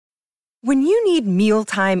When you need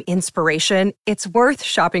mealtime inspiration, it's worth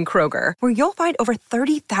shopping Kroger, where you'll find over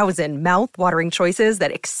 30,000 mouth-watering choices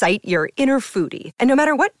that excite your inner foodie. And no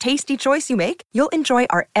matter what tasty choice you make, you'll enjoy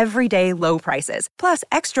our everyday low prices, plus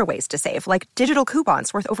extra ways to save, like digital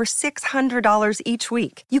coupons worth over $600 each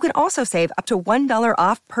week. You can also save up to $1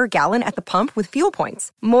 off per gallon at the pump with fuel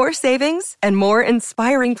points. More savings and more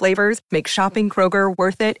inspiring flavors make shopping Kroger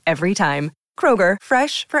worth it every time. Kroger,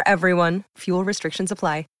 fresh for everyone. Fuel restrictions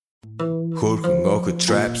apply. Хөрхөн охид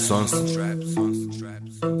trap сонсон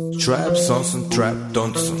trap сонсон trap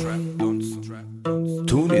донсон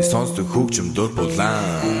түүний сонсдог хөгжим дур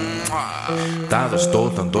булаан даадаж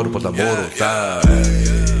дуулан дур булаа мууруулаа.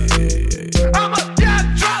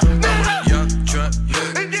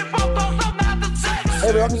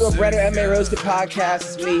 Hey, welcome to a brand new MMA Roasted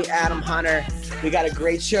podcast. It's me, Adam Hunter. We got a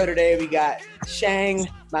great show today. We got Shang,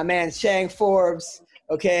 my man Shang Forbes.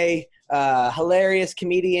 Okay. Hilarious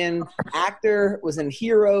comedian, actor, was in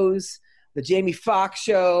Heroes, The Jamie Foxx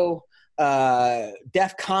Show,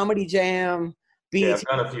 Def Comedy Jam, BET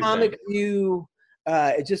Comic View.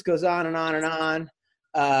 It just goes on and on and on.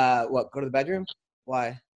 What? Go to the bedroom?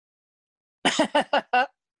 Why?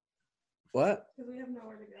 What? Because we have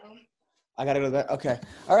nowhere to go. I gotta go to the bed. Okay.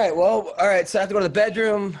 All right. Well. All right. So I have to go to the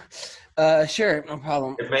bedroom. Sure. No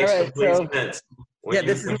problem. It makes complete sense.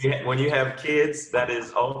 When you have kids, that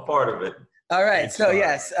is all part of it. All right, so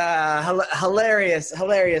yes, hilarious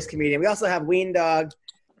comedian. We also have Ween Dog.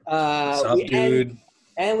 What's up, dude?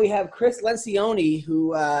 And we have Cris Lencioni,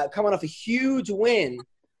 who coming off a huge win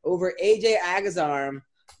over AJ Agazarm,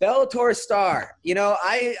 Bellator star. You know,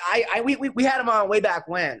 we had him on way back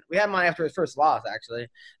when. We had him on after his first loss, actually.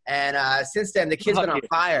 And since then, the kid's been on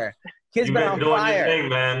fire. You've been doing your thing,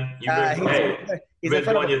 man. He's in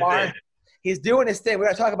front of a bar. He's doing his thing. We're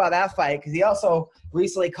going to talk about that fight because he also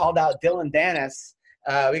recently called out Dylan Dennis.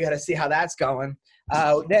 We got to see how that's going.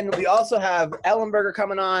 Then we also have Ellenberger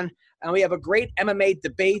coming on, and we have a great MMA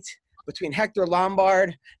debate between Hector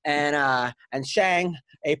Lombard and Shang.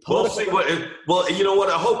 We'll see well, you know what?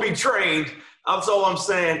 I hope he trained. That's all I'm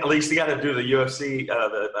saying. At least he got to do the UFC.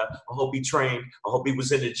 I hope he trained. I hope he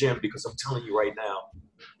was in the gym because I'm telling you right now.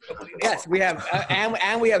 Yes, we have,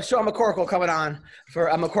 and we have Sean McCorkle coming on for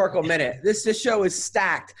a McCorkle Minute. This show is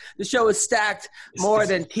stacked. The show is stacked more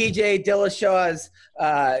than TJ Dillashaw's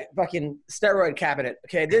fucking steroid cabinet.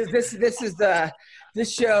 Okay, this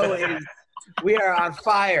show is. We are on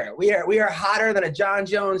fire. We are hotter than a John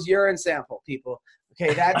Jones urine sample, people.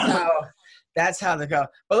 Okay, that's how they go.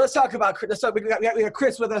 But let's talk about. We got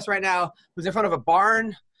Cris with us right now, who's in front of a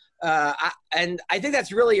barn. And I think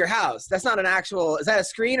that's really your house. That's not an actual. Is that a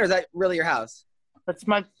screen or is that really your house? That's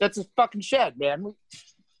a fucking shed, man.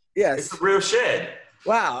 Yes, it's a real shed.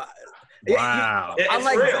 Wow. It's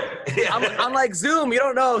real. Unlike Zoom, you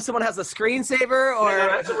don't know if someone has a screensaver or. Yeah,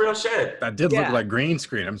 that's a real shed. That did look like green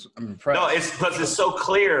screen. I'm impressed. No, it's because it's so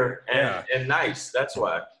clear and nice. That's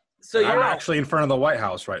why. So you're actually in front of the White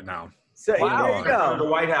House right now. So there you go. The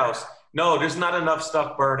White House. No, there's not enough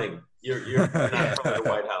stuff burning. You're not in front of the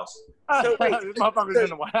White House. So wait, motherfuckers in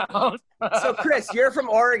the White House. So Cris, you're from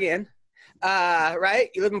Oregon, right?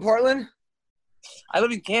 You live in Portland? I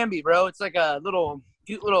live in Canby, bro. It's like a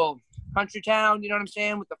cute little country town, you know what I'm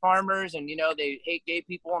saying, with the farmers, and they hate gay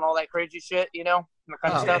people and all that crazy shit, that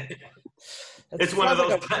kind of stuff. It's one of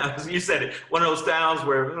those towns. You said it. One of those towns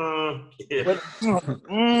where.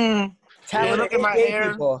 Look at my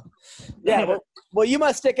hair. People. Yeah. Well, you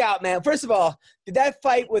must stick out, man. First of all, did that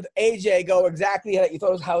fight with AJ go exactly how you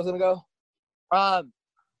thought how it was going to go?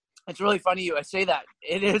 It's really funny you say that.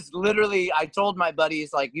 It is literally, I told my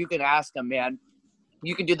buddies, like, you can ask him, man.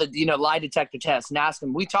 You can do the, lie detector test and ask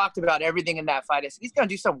him. We talked about everything in that fight. I said, he's going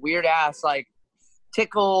to do some weird ass, like,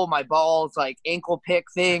 tickle my balls, like, ankle pick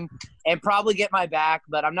thing and probably get my back,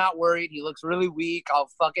 but I'm not worried. He looks really weak. I'll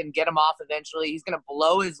fucking get him off eventually. He's going to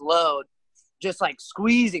blow his load, just, like,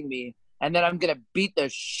 squeezing me. And then I'm going to beat the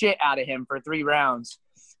shit out of him for 3 rounds.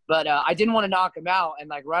 But I didn't want to knock him out. And,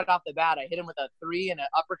 like, right off the bat, I hit him with a 3 and an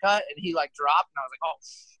uppercut. And he, like, dropped. And I was like, oh,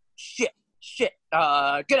 shit. Get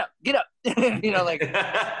up.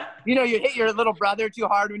 You hit your little brother too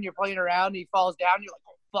hard when you're playing around. And he falls down. You're like,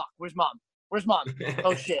 oh, fuck, where's mom?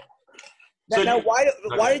 Oh, shit. Now,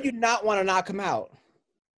 why did you not want to knock him out?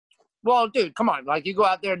 Well, dude, come on. Like, you go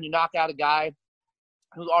out there and you knock out a guy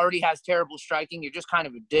who already has terrible striking. You're just kind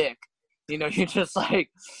of a dick. You're just like,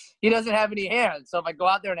 he doesn't have any hands. So if I go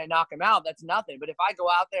out there and I knock him out, that's nothing. But if I go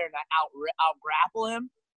out there and I out grapple him,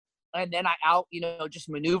 and then I just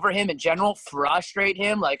maneuver him in general, frustrate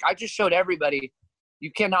him, like I just showed everybody, you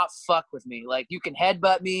cannot fuck with me. Like, you can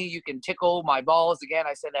headbutt me, you can tickle my balls. Again,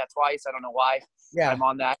 I said that twice. I don't know why. Yeah, I'm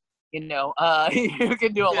on that. You know, you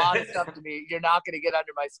can do a lot of stuff to me. You're not going to get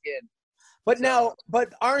under my skin.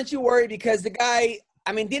 But aren't you worried because the guy,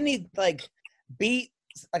 I mean, didn't he like beat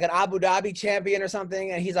like an Abu Dhabi champion or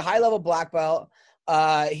something? And he's a high level black belt.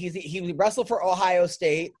 He wrestled for Ohio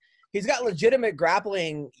State. He's got legitimate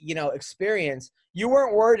grappling, you know, experience. You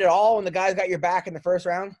weren't worried at all when the guys got your back in the first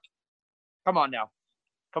round? Come on now.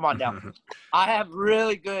 I have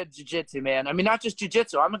really good jiu-jitsu, man. I mean, not just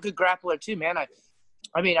jiu-jitsu. I'm a good grappler too, man.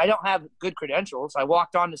 I mean, I don't have good credentials. I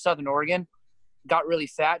walked on to Southern Oregon, got really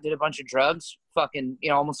fat, did a bunch of drugs, fucking, you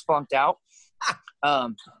know, almost flunked out.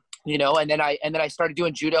 You know, and then I started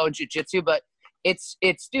doing judo and jiu-jitsu, but it's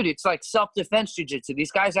like self-defense jiu-jitsu.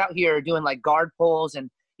 These guys out here are doing like guard pulls and,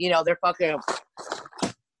 you know, they're fucking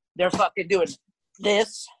doing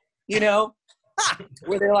this, you know,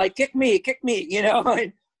 where they're like, kick me, you know.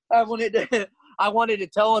 I wanted to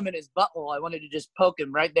toe him in his butthole. I wanted to just poke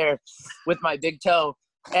him right there with my big toe.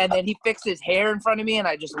 And then he fixed his hair in front of me, and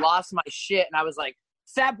I just lost my shit. And I was like,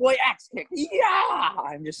 fat boy axe kick. Yeah.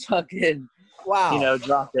 I'm just fucking, wow. You know,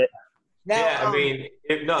 dropped it. Now, yeah, I mean,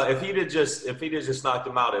 if he'd have just knocked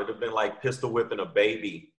him out, it would have been like pistol whipping a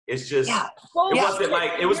baby. It's just, it wasn't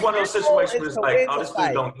like, it was one of those situations where it's like, oh, this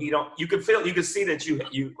dude you could see that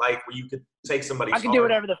you like, where you could take somebody's I can do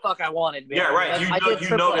whatever the fuck I wanted, man. Yeah, right. You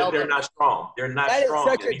know that they're not strong. They're not strong.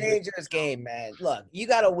 That is such a dangerous game, man. Look, you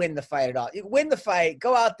got to win the fight at all. You win the fight,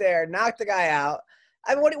 go out there, knock the guy out.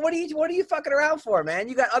 I mean, what are you fucking around for, man?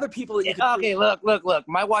 You got other people that you can. Okay, look.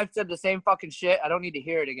 My wife said the same fucking shit. I don't need to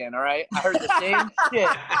hear it again, all right? I heard the same shit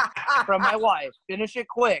from my wife. Finish it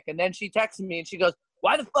quick. And then she texted me and she goes,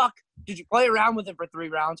 why the fuck did you play around with him for 3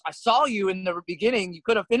 rounds? I saw you in the beginning. You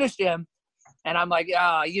could have finished him. And I'm like,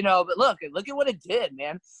 you know, but look at what it did,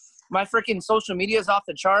 man. My freaking social media is off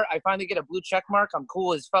the chart. I finally get a blue check mark. I'm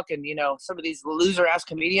cool as fucking, you know, some of these loser-ass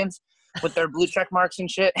comedians with their blue check marks and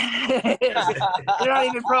shit. They're not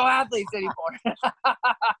even pro athletes anymore.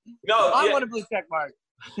 I want a blue check mark.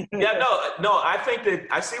 No, I think that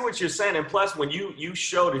I see what you're saying. And plus, when you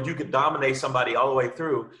show that you can dominate somebody all the way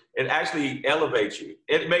through, it actually elevates you.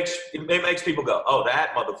 It makes people go, oh,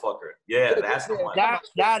 that motherfucker. Yeah, that's the one. That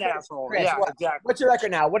asshole. Chris, yeah, exactly. What's your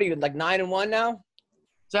record now? What are you, like 9-1 now?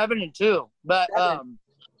 7-2. But,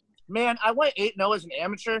 man, I went 8-0 as an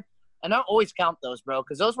amateur. And I always count those, bro,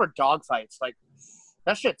 because those were dog fights. Like,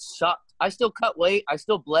 that shit sucked. I still cut weight. I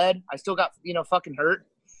still bled. I still got, you know, fucking hurt.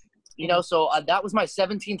 You know, so that was my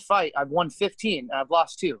 17th fight. I've won 15, and I've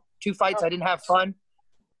lost 2. 2 fights I didn't have fun.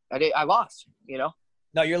 I lost, you know.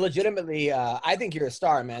 No, you're legitimately I think you're a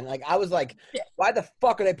star, man. Like, I was like, why the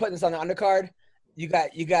fuck are they putting this on the undercard? You got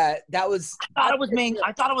that was – I thought it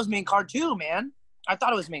was main card too, man. I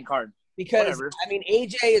thought it was main card. Because, whatever. I mean,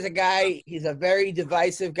 AJ is a guy, he's a very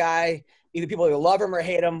divisive guy. Either people either love him or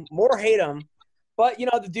hate him. More hate him. But, you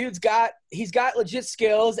know, the dude's he's got legit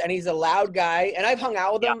skills, and he's a loud guy. And I've hung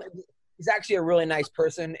out with him. He's actually a really nice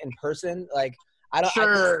person in person. Like, I don't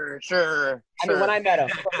 – Sure. I mean, when I met him.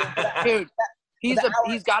 Dude, he's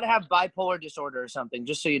got to have bipolar disorder or something,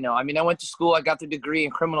 just so you know. I mean, I went to school. I got the degree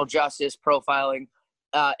in criminal justice profiling.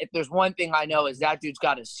 If there's one thing I know is that dude's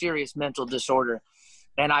got a serious mental disorder.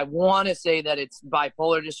 And I want to say that it's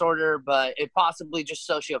bipolar disorder, but it possibly just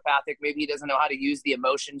sociopathic. Maybe he doesn't know how to use the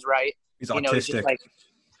emotions right. He's autistic. He's just like,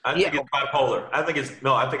 I think it's bipolar. I think it's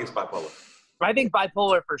bipolar. I think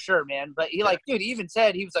bipolar for sure, man. But he he even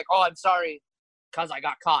said, he was like, oh, I'm sorry because I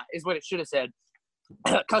got caught is what it should have said.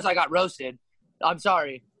 Because I got roasted. I'm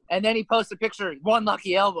sorry. And then he posts a picture, one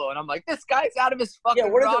lucky elbow. And I'm like, this guy's out of his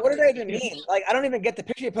fucking what does that even mean? Like, I don't even get the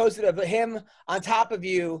picture he posted of him on top of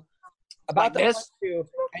you. About like the punch too,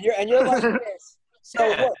 and you're like this. So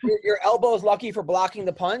what, your elbow is lucky for blocking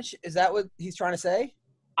the punch? Is that what he's trying to say?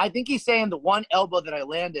 I think he's saying the one elbow that I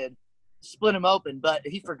landed split him open, but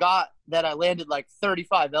he forgot that I landed like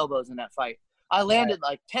 35 elbows in that fight. I landed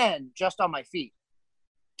like 10 just on my feet.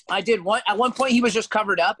 I did one at one point. He was just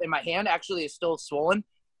covered up, and my hand actually is still swollen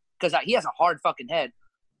because he has a hard fucking head,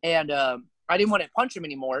 and I didn't want to punch him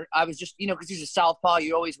anymore. I was just, because he's a southpaw.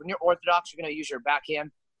 You always, when you're orthodox, you're gonna use your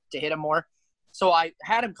backhand to hit him more. So I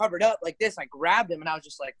had him covered up like this. I grabbed him and I was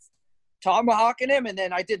just like tomahawking him. And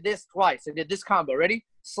then I did this twice. I did this combo. Ready?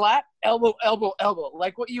 Slap, elbow, elbow, elbow.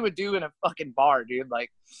 Like what you would do in a fucking bar, dude. Like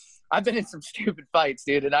I've been in some stupid fights,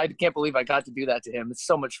 dude. And I can't believe I got to do that to him. It's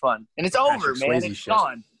so much fun. And it's over, man. It's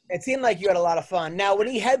gone. It seemed like you had a lot of fun. Now, when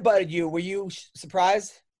he headbutted you, were you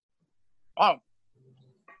surprised? Oh,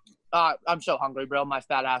 I'm so hungry, bro. My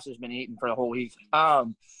fat ass has been eating for the whole week.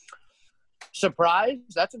 Surprised?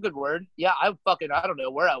 That's a good word. Yeah, I don't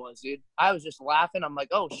know where I was, dude. I was just laughing. I'm like,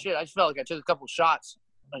 oh shit. I just felt like I took a couple shots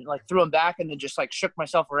and like threw them back and then just like shook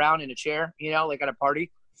myself around in a chair, like at a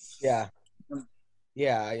party. Yeah.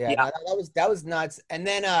 No, that was nuts. And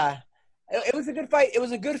then it was a good fight. It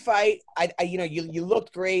was a good fight. You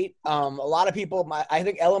looked great. A lot of people, I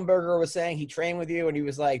think Ellenberger was saying he trained with you, and he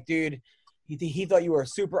was like, dude, he thought you were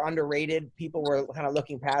super underrated. People were kind of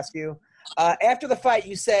looking past you. After the fight,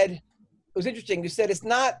 you said, it was interesting. You said it's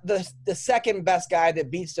not the second best guy that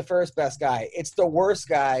beats the first best guy. It's the worst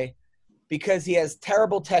guy because he has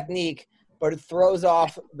terrible technique, but it throws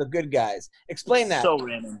off the good guys. Explain that. So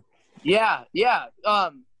random. Yeah.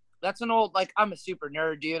 That's an old, like, I'm a super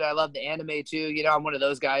nerd, dude. I love the anime, too. You know, I'm one of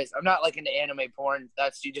those guys. I'm not, like, into anime porn.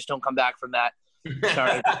 You just don't come back from that.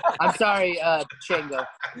 Sorry. I'm sorry, Shango.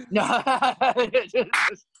 No.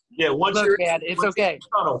 Yeah, Look, man, it's okay.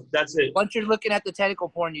 That's it. Once you're looking at the tentacle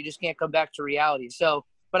porn, you just can't come back to reality. So,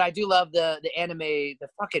 but I do love the anime, the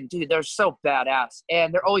fucking, dude, they're so badass.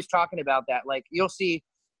 And they're always talking about that. Like, you'll see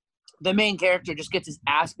the main character just gets his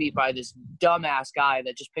ass beat by this dumbass guy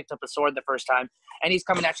that just picked up a sword the first time. And he's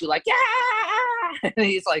coming at you like, yeah! And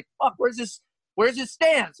he's like, fuck, where's his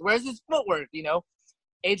stance? Where's his footwork, you know?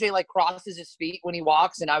 AJ, like, crosses his feet when he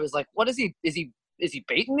walks, and I was like, what is he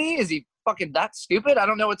baiting me? Is he fucking that stupid? I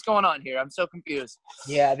don't know what's going on here. I'm so confused.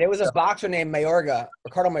 Yeah, there was a boxer named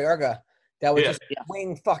Ricardo Mayorga, that was just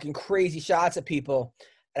swing fucking crazy shots at people.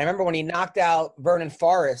 And I remember when he knocked out Vernon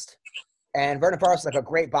Forrest, and Vernon Forrest was like a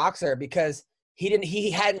great boxer because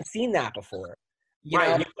he hadn't seen that before. You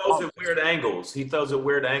know? He throws at weird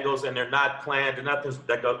angles. And they're not planned. They're nothing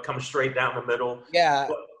that comes straight down the middle. Yeah.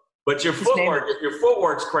 But your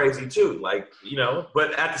footwork's crazy too. Like, you know,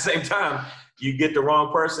 but at the same time, you get the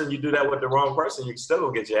wrong person, you do that with the wrong person, you still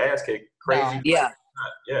gonna get your ass kicked. Crazy. Yeah.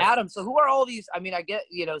 Adam, so who are all these? I mean, I get,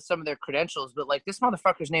 you know, some of their credentials, but like this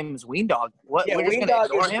motherfucker's name is Weendog. What? Yeah, we're just gonna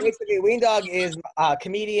ignore him? Weendog is a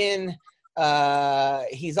comedian.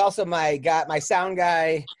 He's also my sound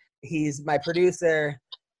guy. He's my producer,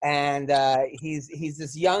 and he's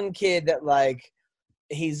this young kid that, like,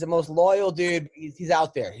 he's the most loyal dude. He's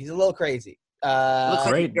out there. He's a little crazy.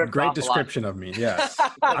 Great description of me. Yes,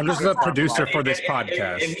 I'm just a producer for this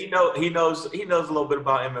podcast. And he knows a little bit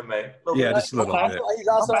about MMA. Just a little bit. He's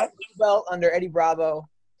also a blue belt under Eddie Bravo.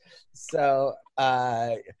 So,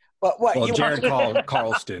 but what? Well, Jared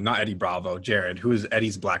Carlston, not Eddie Bravo. Jared, who is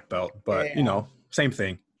Eddie's black belt, but you know, same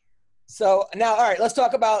thing. So now, all right, let's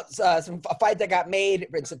talk about a fight that got made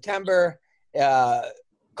in September.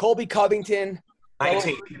 Colby Covington,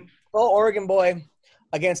 19, Oregon boy,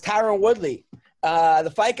 against Tyron Woodley.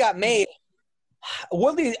 The fight got made.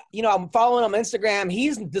 Woodley, you know, I'm following him on Instagram.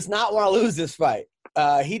 He does not want to lose this fight.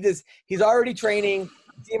 He's already training.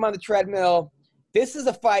 See him on the treadmill. This is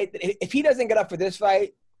a fight that if he doesn't get up for this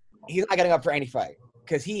fight, he's not getting up for any fight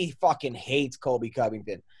because he fucking hates Colby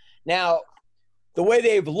Covington. Now, the way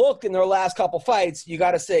they've looked in their last couple fights, you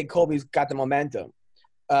got to say Colby's got the momentum.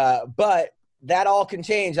 But that all can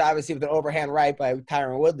change, obviously, with an overhand right by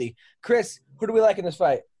Tyron Woodley. Cris, who do we like in this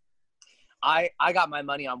fight? I got my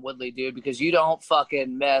money on Woodley, dude, because you don't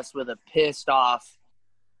fucking mess with a pissed off,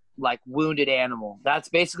 like, wounded animal. That's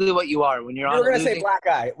basically what you are when you're on. We're gonna say black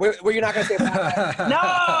guy. Were you not gonna say black guy?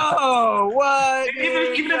 No, what? Even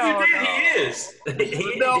if you did, he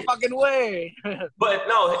is. No fucking way. But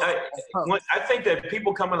no, I think that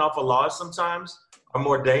people coming off a loss sometimes are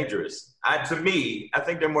more dangerous. To me, I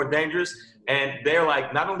think they're more dangerous, and they're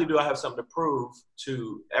like, not only do I have something to prove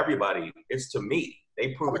to everybody, it's to me.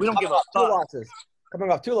 They prove we don't give a fuck.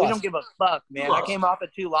 Coming off two losses. We don't give a fuck, man. I came off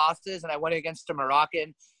at 2 losses, and I went against a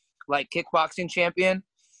Moroccan, like, kickboxing champion,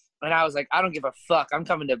 and I was like, I don't give a fuck. I'm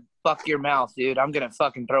coming to fuck your mouth, dude. I'm gonna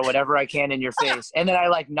fucking throw whatever I can in your face. And then I,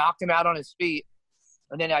 like, knocked him out on his feet,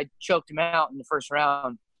 and then I choked him out in the first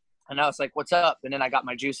round. And I was like, what's up? And then I got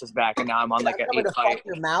my juices back, and now I'm on, like, an 8 fight. Fuck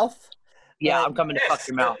your mouth? Yeah, I'm coming to fuck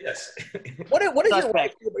your mouth. Yes. What is your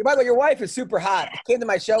wife? By the way, your wife is super hot. I came to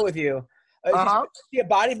my show with you. Is she a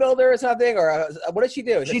bodybuilder or something? Or what does she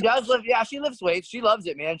do? She does live, she lifts weights. She loves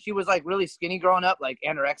it, man. She was, like, really skinny growing up, like,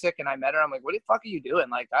 anorexic, and I met her. I'm like, what the fuck are you doing?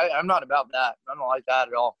 Like, I'm not about that. I don't like that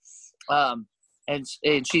at all. And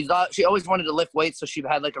she always wanted to lift weights, so she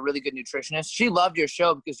had, like, a really good nutritionist. She loved your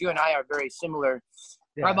show because you and I are very similar.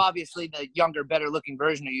 Yeah. I'm obviously the younger, better-looking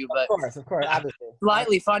version of you, but of course, obviously,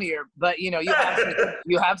 slightly funnier. But you know, you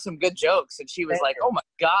have some good jokes, and she was like, "Oh my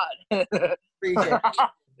god."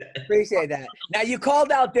 Appreciate that. Now you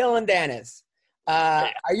called out Dylan Dennis.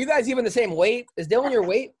 Are you guys even the same weight? Is Dylan your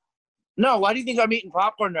weight? No. Why do you think I'm eating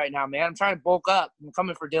popcorn right now, man? I'm trying to bulk up. I'm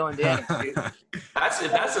coming for Dylan Dennis, dude.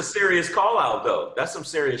 That's a serious call out, though. That's some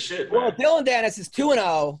serious shit, man. Well, Dylan Dennis is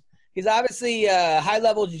 2-0. He's obviously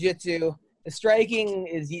high-level jiu-jitsu. The striking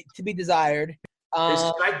is to be desired.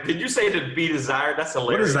 Did you say to be desired? That's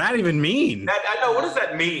hilarious. What does that even mean? I know. What does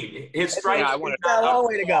that mean? His strike. He's got a long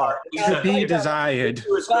way to go. To be desired.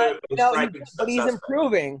 But he's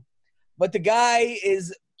improving. But the guy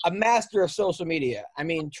is a master of social media. I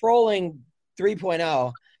mean, trolling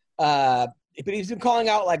 3.0. But he's been calling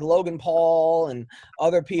out like Logan Paul and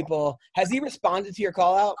other people. Has he responded to your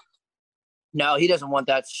call out? No, he doesn't want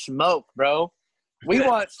that smoke, bro. We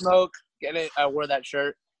want smoke. Get it? I wore that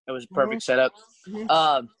shirt. It was a perfect setup.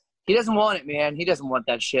 He doesn't want it, man. He doesn't want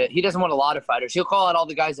that shit. He doesn't want a lot of fighters. He'll call out all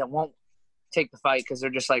the guys that won't take the fight because they're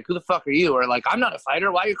just like, who the fuck are you? Or like, I'm not a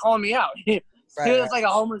fighter. Why are you calling me out? Dude, it's like a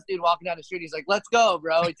homeless dude walking down the street. He's like, let's go,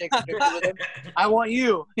 bro. He takes a picture with him. I want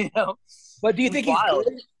you. You know? But do you think he's wild.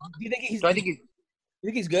 good? Do you think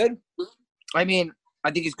he's good? I mean,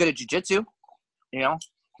 I think he's good at jiu-jitsu, you know?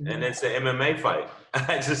 And it's an MMA fight.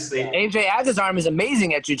 I just see. AJ Agazarm is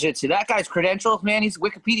amazing at jiu-jitsu. That guy's credentials, man, his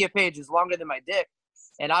Wikipedia page is longer than my dick.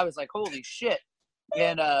 And I was like, holy shit.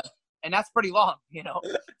 And that's pretty long, you know?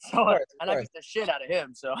 So, and I get the shit out of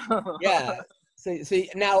him, so. Yeah. So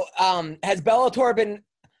now, has Bellator been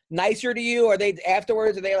nicer to you? Are they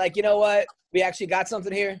afterwards? Are they like, you know what? We actually got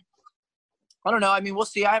something here? I don't know. I mean, we'll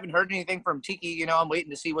see. I haven't heard anything from Tiki. You know, I'm waiting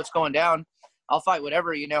to see what's going down. I'll fight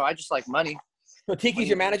whatever, you know. I just like money. So Tiki's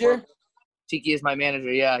your manager? Tiki is my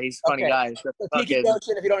manager, yeah. He's a funny guy. So Tiki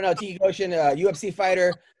Goshen, if you don't know, Tiki Goshen, UFC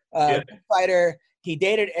fighter, fighter. He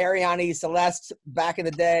dated Ariane Celeste back in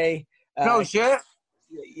the day. No shit?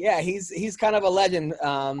 Yeah, he's kind of a legend.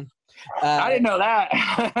 I didn't know that.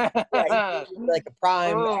 Yeah, he's like a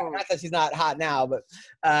prime. Not that she's not hot now, but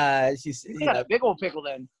she's a big old pickle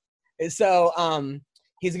then. So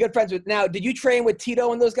he's a good friend with. Now, did you train with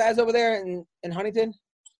Tito and those guys over there in Huntington?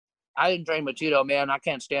 I didn't train with Tito, man. I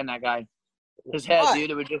can't stand that guy. His head, dude,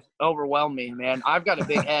 it would just overwhelm me, man. I've got a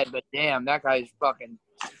big head, but damn, that guy's fucking.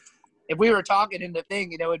 If we were talking in the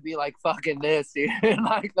thing, you know, it'd be like fucking this, dude.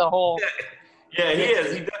 Like the whole. Yeah, he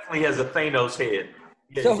is. He definitely has a Thanos head.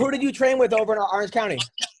 Yeah. So who did you train with over in Orange County?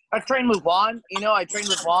 I trained with Juan. You know, I trained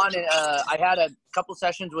with Juan, and I had a couple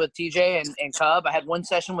sessions with TJ and Cub. I had one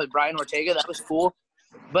session with Brian Ortega. That was cool.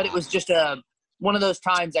 But it was just one of those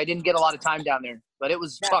times I didn't get a lot of time down there. But it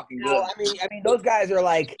was fucking good. I mean, those guys are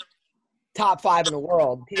like top 5 in the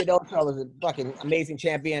world. Peter Deltro is a fucking amazing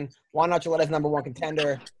champion. Juan Archuleta's #1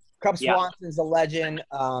 contender. Cub Swanson's a legend.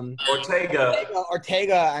 Ortega,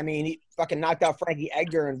 I mean, he fucking knocked out Frankie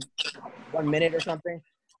Edgar in 1 minute or something.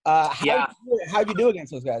 How'd you do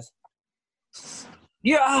against those guys?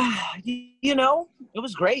 Yeah, you know, it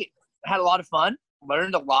was great. I had a lot of fun.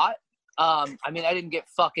 Learned a lot. I mean, I didn't get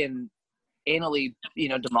fucking anally, you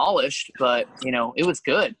know, demolished, but, you know, it was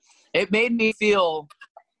good. It made me feel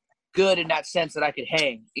good in that sense that I could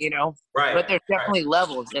hang, you know? Right. But there's definitely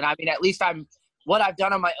levels. And, I mean, at least what I've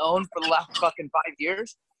done on my own for the last fucking 5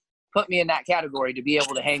 years put me in that category to be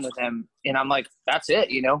able to hang with them. And I'm like, that's it,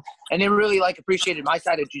 you know? And they really, like, appreciated my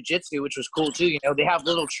side of jiu-jitsu, which was cool, too. You know, they have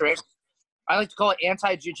little tricks. I like to call it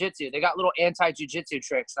anti-jiu-jitsu. They got little anti-jiu-jitsu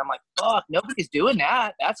tricks. And I'm like, fuck, nobody's doing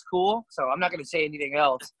that. That's cool. So I'm not going to say anything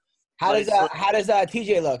else. How does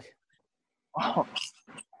TJ look? Oh,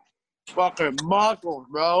 fucking muscles,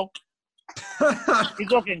 bro. He's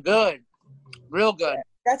looking good. Real good.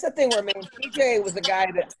 That's the thing where, man, TJ was a guy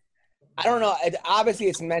that, I don't know, obviously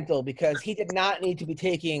it's mental because he did not need to be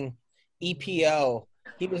taking EPO.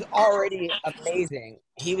 He was already amazing.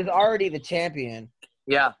 He was already the champion.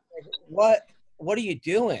 Yeah. What are you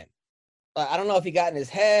doing? I don't know if he got in his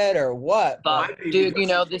head or what. Dude, you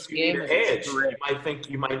know, this game is edge. You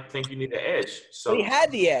might think you need an edge. So but he had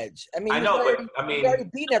the edge. I mean, I know, but I mean, he already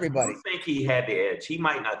beaten everybody. I think he had the edge. He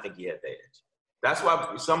might not think he had the edge. That's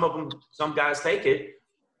why some guys take it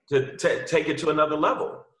to take it to another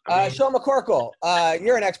level. Sean McCorkle,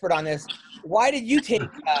 you're an expert on this. Why did you take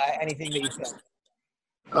anything that you took?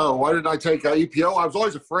 Oh, why did I take EPO? I was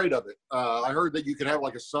always afraid of it. I heard that you could have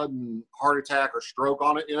like a sudden heart attack or stroke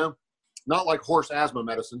on it, you know? Not like horse asthma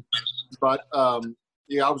medicine. But,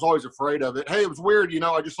 yeah, I was always afraid of it. Hey, it was weird, you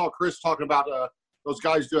know, I just saw Cris talking about those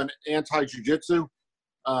guys doing anti-jiu-jitsu.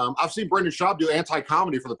 I've seen Brendan Schaub do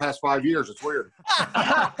anti-comedy for the past 5 years. It's weird.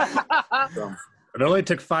 It only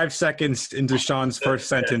took 5 seconds into Sean's first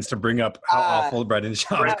sentence to bring up how awful Brendan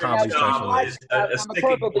Schaub's comedy special is.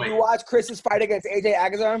 Did you watch Chris's fight against AJ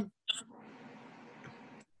Agazarm?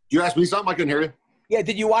 You asked me something? I couldn't hear you. Yeah,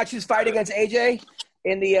 did you watch his fight against AJ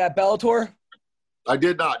in the Bellator? I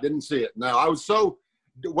did not. Didn't see it. No, I was so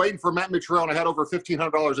waiting for Matt Mitrione. I had over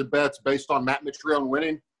 $1,500 in bets based on Matt Mitrione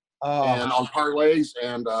winning and on parlays.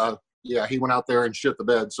 And, yeah, he went out there and shit the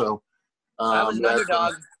bed. So I was an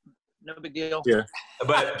underdog. No big deal. Yeah.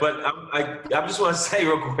 But I just want to say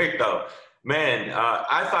real quick, though, Man,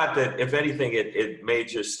 I thought that if anything, it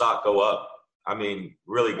made your stock go up. I mean,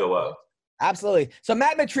 really go up. Absolutely. So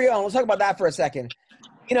Matt Mitrione, let's talk about that for a second.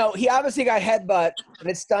 You know, he obviously got headbutt and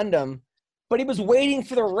it stunned him, but he was waiting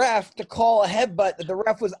for the ref to call a headbutt that the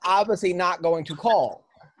ref was obviously not going to call.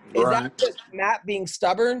 Is that just Matt being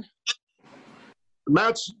stubborn?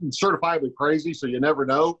 Matt's certifiably crazy, so you never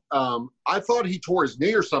know. I thought he tore his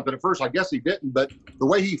knee or something at first. I guess he didn't, but the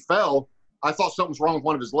way he fell, I thought something was wrong with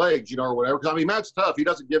one of his legs, or whatever. I mean, Matt's tough. He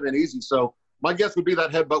doesn't give in easy. So my guess would be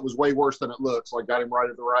that headbutt was way worse than it looks. Like got him right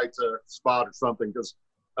at the right spot or something. Because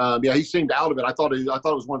he seemed out of it. I thought it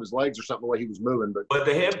was one of his legs or something the way he was moving. But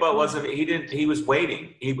the headbutt wasn't. He didn't. He was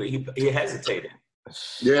waiting. He hesitated.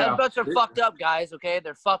 Yeah. Headbutts are fucked up, guys. Okay,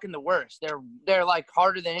 they're fucking the worst. They're like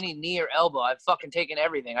harder than any knee or elbow. I've fucking taken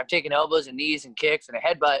everything. I've taken elbows and knees and kicks, and a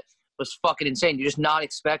headbutt was fucking insane. You're just not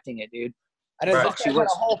expecting it, dude. I didn't got a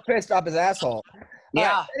whole fist up his asshole.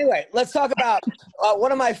 Yeah. Right, anyway, let's talk about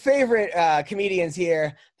one of my favorite comedians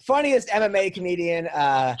here, funniest MMA comedian.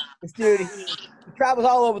 This dude, he travels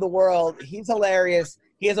all over the world. He's hilarious.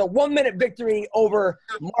 He has a 1-minute victory over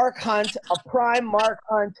Mark Hunt, a prime Mark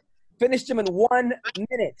Hunt. Finished him in 1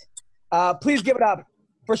 minute. Please give it up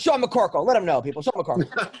for Sean McCorkle. Let him know, people. Sean McCorkle.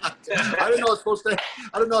 I didn't know I was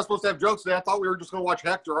supposed to have jokes today. I thought we were just going to watch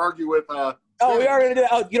Hector argue with. We are going to do that.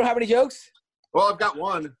 Oh, you don't have any jokes? Well, I've got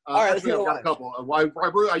one. All right, actually, I've got a couple.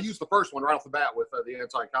 I used the first one right off the bat with the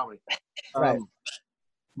anti-comedy. Right.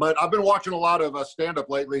 But I've been watching a lot of stand-up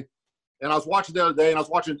lately, and I was watching the other day, and I was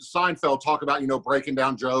watching Seinfeld talk about, breaking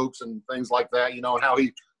down jokes and things like that, and how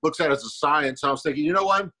he looks at it as a science. And I was thinking, you know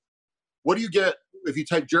what? What do you get if you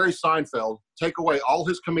take Jerry Seinfeld, take away all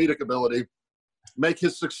his comedic ability, make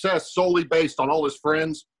his success solely based on all his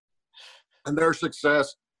friends and their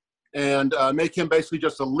success, and make him basically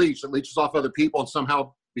just a leech that leeches off other people and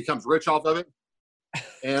somehow becomes rich off of it?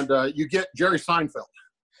 And you get Jerry Seinfeld.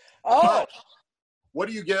 Oh. But what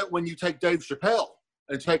do you get when you take Dave Chappelle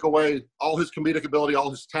and take away all his comedic ability,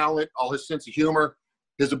 all his talent, all his sense of humor,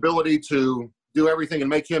 his ability to do everything and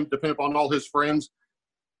make him depend upon all his friends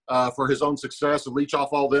for his own success and leech off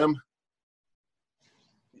all them?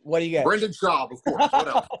 What do you get? Brendan Schaub, of course. What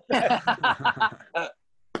else?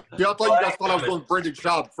 See, I thought you guys thought I was going Brendan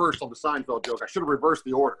Schaub first on the Seinfeld joke. I should have reversed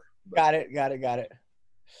the order. Got it.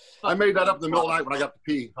 I made that up in the middle of the night when I got to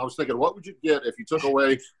pee. I was thinking, what would you get if you took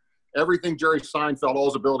away everything Jerry Seinfeld, all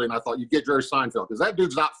his ability? And I thought, you get Jerry Seinfeld, because that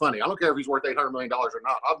dude's not funny. I don't care if he's worth $800 million or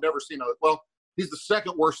not. I've never seen he's the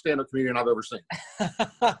second worst stand-up comedian I've ever seen.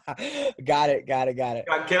 Got it.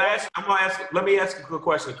 Let me ask you a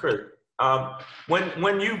question, Cris.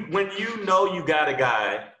 When you know you got a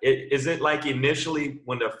guy, is it like initially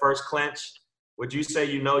when the first clinch, would you say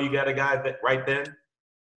you got a guy that right then?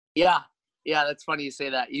 Yeah, that's funny you say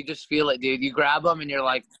that. You just feel it, dude. You grab him and you're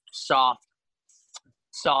like, soft.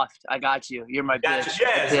 I got you. You're my bitch.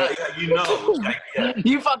 Yeah.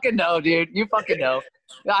 You fucking know, dude. You fucking know.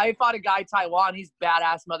 I fought a guy Taiwan. He's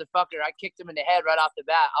badass motherfucker. I kicked him in the head right off the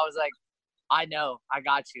bat. I was like, I know. I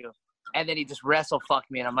got you. And then he just wrestle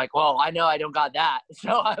fucked me. And I'm like, well, I know I don't got that.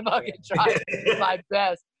 So I fucking tried my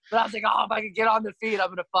best. But I was like, if I could get on the feet, I'm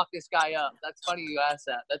going to fuck this guy up. That's funny you asked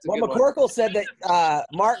that. That's a good one. McCorkle said that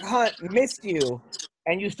Mark Hunt missed you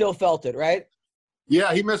and you still felt it, right?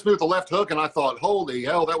 Yeah, he missed me with the left hook, and I thought, holy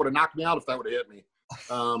hell, that would have knocked me out if that would have hit me.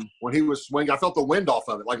 When he was swinging, I felt the wind off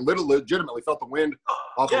of it. Like, literally, legitimately felt the wind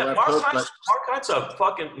off the left hook. Mark Hunt's a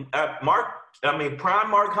fucking prime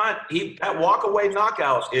Mark Hunt. That walk-away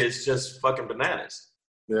knockout is just fucking bananas.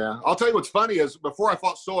 Yeah. I'll tell you what's funny is before I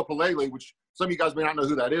fought Soa Palele, which some of you guys may not know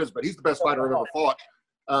who that is, but he's the best fighter I've ever fought.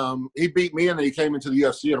 He beat me, and then he came into the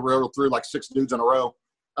UFC and rode through like 6 dudes in a row.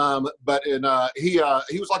 But he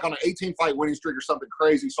was like on an 18-fight winning streak or something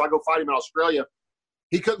crazy. So I go fight him in Australia.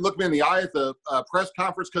 He couldn't look me in the eye at the press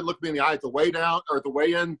conference, couldn't look me in the eye at the weigh-down or at the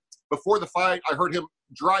weigh-in. Before the fight, I heard him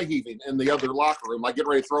dry heaving in the other locker room, like getting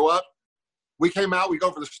ready to throw up. We came out, we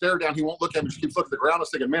go for the stare down. He won't look at me, just keeps looking at the ground. I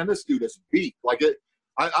was thinking, man, this dude is beat. Like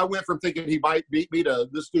I went from thinking he might beat me to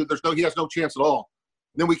this dude, he has no chance at all.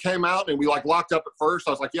 And then we came out and we like locked up at first.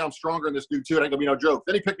 I was like, yeah, I'm stronger than this dude too. It ain't gonna be no joke.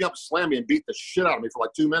 Then he picked me up and slammed me and beat the shit out of me for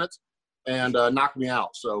like 2 minutes and knocked me out.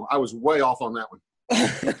 So I was way off on that one.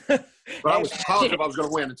 But I was positive I was going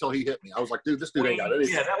to win until he hit me. I was like, dude, this dude ain't got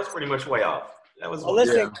anything. Yeah, that was pretty much way off. Well,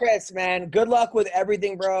 listen, Cris, man, good luck with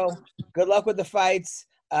everything, bro. Good luck with the fights.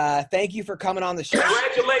 Thank you for coming on the show.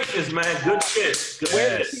 Congratulations, man. Good shit.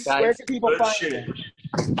 Where can people find you?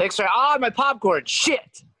 Thanks for my popcorn.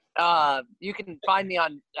 Shit. You can find me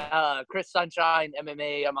on Cris Sunshine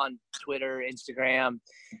MMA. I'm on Twitter, Instagram,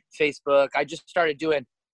 Facebook. I just started doing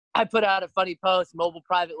I put out a funny post, mobile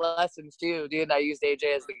private lessons too, dude. And I used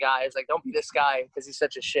AJ as the guy. I was like, don't be this guy because he's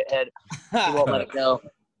such a shithead. He won't let it go.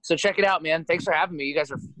 So check it out, man. Thanks for having me. You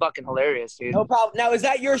guys are fucking hilarious, dude. No problem. Now, is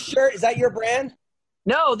that your shirt? Is that your brand?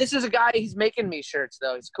 No, this is a guy. He's making me shirts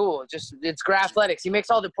though. It's cool. It's Graph Athletics. He makes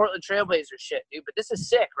all the Portland Trailblazer shit, dude. But this is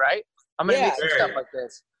sick, right? I'm gonna make some stuff like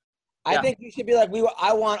this. I think you should be like,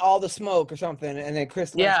 I want all the smoke or something, and then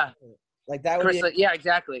Cris. Yeah. Like that would be. Yeah,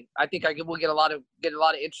 exactly. I think we'll get a lot of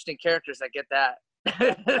interesting characters that get that.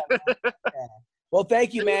 Well,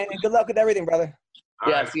 thank you, man, and good luck with everything, brother.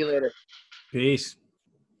 All right. See you later. Peace.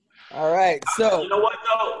 All right. So you know what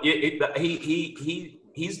though?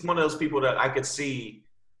 He's one of those people that I could see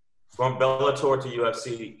from Bellator to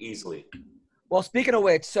UFC easily. Well, speaking of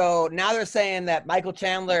which, so now they're saying that Michael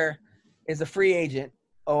Chandler is a free agent,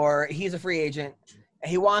 or he's a free agent, and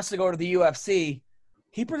he wants to go to the UFC.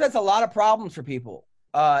 He presents a lot of problems for people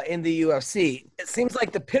in the UFC. It seems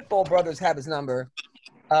like the Pitbull brothers have his number,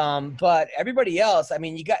 but everybody else, I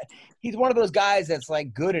mean, he's one of those guys that's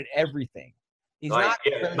like good at everything. He's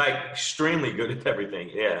extremely good at everything.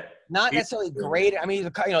 Yeah, not necessarily great. I mean,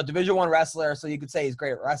 he's a Division I wrestler, so you could say he's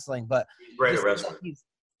great at wrestling, but he's great at wrestling.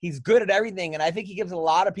 He's good at everything, and I think he gives a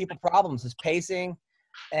lot of people problems. His pacing,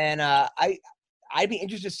 and I'd be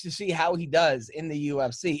interested to see how he does in the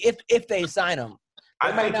UFC if they sign him.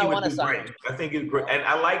 I think he would do great. I think he's great, and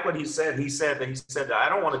I like what he said. He said that I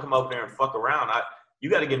don't want to come up there and fuck around. You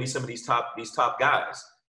got to give me some of these top guys.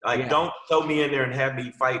 Don't throw me in there and have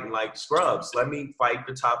me fighting like scrubs. Let me fight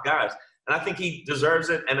the top guys, and I think he deserves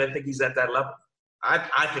it. And I think he's at that level. I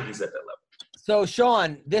think he's at that level. So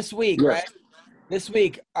Sean, this week, right? This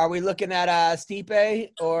week, are we looking at Stipe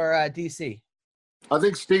or DC? I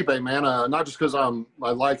think Stipe, man. Not just because I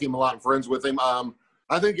like him a lot and friends with him.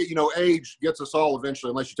 I think age gets us all eventually,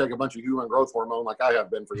 unless you take a bunch of human growth hormone like I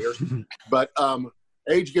have been for years. But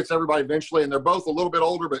age gets everybody eventually, and they're both a little bit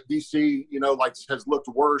older. But DC, has looked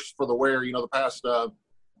worse for the wear. The past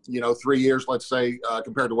 3 years, let's say,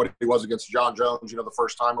 compared to what he was against John Jones. The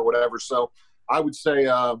first time or whatever. So I would say,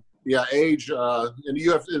 age. In the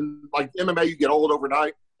UFC, in like MMA, you get old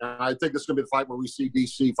overnight, and I think this is going to be the fight where we see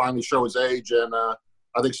DC finally show his age, and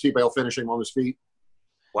I think Stipe will finish him on his feet.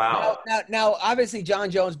 Wow. Now, obviously, John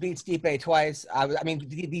Jones beat Stipe twice.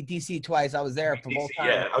 He beat DC twice. I was there for both times.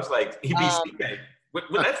 Yeah, I was like, he beat Stipe. When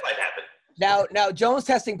that fight happened. Now, Jones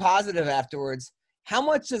testing positive afterwards. How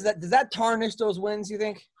much does that tarnish those wins, you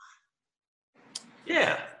think?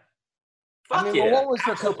 Yeah. Fuck yeah. What was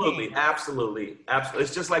Absolutely.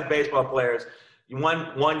 It's just like baseball players.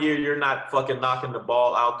 One year you're not fucking knocking the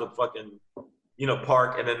ball out the fucking,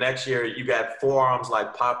 park, and the next year you got forearms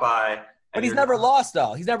like Popeye. But he's never lost,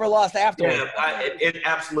 though. He's never lost afterwards. Yeah, it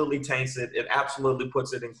absolutely taints it. It absolutely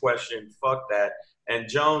puts it in question. Fuck that. And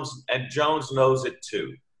Jones knows it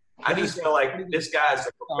too. I just feel like this guy's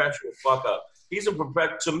a perpetual fuck up.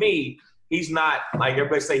 To me, he's not like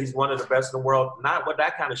everybody say he's one of the best in the world. Not with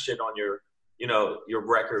that kind of shit on your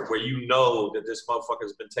record where that this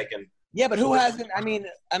motherfucker's been taking. Yeah, but who hasn't? I mean,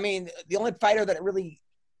 the only fighter that really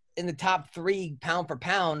in the top 3 pound for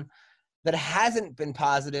pound that hasn't been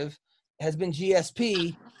positive has been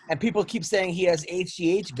GSP, and people keep saying he has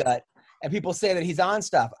HGH gut, and people say that he's on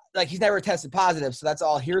stuff. Like, he's never tested positive, so that's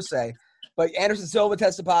all hearsay. But Anderson Silva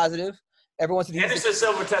tested positive. Everyone said Anderson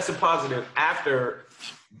Silva tested positive after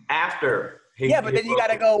he. Yeah, but then you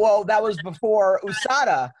got to go, well, that was before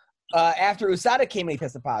USADA. After USADA came in, he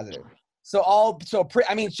tested positive. Sean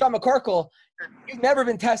McCorkle, you've never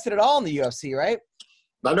been tested at all in the UFC, right?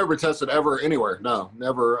 I've never tested ever anywhere. No,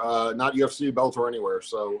 never. Not UFC, Bellator, anywhere.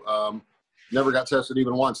 So never got tested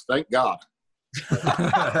even once. Thank God.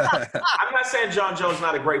 I'm not saying John Jones is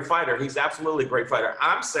not a great fighter. He's absolutely a great fighter.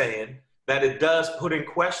 I'm saying that it does put in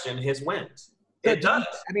question his wins. It does.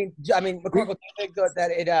 I mean, McCorkle, do you think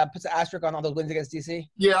that it puts an asterisk on all those wins against DC?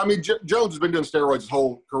 Yeah, I mean, Jones has been doing steroids his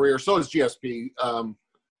whole career. So has GSP.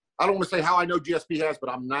 I don't want to say how I know GSP has, but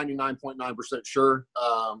I'm 99.9% sure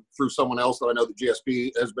through someone else that I know that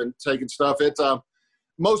GSP has been taking stuff.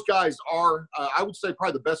 Most guys are. I would say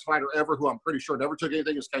probably the best fighter ever, who I'm pretty sure never took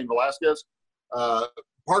anything, is Cain Velasquez.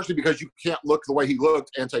 Partially because you can't look the way he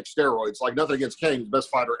looked and take steroids. Like, nothing against Cain, he's the best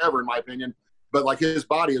fighter ever in my opinion. But like, his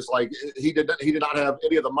body is like, he did not have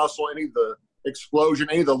any of the muscle, any of the explosion,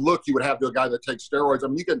 any of the look you would have to a guy that takes steroids. I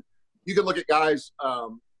mean, you can look at guys.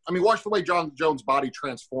 Watch the way John Jones' body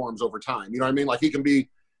transforms over time. You know what I mean? Like, he can be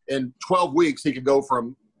in 12 weeks, he could go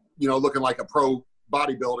from, looking like a pro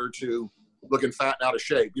bodybuilder to looking fat and out of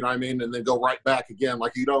shape. You know what I mean? And then go right back again.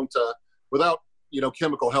 Like, you don't without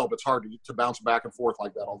chemical help, it's hard to bounce back and forth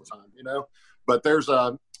like that all the time. But there's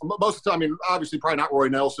most of the time. I mean, obviously, probably not Roy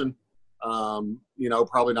Nelson.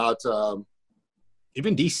 Probably not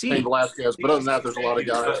even DC. Cain Velasquez, but other than that, there's a lot of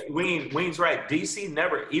guys. Ween's right. DC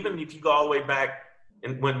never, even if you go all the way back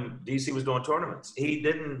when DC was doing tournaments, he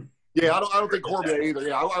didn't. Yeah, I don't think Cormier either.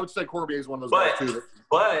 Yeah, I would say Cormier is one of those guys too.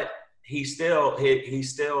 But he still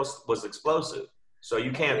was explosive. So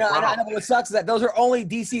you can't. I know what sucks is that those are only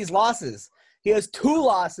DC's losses. He has 2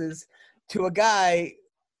 losses to a guy,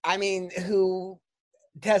 who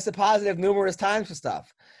tested positive numerous times for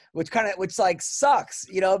stuff, which sucks,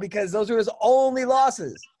 because those are his only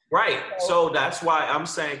losses. Right. So that's why I'm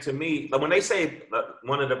saying, to me, when they say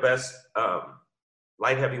one of the best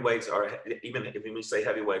light heavyweights, or even if we say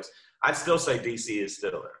heavyweights, I'd still say DC is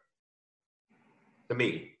still there. To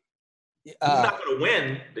me, he's not going to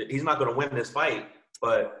win. He's not going to win this fight,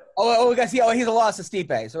 but. He's a loss to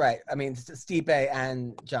Stipe. So right. Stipe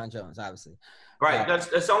and John Jones, obviously. Right. That's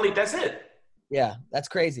it. Yeah, that's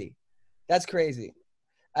crazy.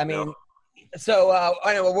 So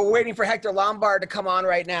I know we're waiting for Hector Lombard to come on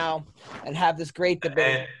right now and have this great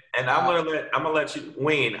debate. And I'm gonna let you,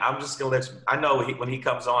 Ween. I'm just gonna let you. I know when he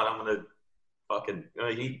comes on, I'm gonna fucking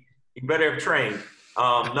he better have trained.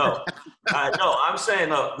 No, I'm saying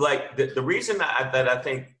the reason that I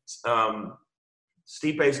think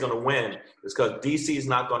Stipe is gonna win is because DC is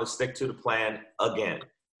not gonna stick to the plan again,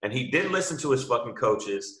 and he didn't listen to his fucking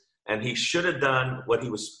coaches, and he should have done what he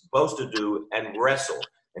was supposed to do and wrestle.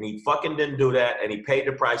 And he fucking didn't do that, and he paid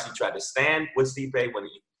the price. He tried to stand with Stipe when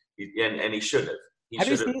he should have. Have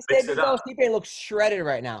you seen Stipe? Stipe looks shredded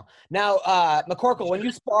right now. Now, McCorkle, when you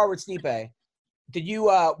spar with Stipe, did you?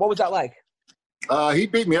 What was that like? He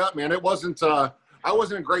beat me up, man. It wasn't. I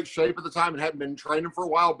wasn't in great shape at the time and hadn't been training for a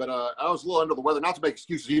while, but I was a little under the weather. Not to make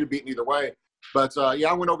excuses, he'd have beaten either way. But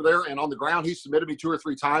I went over there, and on the ground, he submitted me 2 or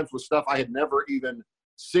 3 times with stuff I had never even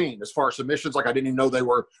seen as far as submissions. Like I didn't even know they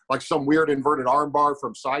were like some weird inverted arm bar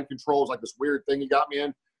from side controls, like this weird thing he got me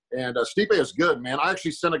in. And Stipe is good, man. I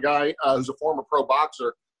actually sent a guy who's a former pro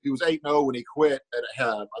boxer. He was 8-0 when he quit at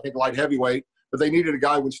I think light heavyweight, but they needed a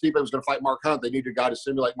guy when Stipe was going to fight Mark Hunt. They needed a guy to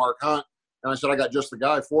simulate Mark Hunt. And I said, I got just the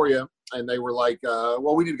guy for you. And they were like,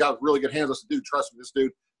 well, we need a guy with really good hands. I said, dude, trust me, this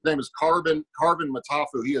dude. His name is Carbon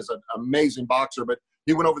Matafu. He is an amazing boxer, but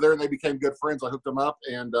he went over there and they became good friends. I hooked him up,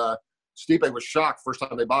 and Stipe was shocked first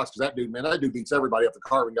time they boxed because that dude beats everybody up. The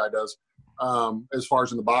Carbon guy does, as far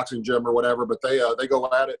as in the boxing gym or whatever. But they go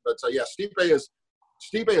at it. But Stipe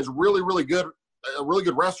is really, really good, a really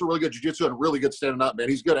good wrestler, really good jiu-jitsu, and really good standing up, man.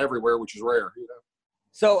 He's good everywhere, which is rare,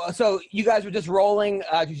 So you guys were just rolling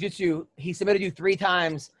jiu-jitsu. He submitted you 3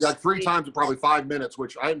 times. Yeah, 3 times in probably 5 minutes,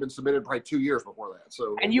 which I hadn't been submitted probably 2 years before that.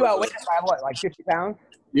 So. And you outweighed him by what, like 50 pounds?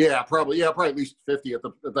 Yeah, probably at least 50 at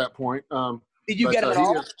that point. Did you get him at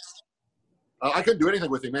all? I couldn't do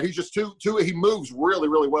anything with him, man. He's just too. He moves really,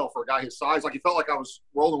 really well for a guy his size. Like he felt like I was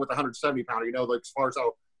rolling with a 170-pounder. Like as far as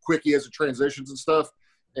how quick he is at transitions and stuff.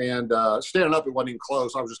 And standing up, it wasn't even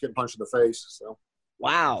close. I was just getting punched in the face. So.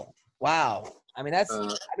 Wow.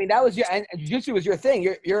 That was your, and jiu-jitsu was your thing.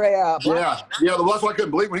 You're a yeah. That's why I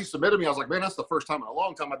couldn't believe when he submitted me. I was like, man, that's the first time in a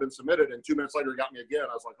long time I've been submitted. And 2 minutes later, he got me again.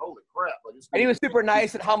 I was like, holy crap! And he was super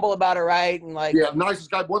nice and humble about it, right? And nicest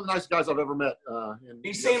guy, one of the nicest guys I've ever met.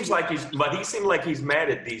 He seemed like he's mad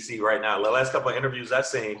at DC right now. The last couple of interviews I've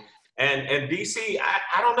seen, and DC,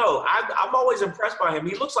 I don't know. I'm always impressed by him.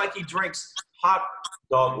 He looks like he drinks hot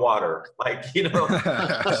dog water, no, like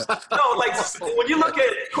when you look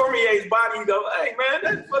at Cormier's body, you go, hey man,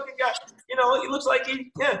 that fucking guy, he looks like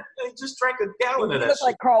he just drank a gallon of that. He looks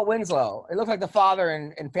like Carl Winslow. It looks like the father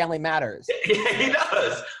in Family Matters. Yeah, he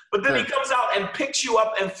does. But then he comes out and picks you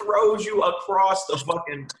up and throws you across the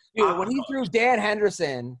fucking. Dude, when he threw Dan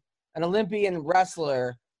Henderson, an Olympian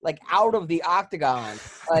wrestler, like out of the octagon,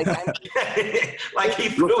 like he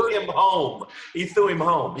threw him home.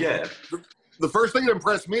 Yeah. The first thing that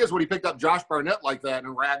impressed me is when he picked up Josh Barnett like that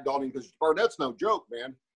and ragdolled him, because Barnett's no joke,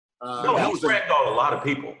 man. He's ragdolled a lot of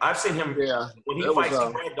people. I've seen him when he fights, he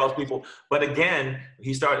ragdolls people. But again,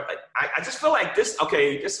 he started. I just feel like this.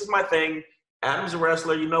 Okay, this is my thing. Adam's a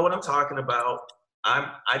wrestler. You know what I'm talking about.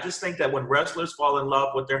 I just think that when wrestlers fall in love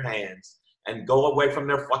with their hands and go away from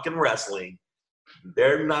their fucking wrestling,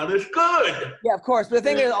 they're not as good. Yeah, of course. But the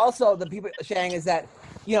thing is also, the people, Shang, is that,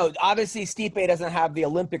 obviously Stipe doesn't have the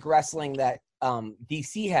Olympic wrestling that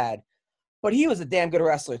DC had, but he was a damn good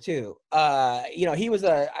wrestler too. He was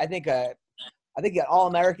I think an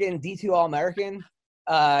All-American, D2 All-American.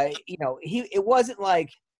 It wasn't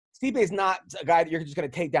like Stipe is not a guy that you're just going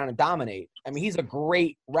to take down and dominate. I mean, he's a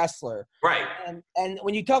great wrestler. Right. And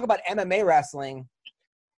when you talk about MMA wrestling,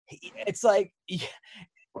 it's like,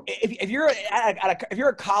 if you're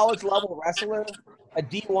a college level wrestler, a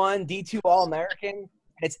D1, D2 All-American,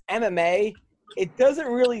 it's MMA, it doesn't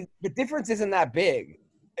really – the difference isn't that big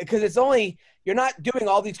because it's only – you're not doing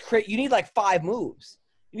all these – you need like 5 moves.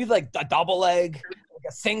 You need like a double leg, like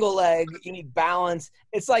a single leg. You need balance.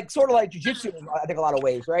 It's like sort of like jiu-jitsu in I think a lot of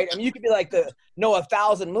ways, right? I mean, you could be like know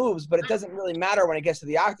 1,000 moves, but it doesn't really matter when it gets to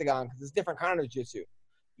the octagon because it's different kind of jiu-jitsu,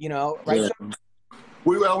 you know, right? Yeah.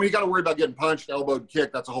 We got to worry about getting punched, elbowed,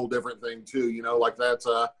 kicked. That's a whole different thing too, you know. Like that's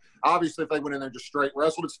obviously if they went in there just straight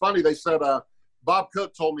wrestled. It's funny they said Bob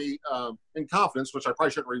Cook told me in confidence, which I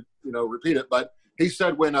probably shouldn't repeat it, but he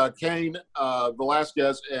said when Cain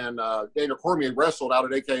Velasquez and Daniel Cormier wrestled out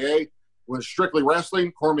at AKA, when strictly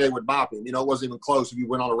wrestling, Cormier would mop him. You know, it wasn't even close if you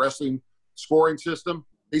went on a wrestling scoring system.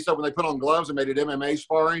 He said when they put on gloves and made it MMA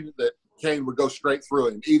sparring, that Cain would go straight through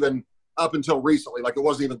him, even up until recently. Like it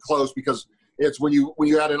wasn't even close because it's when you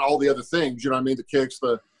add in all the other things, you know what I mean, the kicks,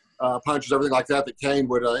 the punches, everything like that Cain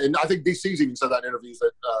would and I think DC's even said that in interviews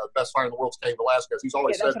that best fighter in the world is Cain Velasquez. He's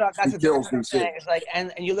always said he kills DC. It's like,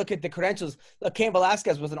 and you look at the credentials. Look, Cain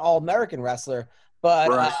Velasquez was an All-American wrestler,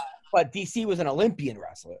 but DC was an Olympian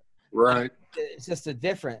wrestler. Right. It's just a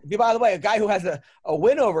different. By the way, a guy who has a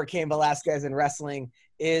win over Cain Velasquez in wrestling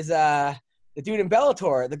is the dude in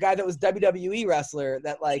Bellator, the guy that was WWE wrestler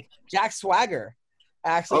that like Jack Swagger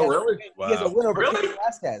actually. Oh, really? He has a win over Cain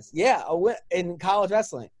Velasquez. Yeah, a win in college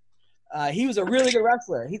wrestling. He was a really good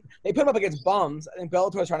wrestler. They put him up against bums. I think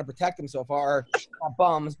Bellator is trying to protect him so far. Not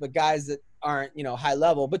bums, but guys that aren't, high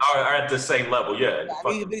level. But are at the same level, yeah.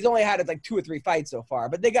 He's only had like 2 or 3 fights so far.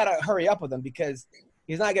 But they got to hurry up with him because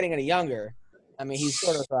he's not getting any younger. I mean, he's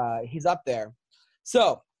sort of he's up there.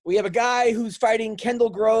 So we have a guy who's fighting Kendall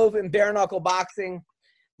Grove in bare knuckle boxing.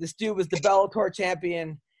 This dude was the Bellator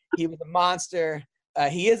champion. He was a monster.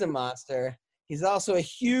 He is a monster. He's also a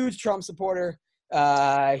huge Trump supporter.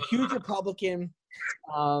 Huge Republican,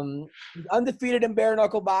 he's undefeated in bare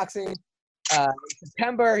knuckle boxing. In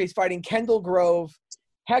September, he's fighting Kendall Grove.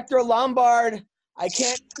 Hector Lombard, I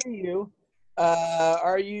can't hear you.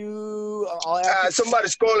 Are you?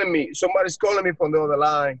 Somebody's calling me. Somebody's calling me from the other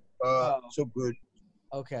line. So good.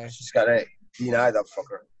 Okay. Just gotta deny that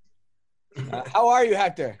fucker. How are you,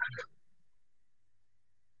 Hector?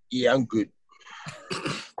 Yeah, I'm good.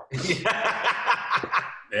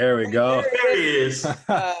 There we go. There he is.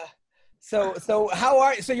 So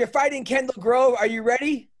you're fighting Kendall Grove. Are you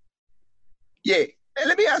ready? Yeah. And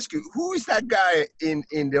let me ask you, who is that guy in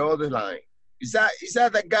the other line? Is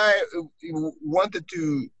that guy who wanted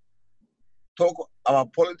to talk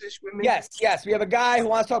about politics with me? Yes. We have a guy who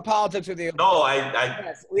wants to talk politics with you. No,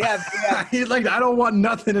 Yes, we have He's like, I don't want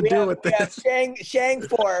nothing to do with this. We have Shang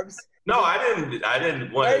Forbes. No, I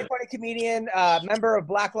didn't want very funny comedian, member of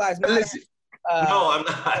Black Lives Matter. Listen. No, I'm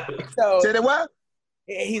not. So say that what?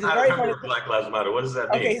 He's a I very remember funny. Black Lives Matter. What does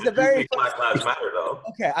that mean? Okay, he's a very Black Lives Matter though.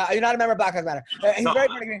 Okay, you're not a member of Black Lives Matter. He's very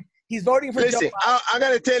funny. He's voting for. Listen, I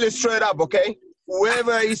gotta tell you straight up, okay?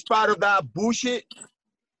 Whoever is part of that bullshit,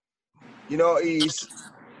 is,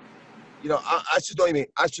 I don't even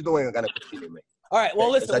gonna continue, man. All right.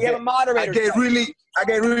 Well, listen, we have a moderator. I get really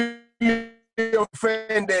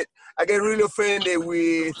offended. I get really offended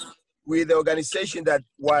with the organization that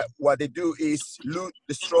what they do is loot,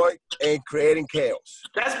 destroy, and creating chaos.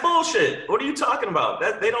 That's bullshit. What are you talking about?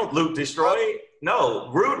 They don't loot, destroy. No,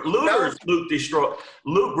 looters loot, destroy.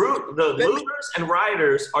 Looters and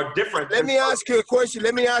rioters are different. Let me ask you a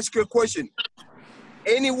question.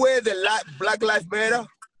 Anywhere the Black Lives Matter,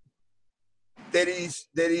 there is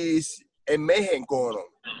a mayhem going on.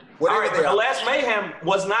 All right, but the last mayhem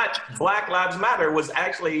was not Black Lives Matter. It was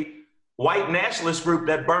actually white nationalist group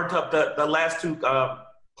that burnt up the last 2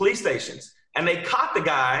 police stations. And they caught the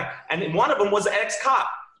guy, and one of them was an ex-cop,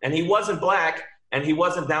 and he wasn't black, and he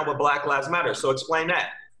wasn't down with Black Lives Matter. So explain that.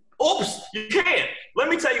 Oops, you can't. Let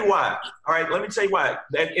me tell you why. All right, let me tell you why.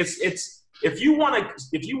 It's if you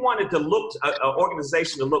wanted to look an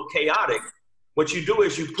organization to look chaotic, what you do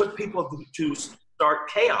is you put people to start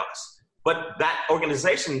chaos. But that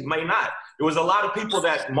organization may not. There was a lot of people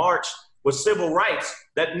that marched with civil rights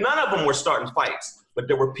that none of them were starting fights, but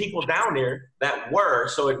there were people down there that were,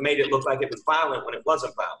 so it made it look like it was violent when it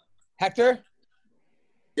wasn't violent. Hector?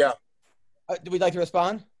 Yeah. Do we like to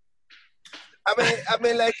respond? I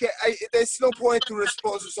mean, like, there's no point to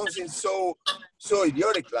respond to something so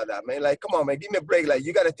idiotic like that, man. Like, come on, man, give me a break. Like,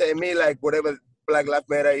 you gotta tell me, like, whatever Black Lives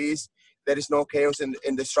Matter is, there is no chaos and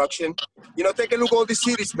destruction. Take a look at all these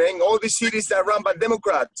cities, man. All these cities are run by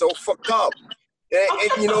Democrats, so fucked up. And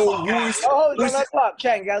let us talk.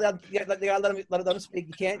 Shang, you gotta let him speak.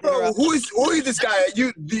 You can't. Bro, who is this guy?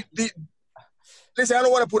 Listen, I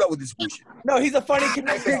don't want to put up with this bullshit. No, he's a funny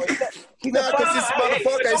comedian. Because this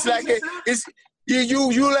motherfucker is like,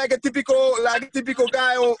 You like a typical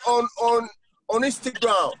guy on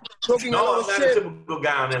Instagram talking a lot of shit. No, I'm not a typical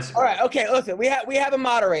guy on Instagram. All right, okay, listen, we have a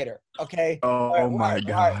moderator, okay? Oh my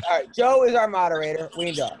God. All right, Joe is our moderator,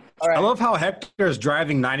 Weendog. All right. I love how Hector is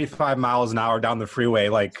driving 95 miles an hour down the freeway,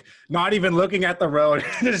 like not even looking at the road,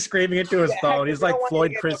 just screaming into his phone. He's like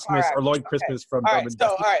Lloyd Christmas from All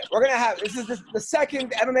right, we're gonna have this is the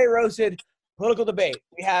second MMA roasted political debate.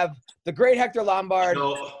 We have the great Hector Lombard.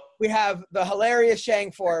 No. We have the hilarious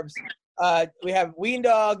Shang Forbes. We have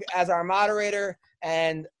Weendog as our moderator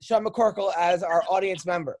and Sean McCorkle as our audience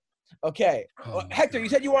member. Okay, Hector, you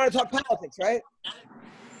said you wanted to talk politics, right?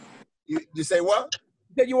 You say what?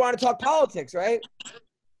 You said you want to talk politics, right?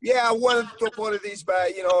 Yeah, I want to talk politics,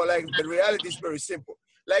 but like the reality is very simple.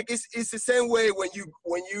 Like it's the same way when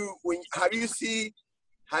have you seen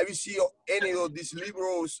any of these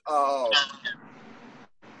liberals?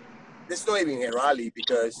 There's not even a rally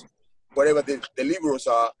because whatever the liberals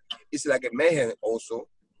are, it's like a mayhem also.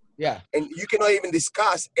 Yeah. And you cannot even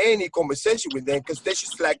discuss any conversation with them because they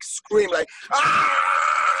just like scream like,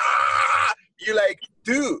 ah! You're like,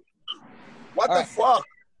 dude. What the fuck?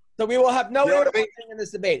 So we will have no interrupting in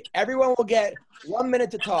this debate. Everyone will get 1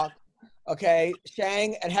 minute to talk. Okay,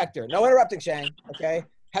 Shang and Hector. No interrupting, Shang. Okay,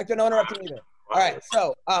 Hector, no interrupting either. All right.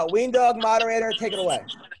 So, Weendog, moderator, take it away.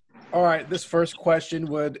 All right. This first question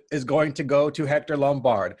is going to go to Hector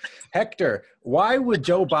Lombard. Hector, why would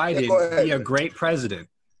Joe Biden be a great president?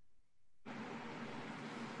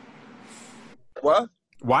 What?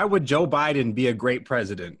 Why would Joe Biden be a great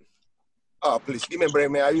president? Oh, please give me a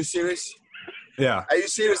break, man. Are you serious? Yeah. Are you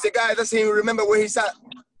serious? The guy doesn't even remember where he's at.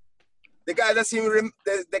 The guy doesn't even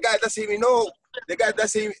the guy doesn't even know. The guy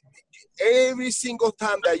doesn't even, every single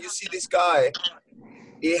time that you see this guy,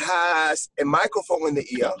 he has a microphone in the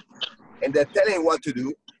ear and they're telling him what to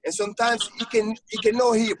do. And sometimes he can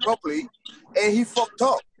not hear properly and he fucked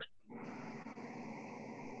up.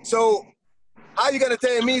 So how are you gonna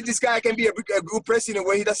tell me this guy can be a good president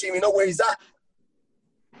where he doesn't even know where he's at?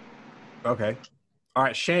 Okay. All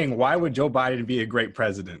right, Shang, why would Joe Biden be a great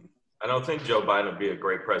president? I don't think Joe Biden will be a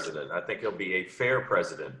great president. I think he'll be a fair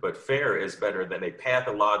president, but fair is better than a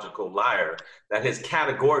pathological liar that has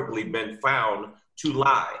categorically been found to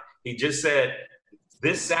lie. He just said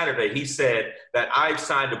this Saturday, he said that I've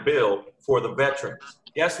signed a bill for the veterans.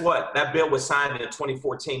 Guess what? That bill was signed in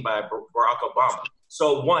 2014 by Barack Obama.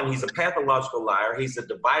 So one, he's a pathological liar. He's a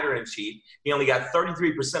divider in chief. He only got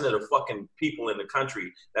 33% of the fucking people in the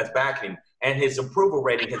country that's backing him. And his approval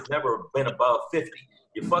rating has never been above 50.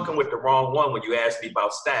 You're fucking with the wrong one when you ask me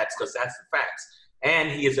about stats, because that's the facts. And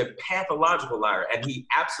he is a pathological liar. And he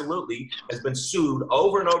absolutely has been sued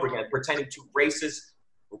over and over again pertaining to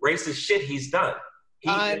racist shit he's done.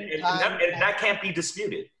 That can't be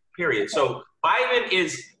disputed, period. So Biden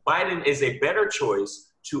is a better choice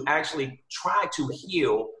to actually try to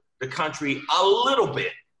heal the country a little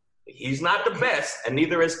bit. He's not the best, and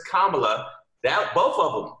neither is Kamala. Both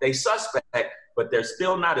of them, they suspect, but they're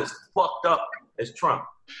still not as fucked up as Trump.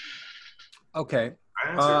 Okay.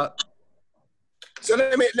 So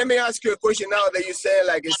let me ask you a question now that you say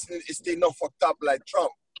like it's still not fucked up like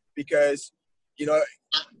Trump, because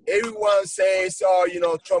everyone says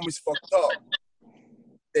Trump is fucked up.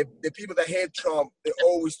 The people that hate Trump, they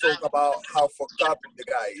always talk about how fucked up the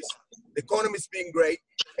guy is. The economy's been great,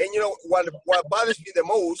 and what bothers me the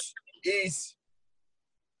most is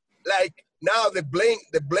like now the blame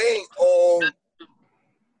on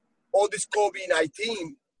all this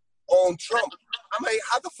COVID-19 on Trump. I'm like,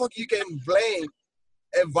 how the fuck you can blame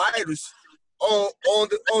a virus on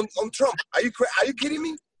Trump? Are you kidding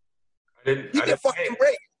me? Give me a fucking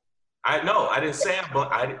break. I didn't say it,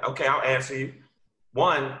 but okay, I'll answer you.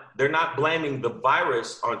 One, they're not blaming the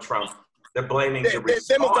virus on Trump. They're blaming the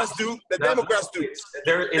Democrats do. The Democrats do.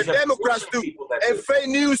 The Democrats do. And fake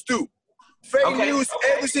news do. Fake news,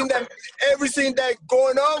 everything that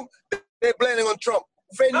going on, they're blaming on Trump.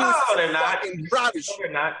 Fake news they're not. Rubbish. No,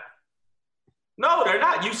 they're not. No, they're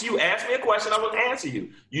not. You asked me a question, I will answer you.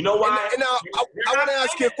 You know why? And now, I want to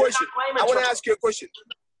ask you a question.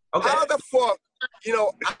 Okay. How the fuck,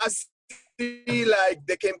 I see like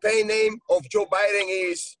the campaign name of Joe Biden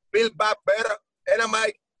is Build Back Better. And I'm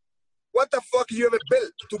like, what the fuck you ever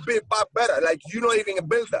built to build back better? Like, you're not even a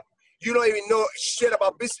builder. You don't even know shit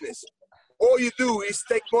about business. All you do is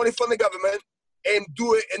take money from the government and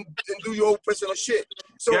do it and do your own personal shit.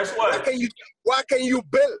 So guess what? What can you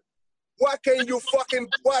build? What can you fucking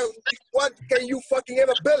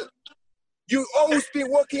ever build? You always been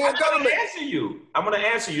working in government. I'm gonna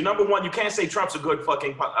answer you. Number one, you can't say Trump's a good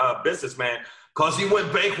fucking businessman. Because he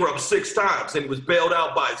went bankrupt 6 times and he was bailed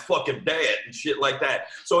out by his fucking dad and shit like that.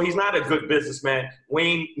 So he's not a good businessman.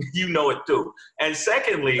 Wayne, you know it too. And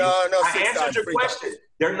secondly, I answered your question.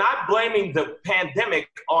 They're not blaming the pandemic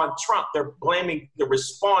on Trump. They're blaming the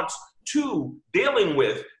response to dealing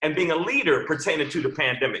with and being a leader pertaining to the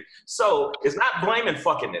pandemic. So it's not blaming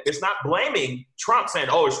fucking it. It's not blaming Trump saying,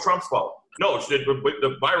 oh, it's Trump's fault. No,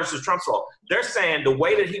 the virus is Trump's fault. They're saying the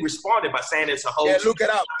way that he responded by saying it's a hoax. Yeah, look it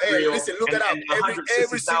up. Hey, listen, look it up.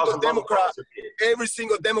 Every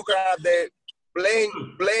single Democrat there blame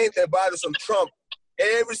the virus on Trump.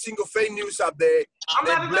 Every single fake news up there,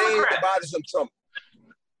 they blame the virus on Trump.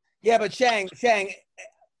 Yeah, but Shang,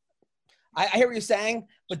 I hear what you're saying,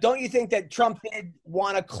 but don't you think that Trump did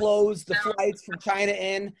want to close the flights from China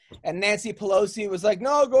in, and Nancy Pelosi was like,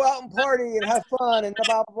 no, go out and party and have fun and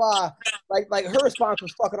blah, blah, blah. Like her response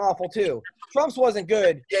was fucking awful too. Trump's wasn't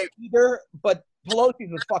good either, but Pelosi's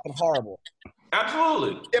was fucking horrible.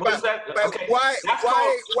 Absolutely. Yeah, but okay. why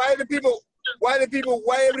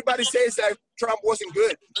everybody says that Trump wasn't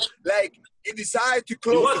good? Like, he decided to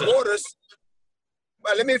close the borders.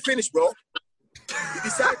 Well, let me finish, bro. He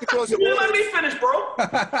decided to close the borders. Let me finish, bro.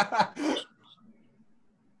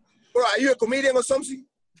 Bro, are you a comedian or something?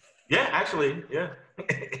 Yeah, actually, yeah.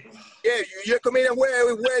 Yeah, you're a comedian.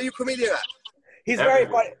 Where are you comedian at? He's very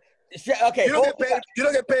funny. Okay. You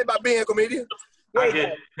don't get paid by being a comedian? I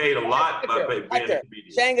get paid a lot by being a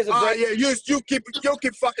comedian. Shang is a great... Yeah, you keep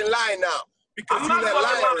fucking lying now. Because you're that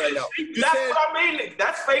liar right now. That's what I mean.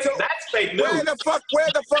 That's fake. So that's fake news. Where the fuck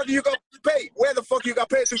you got paid? Where the fuck you got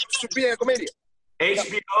paid to be a comedian?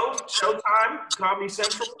 HBO, Showtime, Comedy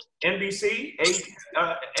Central, NBC,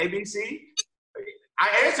 ABC. I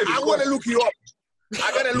answered the question. I want to look you up.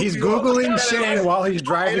 He's Googling Shang while he's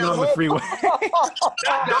driving on the freeway.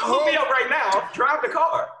 Don't look me up right now. Drive the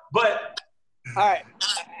car. But all right,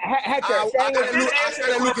 Hector.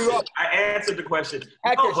 I answered the question.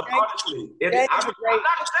 Hector, no, but honestly,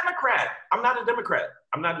 I'm not a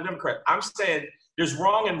Democrat. I'm saying there's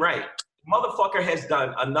wrong and right. Motherfucker has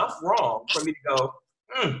done enough wrong for me to go,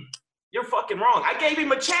 you're fucking wrong. I gave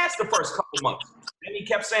him a chance the first couple months. And he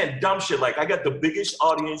kept saying dumb shit like, I got the biggest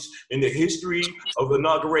audience in the history of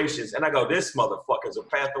inaugurations. And I go, this motherfucker's a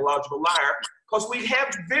pathological liar because we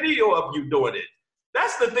have video of you doing it.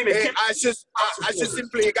 That's the thing that I just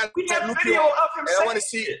simply got we have video of him saying I want to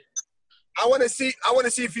see it. I want to see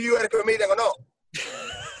if you are a comedian or not.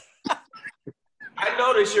 I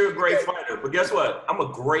notice you're a great fighter, but guess what? I'm a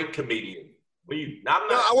great comedian.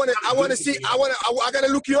 I want to see. I gotta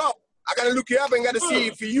look you up. I gotta look you up and gotta see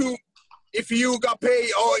if you got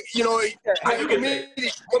paid or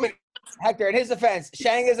Hector, in his defense,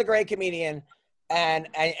 Shang is a great comedian,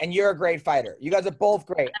 and you're a great fighter. You guys are both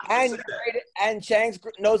great, and Shang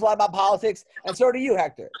knows a lot about politics, and so do you,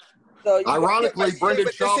 Hector. So ironically,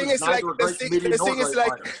 Brendan Shaw is neither a great comedian nor a great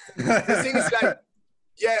fighter. The thing is like.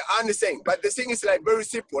 Yeah, I understand. But the thing is like very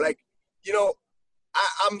simple. Like,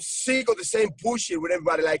 I'm sick of the same bullshit with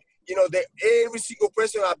everybody. Like, every single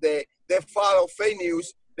person out there, they follow fake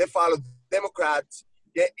news, they follow Democrats.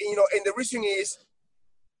 Yeah, and the reason is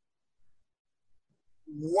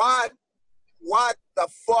what the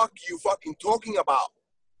fuck you fucking talking about?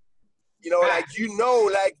 Like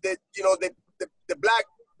the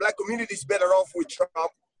black community is better off with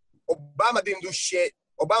Trump. Obama didn't do shit.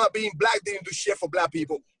 Obama being black didn't do shit for black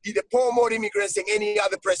people. He deported more immigrants than any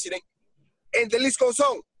other president. And the list goes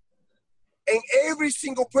on. And every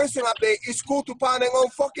single person up there is cool to pounding on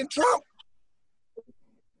fucking Trump.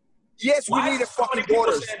 Yes, we need a fucking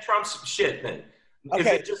borders. Why saying Trump's shit then?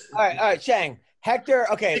 Okay, all right, Shang. Hector,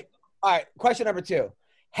 okay, all right, question number 2.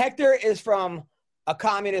 Hector is from a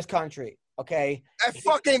communist country, okay? A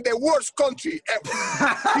fucking the worst country ever.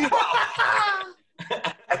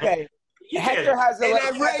 Okay. Hector has I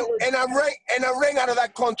ran out of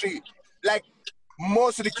that country like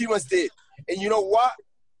most of the Cubans did. And you know what?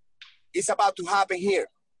 It's about to happen here.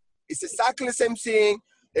 It's exactly the same thing.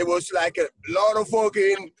 It was like a lot of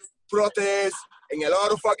fucking protests and a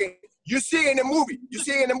lot of fucking... You see it in the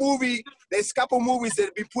movie. There's a couple movies that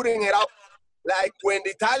have been putting it up. Like when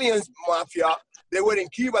the Italian mafia, they were in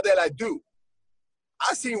Cuba, they're like, dude,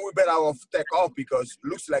 I think we better take off because it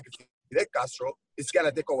looks like Fidel Castro is going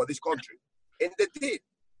to take over this country. And they did.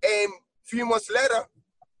 And a few months later,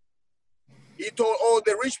 he told all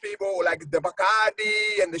the rich people, like the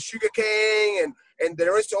Bacardi and the sugarcane and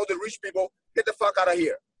the rest of all the rich people, get the fuck out of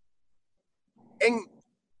here. And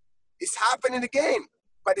it's happening again,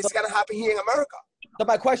 but it's going to happen here in America. So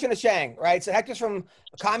my question is Shang, right? So Hector's from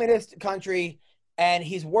a communist country, and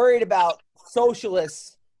he's worried about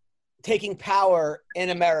socialists taking power in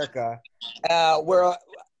America, where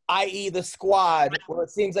i.e. the squad, where it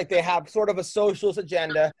seems like they have sort of a socialist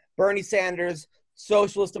agenda, Bernie Sanders,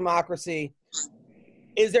 socialist democracy.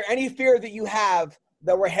 Is there any fear that you have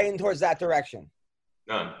that we're heading towards that direction?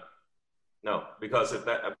 None. No, because if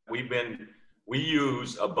that we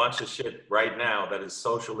use a bunch of shit right now that is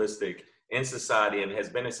socialistic in society and has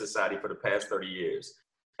been in society for the past 30 years.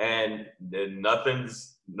 And then nothing.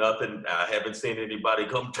 I haven't seen anybody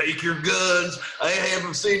come take your guns. I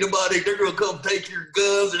haven't seen nobody. They're gonna come take your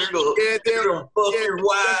guns and they're gonna fuck your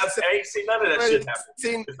wife. I ain't seen none of that shit happen.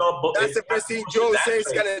 That's the first thing Joe says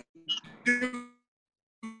he's gonna do.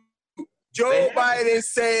 Joe Biden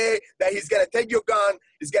say that he's gonna take your gun.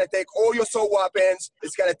 He's gonna take all your assault weapons.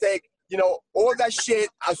 It's gonna take all that shit.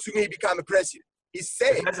 Assuming he become a president. He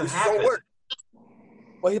said this is his word.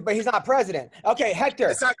 Well, but he's not president. Okay,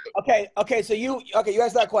 Hector. Exactly. Okay. So you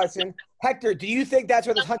answered that question. Hector, do you think that's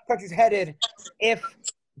where this country's headed if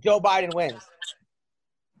Joe Biden wins?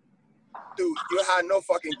 Dude, you had no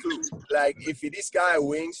fucking clue. Like, if this guy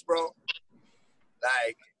wins, bro,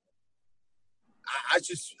 like, I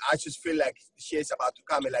just feel like shit's about to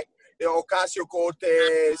come. Like,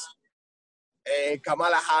 Ocasio-Cortez and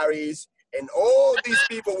Kamala Harris and all these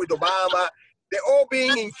people with Obama. They're all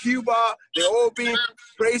being in Cuba. They're all being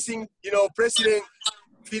praising, President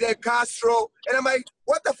Fidel Castro. And I'm like,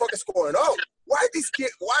 what the fuck is going on? Why these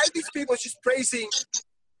people just praising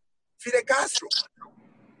Fidel Castro?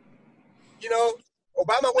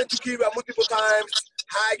 Obama went to Cuba multiple times,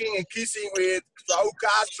 hugging and kissing with Raul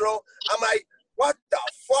Castro. I'm like, what the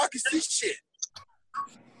fuck is this shit?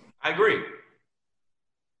 I agree.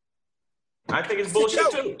 I think it's bullshit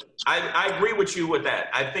too. I agree with you with that.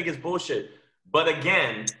 I think it's bullshit. But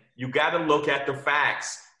again, you got to look at the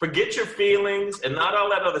facts. Forget your feelings and not all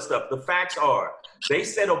that other stuff. The facts are, they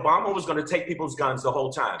said Obama was going to take people's guns the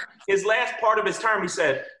whole time. His last part of his term, he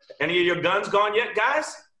said, any of your guns gone yet,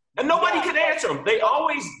 guys? And nobody could answer him. They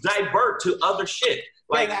always divert to other shit.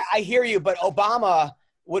 Like, I hear you, but Obama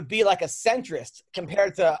would be like a centrist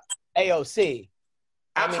compared to AOC.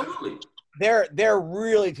 Absolutely. I mean, they're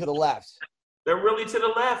really to the left. They're really to the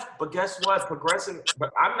left, but guess what? Progressive.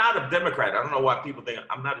 But I'm not a Democrat. I don't know why people think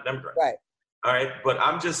I'm not a Democrat. Right. All right. But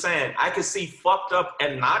I'm just saying I can see fucked up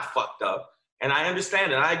and not fucked up, and I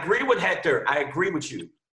understand it. I agree with Hector. I agree with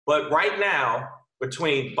you. But right now,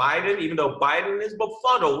 between Biden, even though Biden is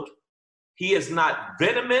befuddled, he is not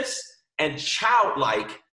venomous and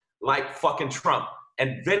childlike like fucking Trump.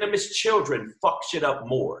 And venomous children fuck shit up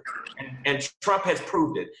more. And Trump has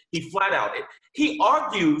proved it. He flat out. He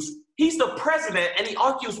argues. He's the president, and he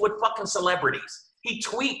argues with fucking celebrities. He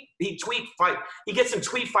gets in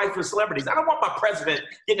tweet fights with celebrities. I don't want my president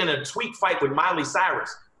getting in a tweet fight with Miley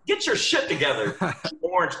Cyrus. Get your shit together,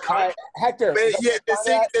 orange cunt. Hector. But yeah,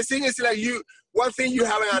 the thing is, like, one thing you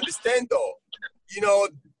haven't understand though,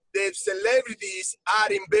 the celebrities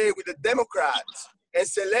are in bed with the Democrats, and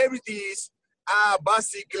celebrities are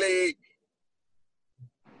basically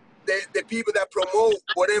the people that promote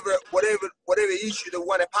whatever issue they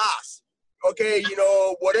want to pass. Okay,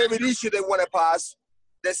 whatever issue they want to pass,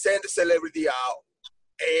 they send the celebrity out.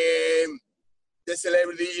 And the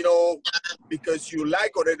celebrity, because you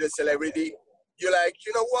like already the celebrity, you're like,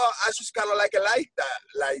 you know what, I just kind of like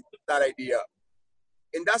that idea.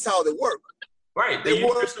 And that's how they work. Right, they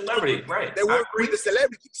use their celebrity, right. They work with the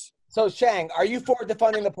celebrities. So, Shang, are you for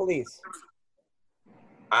defunding the police?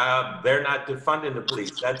 They're not defunding the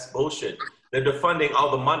police. That's bullshit. They're defunding all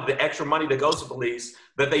the money, the extra money that goes to police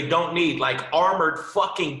that they don't need, like armored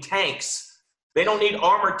fucking tanks. They don't need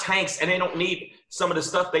armored tanks, and they don't need some of the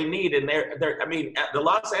stuff they need. And the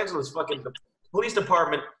Los Angeles fucking the police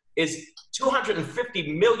department is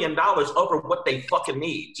 $250 million over what they fucking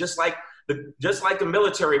need. Just like the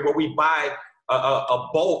military, where we buy a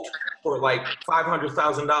bolt for like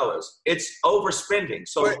 $500,000. It's overspending.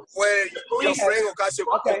 So your friend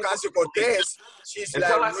Ocasio-Cortez, she's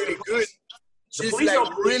like really good. She's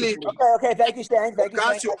like really okay. Thank you, Shang.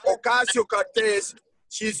 Ocasio-Cortez,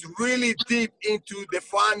 she's really deep into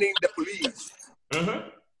defunding the police. Mm-hmm.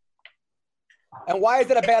 And why is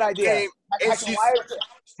it a bad idea?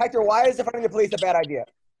 Hector, why is defunding the police a bad idea?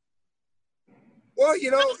 Well,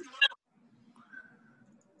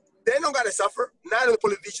 they're not gonna suffer. None of the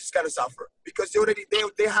politicians gonna suffer because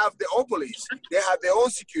they have their own police. They have their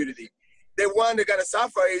own security. The one they're gonna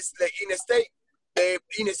suffer is the inner state, the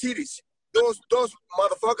inner cities. Those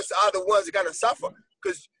motherfuckers are the ones that are gonna suffer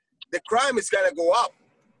because the crime is gonna go up.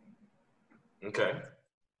 Okay.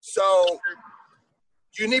 So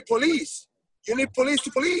you need police. You need police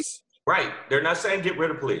to police. Right. They're not saying get rid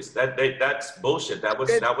of police. That's bullshit. That was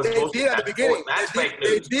They bullshit. did at the beginning. That's fake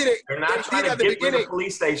news. They're not trying to get rid of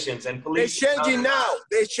police stations and police. They're changing now.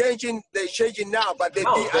 They're changing now, but they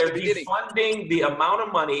did at the beginning. They're defunding the amount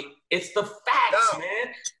of money. It's the facts,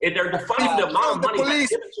 man. And they're defunding the amount of money. Police.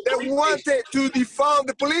 They wanted to defund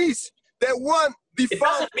the police. They want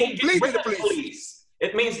defund completely the police.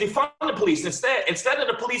 It means defund the police. Instead of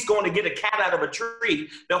the police going to get a cat out of a tree,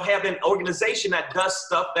 they'll have an organization that does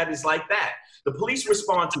stuff that is like that. The police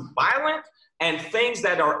respond to violent and things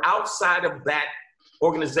that are outside of that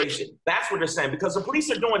organization. That's what they're saying. Because the police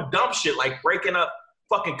are doing dumb shit like breaking up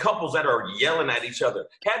fucking couples that are yelling at each other.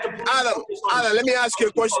 Adam, let me ask you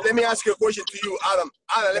a question. Let me ask you a question to you, Adam.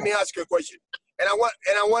 Adam, let me ask you a question. And I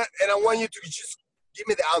want you to just give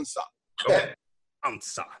me the answer. Okay.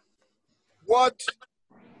 Answer.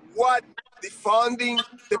 What defunding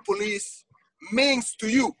the police means to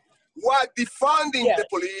you? What defunding the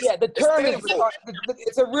police? Yeah, the term is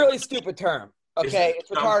it's a really stupid term. Okay,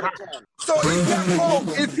 it's a retarded term. So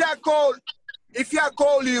if I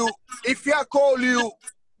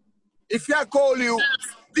call you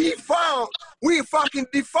defund, we fucking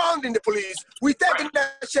defunding the police. We taking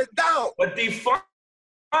that shit down. But defund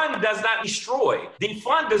does not destroy.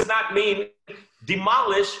 Defund does not mean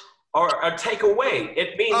demolish or take away.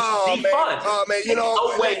 It means defund. Oh man, you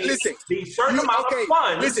know, listen. The certain amount of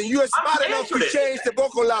funds. Listen, you are smart enough to change the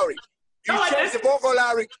vocabulary. You change the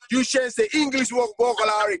vocabulary. You change the English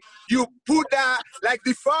vocabulary. You put that like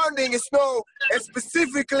defunding is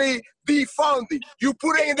specifically defunding. You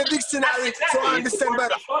put it in the dictionary so I understand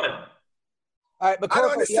better. All right, but I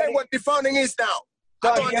don't understand what defunding is now.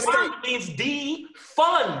 I don't understand. It means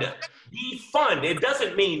defund. Defund. It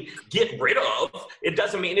doesn't mean get rid of. It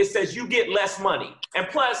doesn't mean, it says you get less money. And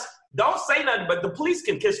plus, don't say nothing, but the police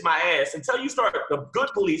can kiss my ass until the good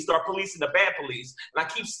police start policing the bad police. And I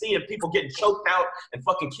keep seeing people getting choked out and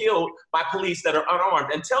fucking killed by police that are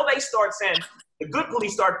unarmed. Until they start saying the good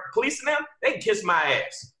police start policing them, they can kiss my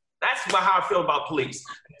ass. That's how I feel about police.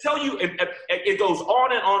 Until it goes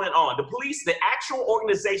on and on and on. The police, the actual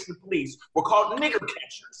organization of police, were called nigger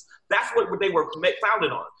catchers. That's what they were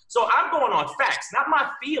founded on. So I'm going on facts, not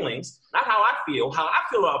my feelings, not how I feel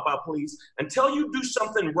about police. Until you do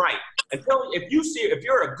something right, if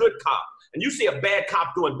you're a good cop and you see a bad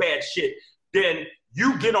cop doing bad shit, then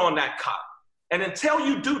you get on that cop. And until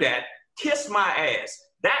you do that, kiss my ass.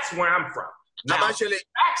 That's where I'm from. Now, I'm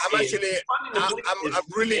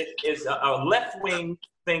really a left-wing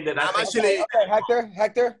thing that Okay,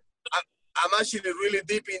 Hector. I'm actually really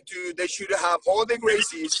deep into they should have all the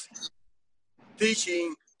Gracies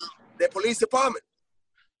teaching the police department.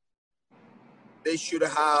 They should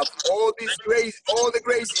have all the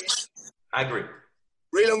Gracies. I agree.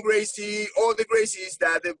 Raylan Gracie, all the Gracies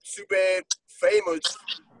that are super famous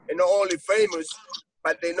and not only famous,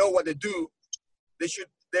 but they know what they do.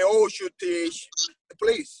 They all should teach the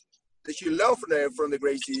police. They should learn from the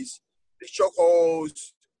Gracies, the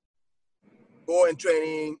chokeholds, go in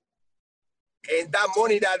training. And that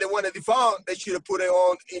money that they want to defund, they should have put it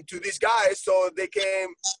on into these guys so they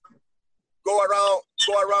can go around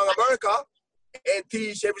America and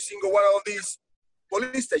teach every single one of these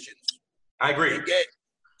police stations. I agree. And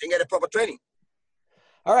get a proper training.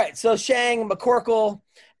 All right, so Shang, McCorkle,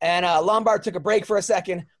 and Lombard took a break for a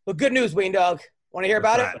second. But good news, Wayne Dog. Want to hear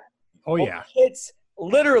about it? Oh, yeah. Hits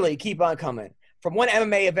literally keep on coming. From one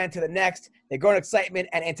MMA event to the next, they grow in excitement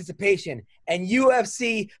and anticipation. And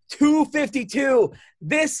UFC 252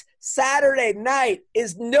 this Saturday night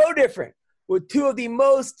is no different, with two of the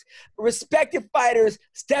most respected fighters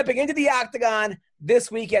stepping into the octagon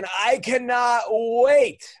this weekend. I cannot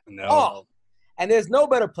wait. No. Oh, and there's no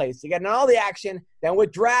better place to get in all the action than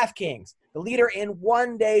with DraftKings, the leader in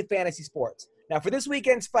one-day fantasy sports. Now, for this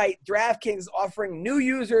weekend's fight, DraftKings is offering new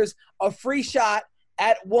users a free shot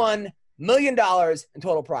at $1 million in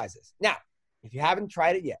total prizes. Now, if you haven't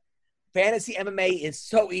tried it yet, fantasy MMA is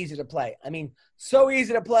so easy to play. I mean, so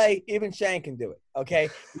easy to play, even Shang can do it, okay?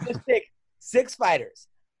 You just pick 6 fighters,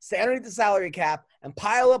 stay underneath the salary cap, and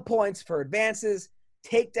pile up points for advances,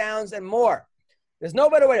 takedowns, and more. There's no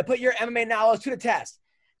better way to put your MMA knowledge to the test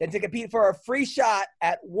than to compete for a free shot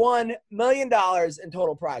at $1 million in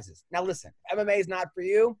total prizes. Now, listen, MMA is not for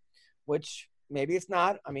you, which maybe it's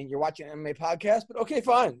not. I mean, you're watching an MMA podcast, but okay,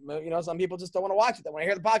 fine. You know, some people just don't want to watch it. They want to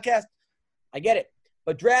hear the podcast. I get it.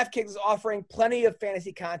 But DraftKings is offering plenty of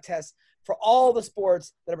fantasy contests for all the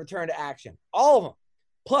sports that have returned to action. All of them.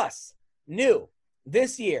 Plus, new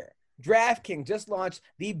this year, DraftKings just launched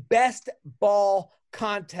the Best Ball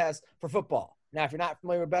contest for football. Now, if you're not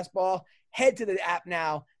familiar with Best Ball, head to the app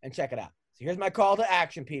now and check it out. So here's my call to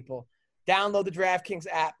action, people. Download the DraftKings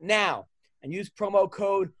app now and use promo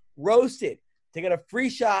code ROASTED to get a free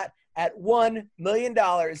shot at $1 million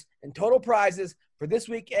in total prizes for this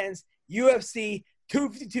weekend's UFC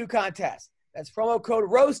 252 contest. That's promo code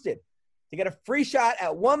ROASTED to get a free shot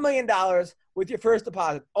at $1 million with your first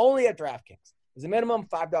deposit only at DraftKings. There's a minimum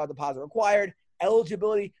 $5 deposit required.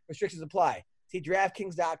 Eligibility restrictions apply. See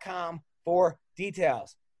DraftKings.com for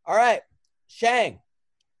details. All right, Shang,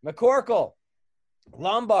 McCorkle,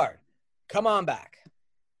 Lombard, come on back.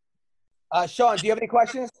 Sean, do you have any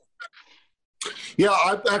questions? Yeah,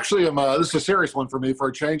 I actually am. This is a serious one for me for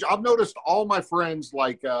a change. I've noticed all my friends,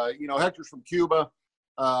 like, Hector's from Cuba,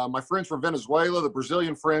 my friends from Venezuela, the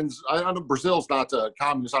Brazilian friends. I know Brazil's not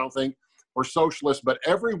communist, I don't think, or socialist, but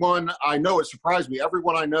everyone I know, it surprised me,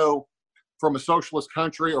 everyone I know from a socialist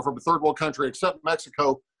country or from a third world country except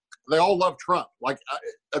Mexico, they all love Trump, like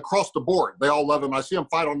across the board. They all love him. I see them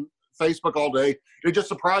fight on Facebook all day. It just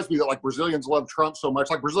surprised me that like Brazilians love Trump so much.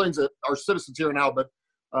 Like Brazilians that are citizens here now, but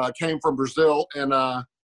came from Brazil. And I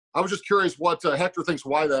was just curious what Hector thinks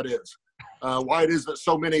why that is. Why it is that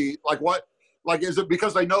so many, is it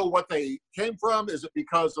because they know what they came from? Is it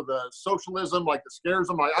because of the socialism, like that scares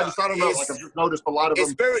them? I don't know. Like I've just noticed a lot of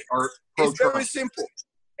them are pro-Trump. It's very simple,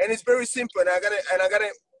 and it's very simple. And I gotta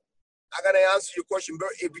answer your question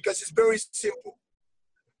because it's very simple.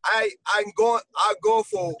 I go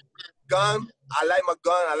for gun. I like my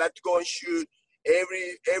gun. I like to go and shoot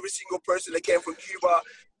every single person that came from Cuba.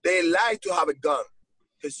 They like to have a gun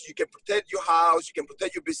because you can protect your house, you can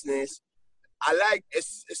protect your business. I like a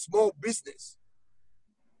small business.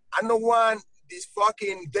 I don't want these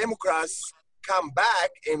fucking Democrats come back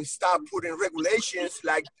and start putting regulations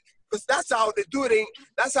because that's how they do it.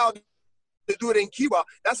 That's how they do it in Cuba.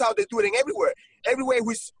 That's how they do it everywhere. Everywhere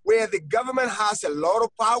where the government has a lot of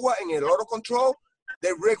power and a lot of control,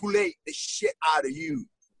 they regulate the shit out of you.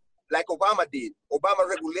 Like Obama did. Obama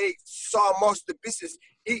regulated so much the business.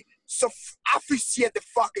 He officiated the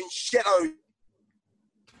fucking shit out of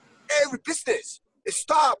every business. It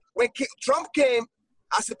stopped when Trump came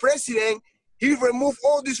as a president. He removed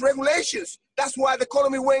all these regulations. That's why the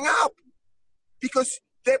economy went up, because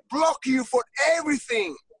they block you for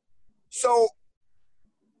everything. So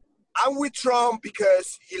I'm with Trump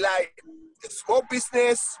because he like a small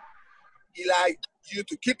business. He like you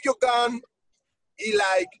to keep your gun. He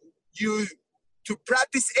like you to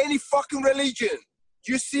practice any fucking religion.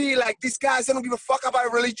 You see, like these guys, they don't give a fuck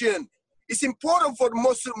about religion. It's important for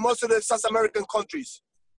most of the South American countries.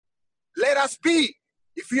 Let us be.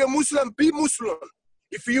 If you're Muslim, be Muslim.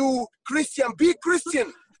 If you Christian, be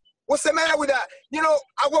Christian. What's the matter with that?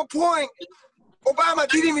 At one point, Obama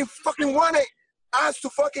didn't even fucking want us to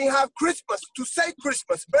fucking have Christmas, to say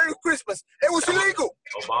Christmas, Merry Christmas. It was illegal.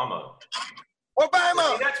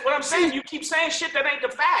 Obama. See, that's what I'm saying. You keep saying shit that ain't the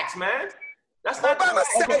facts, man. That's not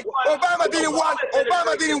Obama didn't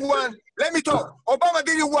want. Let me talk. Obama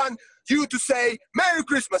didn't want you to say Merry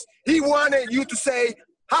Christmas. He wanted you to say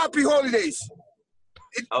Happy Holidays.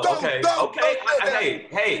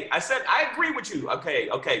 Hey, I said I agree with you.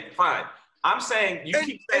 Okay, fine. I'm saying you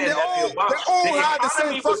keep saying they all had the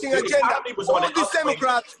same fucking agenda.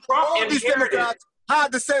 All these Democrats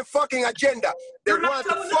had the same fucking agenda. They want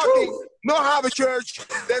to fucking not have a church.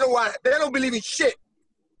 They don't believe in shit.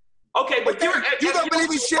 Okay, but you don't believe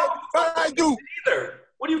in shit, but I do. Either.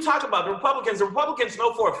 What are you talking about? The Republicans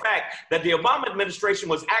know for a fact that the Obama administration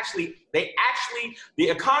was the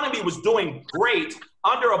economy was doing great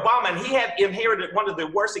under Obama, and he had inherited one of the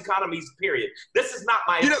worst economies, period. This is not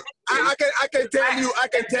my I can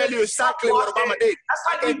tell you exactly what Obama did.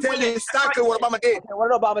 I can tell you exactly what Obama did.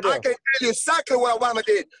 What did Obama do? I can tell you exactly what Obama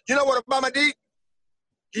did. You know what Obama did?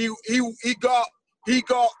 He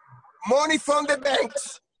got money from the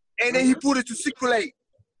banks, and then he put it to circulate.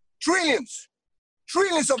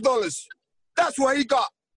 Trillions of dollars. That's what he got.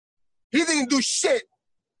 He didn't do shit.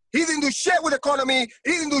 He didn't do shit with the economy.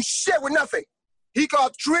 He didn't do shit with nothing. He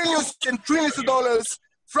got trillions and trillions of dollars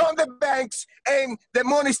from the banks, and the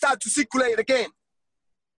money started to circulate again.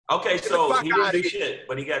 Okay, so he didn't do shit,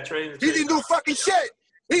 but he got trillions. He didn't do fucking shit.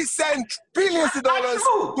 He sent billions of dollars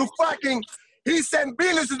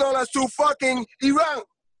to fucking Iran.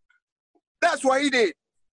 That's what he did.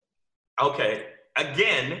 Okay,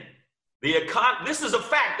 again. This is a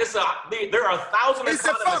fact. There are 1,000 economists. It's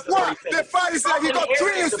a fact. What? The fact is that he got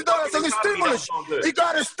trillions of dollars on the stimulus. He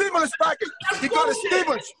got a stimulus package. He got a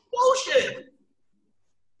stimulus. Bullshit.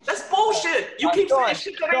 That's bullshit. You keep saying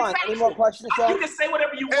shit that ain't factual. Any more questions, Sean? You can say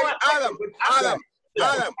whatever you want. Adam.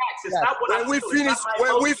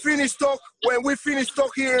 When we finish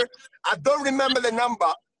talk here, I don't remember the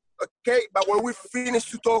number. okay? But when we finish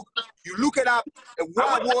to talk, you look it up, and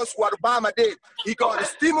what Obama did. He got a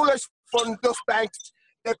stimulus from those banks.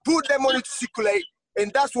 They put their money to circulate,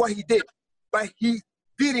 and that's what he did. But he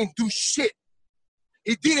didn't do shit.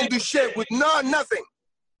 He didn't do shit with nothing.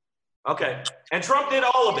 Okay. And Trump did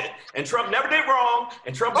all of it. And Trump never did wrong.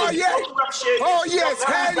 And Trump did corrupt shit. Oh, yes.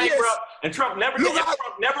 Hell yes. And Trump never did. Trump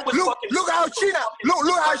never was fucking. Look how China.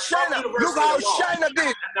 Look how China. Look how China did.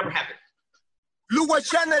 That never happened. Look what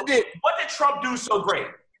China did. What did Trump do so great?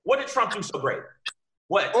 What did Trump do so great?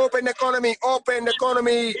 What? Open the economy. Open the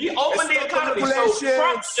economy. He opened the economy. So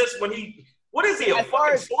Trump just when he. What is he? A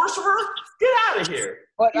fucking sorcerer? Get out of here.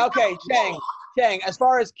 But okay, Shang. As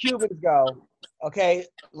far as Cubans go, okay.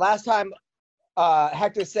 Last time,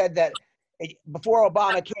 Hector said that before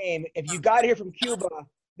Obama came, if you got here from Cuba,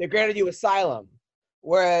 they granted you asylum,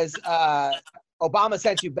 whereas Obama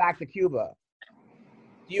sent you back to Cuba.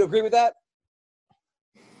 Do you agree with that?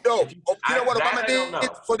 No. You know what Obama did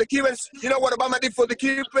for the Cubans? You know what Obama did for the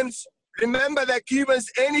Cubans? Remember that Cubans,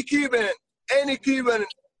 any Cuban,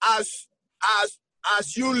 as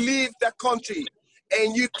you leave the country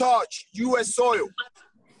and you touch U.S. soil,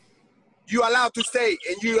 you allowed to stay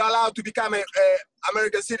and you allowed to become an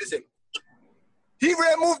American citizen. He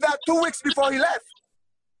removed that 2 weeks before he left.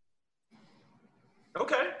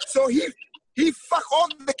 Okay. So he fucked all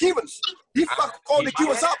the Cubans. He fucked all the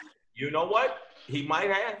Cubans up. You know what? He might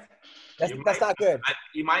have. That's not good.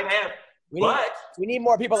 He might have. We need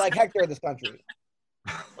more people like Hector in this country.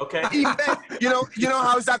 Okay. In bed, you know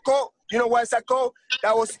how is that called? You know why is that called?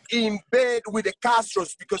 That was in bed with the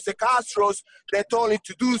Castros because the Castros, they told him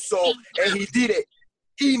to do so, and he did it.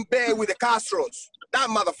 In bed with the Castros. That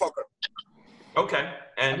motherfucker. Okay.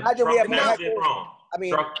 And Imagine Trump never did wrong. I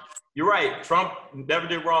mean, you're right. Trump never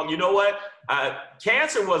did wrong. You know what?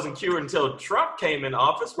 Cancer wasn't cured until Trump came in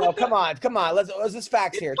office. Well, come on. Let's just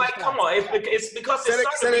facts here. Like, come on. It's because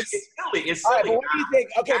it's silly. It's silly. All right, but what do you think?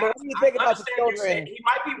 Okay, but what do you think about the children? He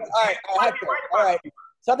might be. All right.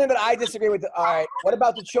 Something that I disagree with. All right. What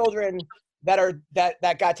about the children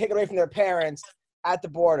that got taken away from their parents at the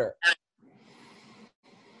border?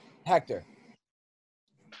 Hector.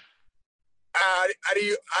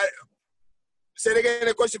 Say it again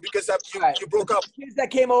the question because you broke up. Kids that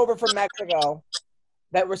came over from Mexico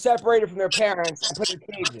that were separated from their parents and put in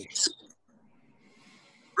cages.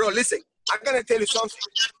 Bro, listen, I'm gonna tell you something.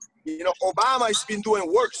 You know, Obama has been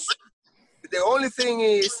doing worse. The only thing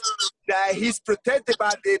is that he's protected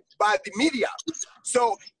by the media.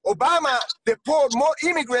 So Obama deported more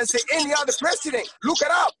immigrants than any other president. Look it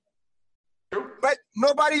up. But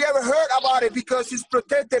nobody ever heard about it because he's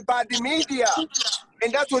protected by the media.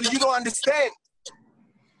 And that's what you don't understand.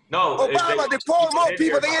 No, Obama deported more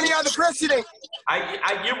people than any other president.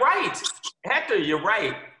 You're right. Hector, you're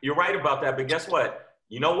right. You're right about that. But guess what?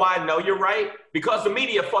 You know why I know you're right? Because the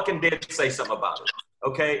media fucking did say something about it.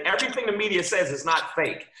 Okay? Everything the media says is not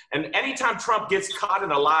fake. And anytime Trump gets caught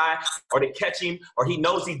in a lie or they catch him or he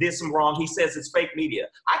knows he did some wrong, he says it's fake media.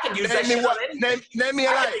 I can use that shit on anything. Name me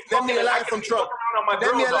a lie. Name me a lie from Trump.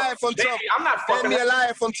 Name me a lie from Trump. I'm not fucking. Name me a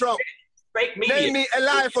lie from Trump. Fake media. Name me a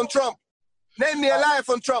lie from Trump. Name me a lie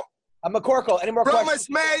from Trump. I'm McCorkle. Any more questions?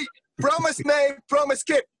 Promise made, promise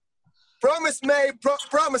kept. Promise made,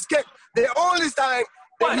 promise kept. The only time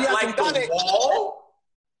that he hasn't done it. Wall?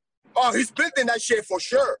 Oh, he's building that shit for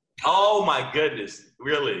sure. Oh my goodness,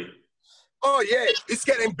 really? Oh yeah, it's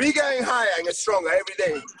getting bigger and higher and stronger every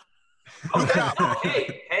day.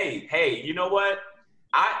 Hey, you know what?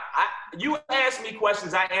 You asked me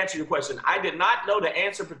questions, I answered your question. I did not know the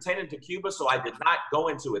answer pertaining to Cuba, so I did not go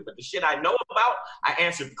into it. But the shit I know about, I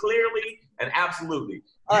answered clearly and absolutely.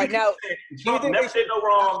 All right, now, Trump never did no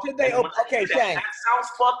wrong. Okay, Shang. That sounds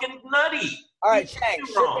fucking nutty. All right,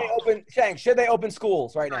 Shang, should they open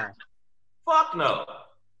schools right now? Fuck no.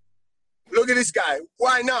 Look at this guy.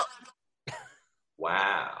 Why not?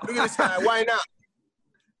 Wow. Look at this guy. Why not?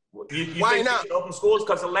 Why think not? They should open schools?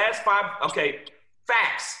 Because the last 5,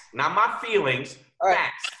 facts. Now my feelings,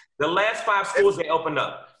 facts. The last 5 schools they opened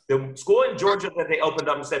up. The school in Georgia that they opened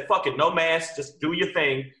up and said, fuck it, no mask, just do your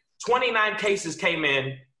thing. 29 cases came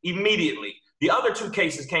in immediately. The other 2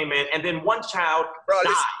 cases came in, and then 1 child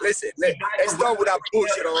died. Listen. Let's start with that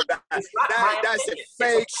bullshit on that. That's a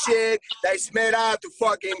fake shit that's made out to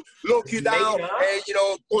fucking lock you down and,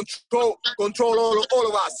 control all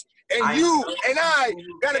of us. And you and I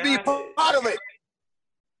gotta be part of it.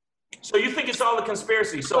 So you think it's all a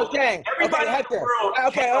conspiracy? So Shang, everybody in the world.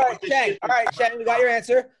 Okay, all right, Shang. All right, Shang, we got your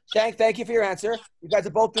answer. Shang, thank you for your answer. You guys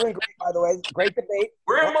are both doing great, by the way. Great debate.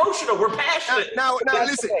 We're emotional. We're passionate. Now,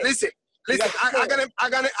 listen.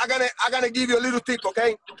 I'm gonna give you a little tip,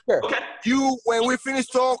 okay? Sure. Okay. When we finish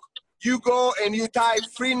talk, you go and you type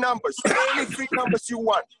free numbers, any free numbers you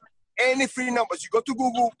want, any free numbers. You go to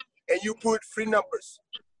Google and you put free numbers,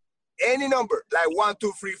 any number, like 1,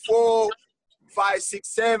 2, 3, 4, 5, 6,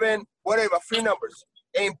 7, whatever, free numbers,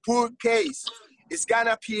 and put case. It's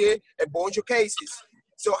gonna appear a bunch of cases.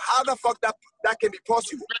 So how the fuck that can be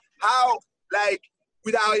possible? How, like,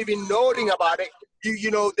 without even knowing about it,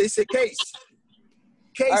 you know, there's a case.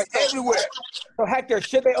 Case right, everywhere. So Hector,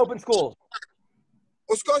 should they open schools?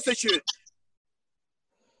 Of course they should.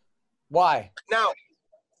 Why? Now,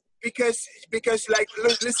 because like,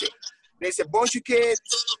 listen, there's a bunch of kids,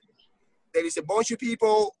 there is a bunch of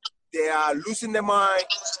people, they are losing their mind.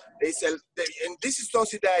 And this is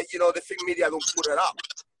something that, you know, the film media don't put it up.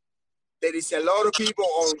 There is a lot of people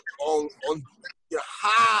on you know,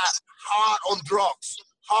 hard on drugs,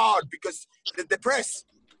 hard because they're depressed.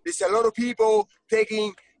 There's a lot of people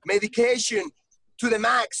taking medication to the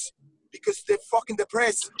max because they're fucking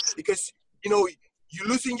depressed. Because, you know, you're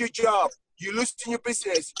losing your job, you're losing your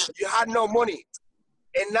business, you had no money.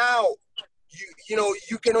 And now, you know,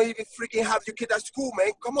 you cannot even freaking have your kid at school,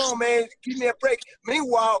 man. Come on, man, give me a break.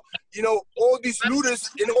 Meanwhile, you know, all these looters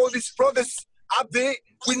and all these brothers up there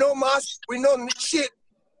with no mask, with no shit,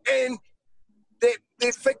 and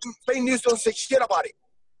they fake news don't say shit about it.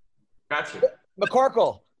 Gotcha.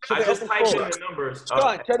 McCorkle. I just typed in the numbers.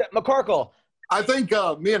 McCorkle. I think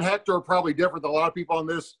me and Hector are probably different than a lot of people on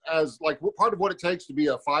this, as like part of what it takes to be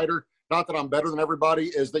a fighter, not that I'm better than everybody,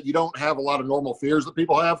 is that you don't have a lot of normal fears that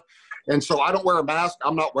people have. And so I don't wear a mask.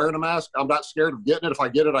 I'm not wearing a mask. I'm not scared of getting it. If I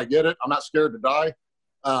get it, I get it. I'm not scared to die.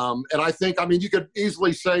 And I think, I mean, you could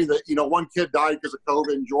easily say that, you know, one kid died because of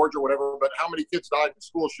COVID in Georgia or whatever, but how many kids died in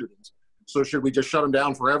school shootings? So should we just shut them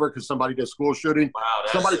down forever because somebody did school shooting? Wow,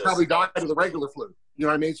 somebody probably died of the regular flu. You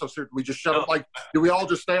know what I mean? So should we just shut them? Like, do we all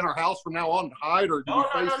just stay in our house from now on and hide? Or do no, we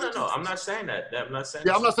face no. I'm not saying that. I'm not saying.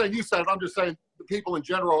 Yeah, I'm not saying you said it. I'm just saying the people in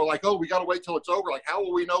general are like, oh, we got to wait till it's over. Like, how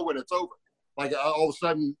will we know when it's over? Like, all of a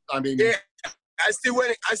sudden, I mean. Yeah, I still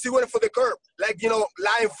waiting for the curb. Like, you know,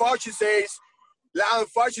 Lion Fauci says,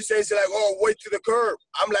 like, oh, wait to the curb.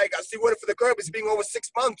 I'm like, I still waiting for the curb. It's been over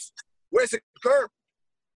 6 months. Where's the curb?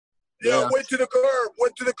 Yeah, wait to the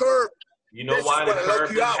curb. You know why the curb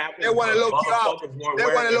didn't happen? They want to lock you out. They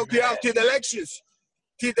want to lock you out till the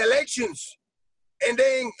elections. And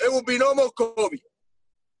then it will be no more COVID.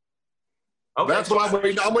 Okay, that's what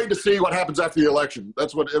I'm waiting to see what happens after the election.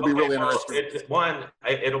 That's what it'll be really interesting.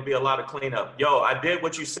 It'll be a lot of cleanup. Yo, I did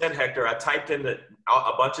what you said, Hector. I typed in a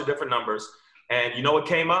bunch of different numbers, and you know what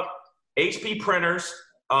came up? HP printers,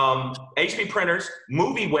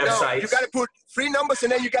 movie websites. No, you got to put free numbers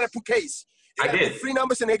and then you got to put case. I did. Put free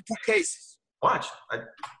numbers and then put cases. Watch.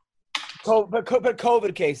 But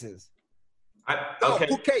COVID cases. Okay.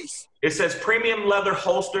 Put case. It says premium leather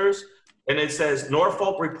holsters, and it says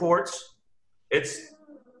Norfolk reports.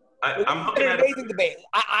 I'm looking at an amazing debate.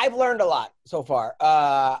 I've learned a lot so far.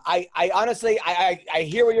 I honestly, I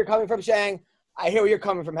hear where you're coming from, Shang. I hear where you're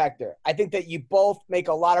coming from, Hector. I think that you both make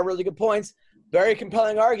a lot of really good points, very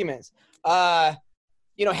compelling arguments.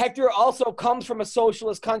 You know, Hector also comes from a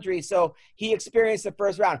socialist country, so he experienced the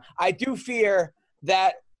first round. I do fear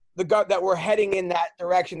that that we're heading in that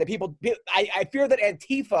direction. That I fear that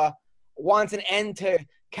Antifa wants an end to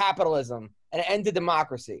capitalism and an end to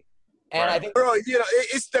democracy. And I think, bro, you know,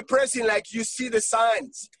 it's depressing. Like, you see the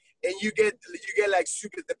signs, and you get like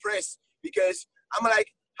super depressed because I'm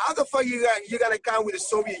like, how the fuck you gonna come with the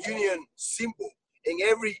Soviet Union symbol in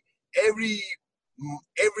every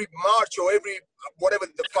march or every whatever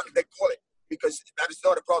the fuck they call it? Because that is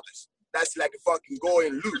not a protest. That's like a fucking go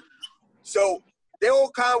and loot. So they all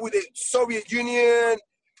come with the Soviet Union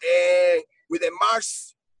and with the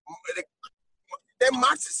Marx. They're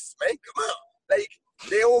Marxists, man. Come on, like.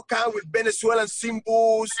 They all come with Venezuelan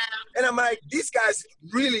symbols. And I'm like, these guys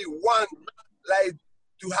really want, like,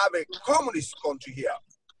 to have a communist country here.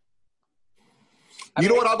 You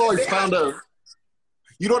know what I've always found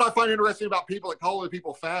you know what I find interesting about people that call other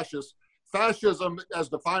people fascists? Fascism, as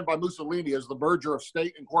defined by Mussolini, is the merger of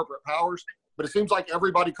state and corporate powers. But it seems like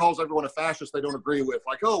everybody calls everyone a fascist they don't agree with.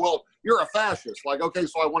 Like, oh, well, you're a fascist. Like, okay,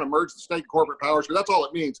 so I want to merge the state and corporate powers, because that's all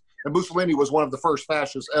it means. And Mussolini was one of the first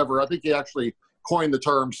fascists ever. I think he actually coined the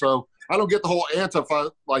term. So I don't get the whole Antifa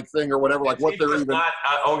like thing or whatever, like what they're even. It's not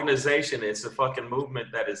an organization. It's a fucking movement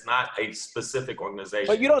that is not a specific organization.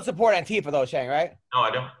 But you don't support Antifa though, Shang, right? No, I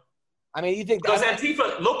don't. I mean, you think because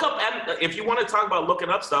Antifa, look up, if you want to talk about looking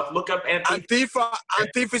up stuff, look up Antifa.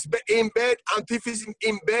 Antifa is in bed. Antifa is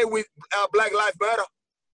in bed with Black Lives Matter.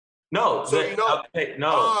 No, so you know. Okay, no.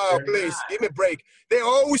 Oh, please give me a break. They're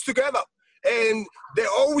always together, and they're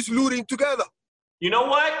always looting together. You know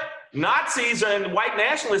what? Nazis and white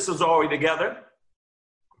nationalists is already together.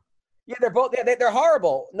 Yeah, they're both. They're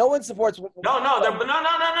horrible. No one supports. No.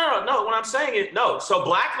 What I'm saying is no. So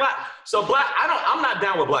I'm not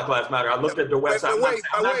down with Black Lives Matter. I looked at their website. I'm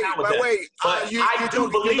not down with that. But I do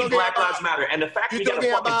believe Black Lives Matter, and the fact we gotta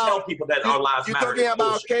fucking tell people that our lives matter. You're talking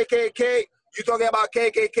about KKK. You're talking about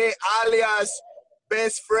KKK alias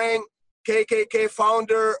best friend, KKK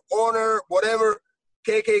founder, owner, whatever.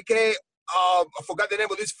 KKK. I forgot the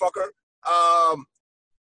name of this fucker.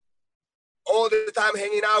 All the time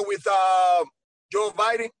hanging out with Joe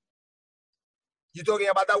Biden. You talking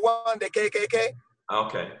about that one, the KKK?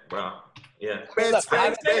 Okay, well, yeah. Best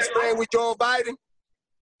friend with Joe Biden.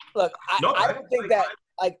 Look, I don't think that,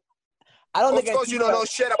 like, I don't think. Of course, you don't know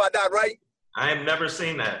shit about that, right? I have never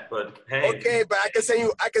seen that, but hey. Okay, but I can send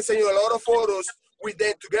you a lot of photos with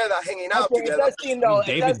them together, hanging out together. It does seem, though,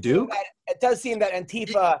 David Duke? It does seem that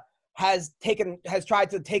Antifa has tried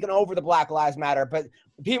to take over the Black Lives Matter, but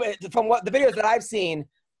people, from what the videos that I've seen,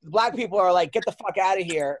 black people are like, get the fuck out of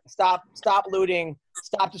here, stop looting,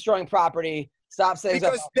 stop destroying property, stop saying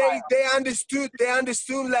because they understood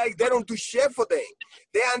like they don't do shit for them.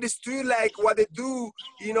 They understood like what they do,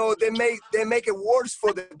 you know, they make it worse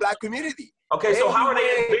for the black community. Okay, so how are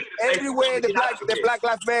they everywhere the Black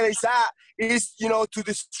Lives Matter is at is, you know, to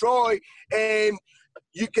destroy, and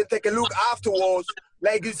you can take a look afterwards.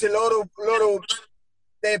 Like it's a lot of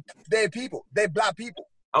their people, they're black people.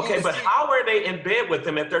 Okay, but how are they in bed with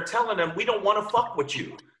them if they're telling them we don't want to fuck with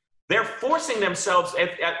you? They're forcing themselves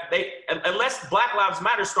unless Black Lives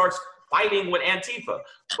Matter starts fighting with Antifa.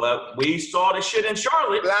 But we saw the shit in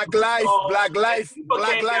Charlotte. Black life and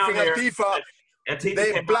Antifa.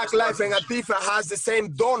 Black life and Antifa has the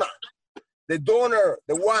same donor. The donor,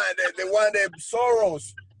 the one that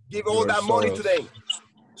Soros give all that money to them.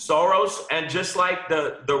 Soros, and just like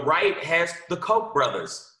the right has the Koch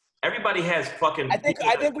brothers. Everybody has fucking. I think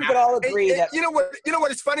we could all agree that. You know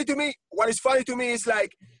what is funny to me? What is funny to me is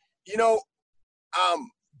like, you know,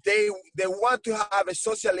 they want to have a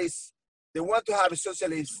socialist. They want to have a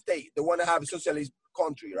socialist state. They want to have a socialist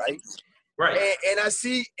country, right? Right. And I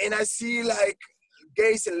see like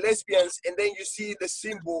gays and lesbians, and then you see the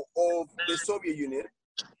symbol of the Soviet Union,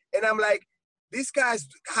 and I'm like, these guys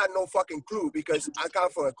had no fucking clue, because I come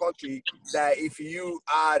from a country that if you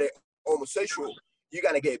are homosexual, you're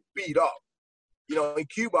gonna get beat up. You know, in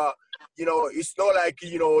Cuba, you know, it's not like,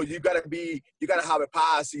 you know, you gotta have a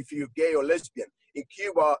pass if you're gay or lesbian. In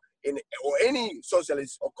Cuba, or any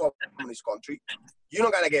socialist or communist country, you're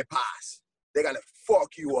not gonna get pass. They're gonna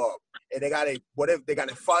fuck you up, and they're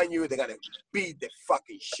gonna find you. They're gonna beat the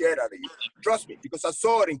fucking shit out of you. Trust me, because I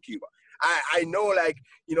saw it in Cuba. I know, like,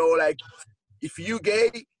 you know, like, if you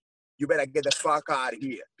gay, you better get the fuck out of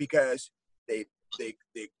here, because they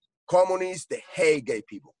communists, they hate gay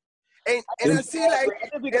people. And I see like,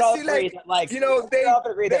 you know,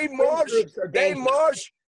 they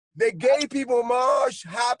march, the gay people march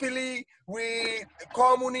happily with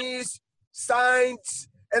communist signs,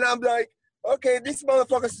 and I'm like, okay, these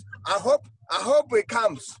motherfuckers, I hope it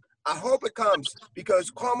comes. I hope it comes,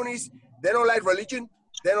 because communists, they don't like religion,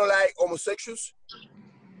 they don't like homosexuals.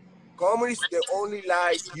 Communists, they only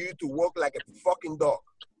like you to work like a fucking dog.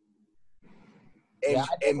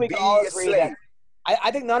 And be a slave.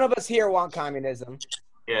 I think none of us here want communism.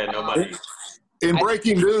 Yeah, nobody. In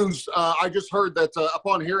breaking news, I just heard that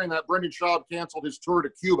upon hearing that, Brendan Schaub canceled his tour to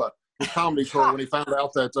Cuba, his comedy tour, when he found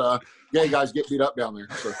out that gay guys get beat up down there.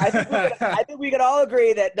 So. I think we could all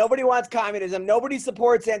agree that nobody wants communism. Nobody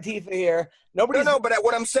supports Antifa here. No, but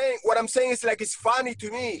what I'm saying is, like, it's funny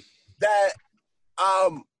to me that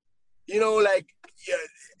you know, like,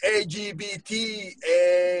 LGBT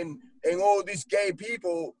and all these gay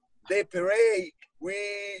people, they parade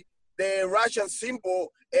with the Russian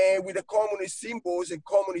symbol and with the communist symbols and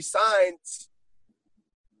communist signs.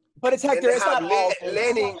 But it's Hector. It's not all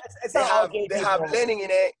Lenin. They have Lenin in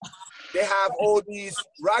it. They have all these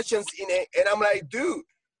Russians in it, and I'm like, dude,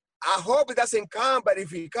 I hope it doesn't come. But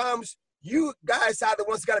if it comes, you guys are the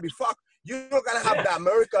ones gonna be fucked. You're not gonna have the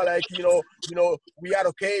America, like, you know, we are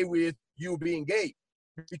okay with you being gay,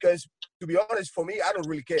 because to be honest, for me, I don't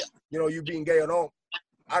really care. You know, you being gay or not,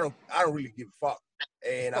 I don't really give a fuck.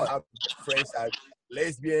 And I have friends that are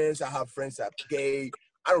lesbians. I have friends that are gay.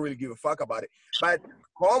 I don't really give a fuck about it. But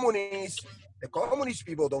the communist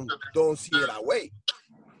people don't see it that way.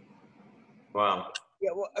 Wow.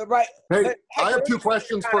 Yeah, well, right. Hey, I have two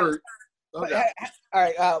questions for. Okay.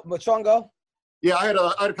 All right, Shang, go. Yeah, I had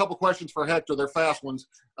a couple questions for Hector. They're fast ones.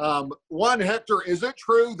 One, Hector, is it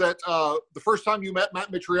true that the first time you met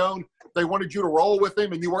Matt Mitrione, they wanted you to roll with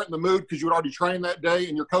him and you weren't in the mood because you had already trained that day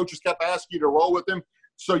and your coaches kept asking you to roll with him?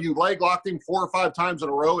 So you leg locked him 4 or 5 times in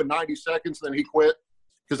a row in 90 seconds, then he quit?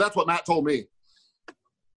 Because that's what Matt told me.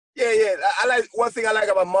 Yeah. I like one thing I like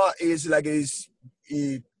about Matt is like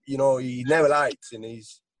he never lies, and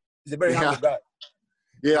he's a very humble guy.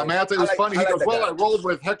 Yeah, Matt, it was funny. He goes, I rolled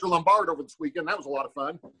with Hector Lombard over this weekend. That was a lot of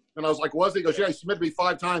fun. And I was like, was he? He goes, yeah, he submitted me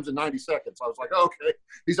 5 times in 90 seconds. I was like, okay.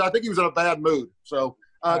 He said, I think he was in a bad mood. So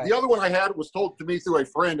the other one I had was told to me through a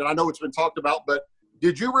friend, and I know it's been talked about, but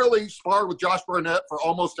did you really spar with Josh Barnett for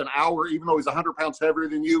almost an hour, even though he's 100 pounds heavier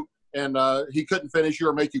than you, and he couldn't finish you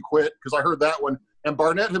or make you quit? Because I heard that one. And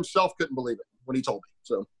Barnett himself couldn't believe it when he told me.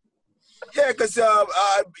 So. Yeah, because,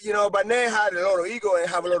 Barnett had a lot of ego and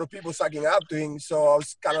have a lot of people sucking up to him. So I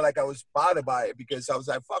was kind of like, I was bothered by it because I was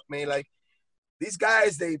like, fuck, man, like, these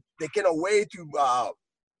guys, they cannot wait to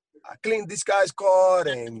clean this guy's car.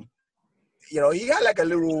 And, he had like a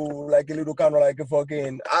little kind of like a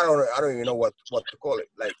fucking, I don't even know what to call it.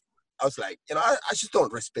 Like, I was like, I just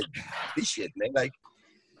don't respect this shit, man. Like,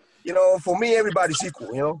 for me, everybody's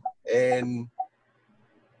equal, and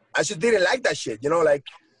I just didn't like that shit, like,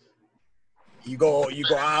 you go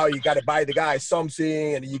out, you got to buy the guy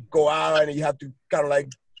something, and you go out and you have to kind of like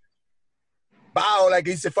bow like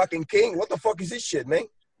he's a fucking king. What the fuck is this shit, man?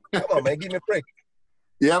 Come on, man, give me a break.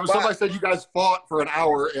 Yeah, but somebody said you guys fought for an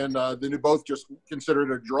hour, and then you both just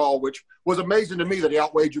considered it a draw, which was amazing to me that he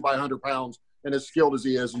outweighed you by 100 pounds, and as skilled as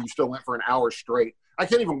he is, and you still went for an hour straight. I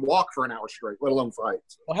can't even walk for an hour straight, let alone fight.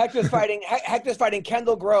 Well, Hector's fighting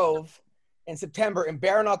Kendall Grove in September in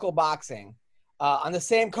bare knuckle boxing. On the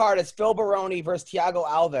same card as Phil Baroni versus Thiago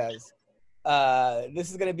Alves. This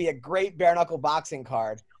is going to be a great bare knuckle boxing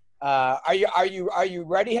card. Are you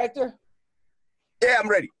ready, Hector? Yeah, I'm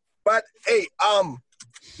ready. But hey,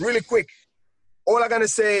 really quick, all I'm gonna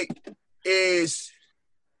say is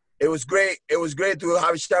it was great. It was great to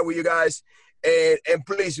have a chat with you guys. And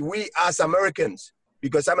please, we as Americans,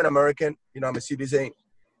 because I'm an American, I'm a citizen,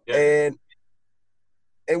 and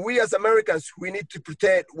we as Americans, we need to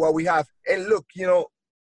protect what we have. And look,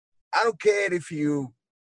 I don't care if you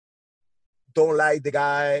don't like the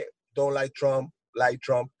guy, don't like Trump.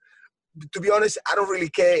 To be honest, I don't really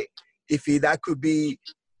care if that could be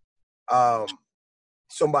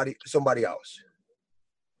somebody else.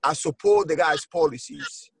 I support the guy's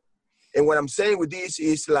policies. And what I'm saying with this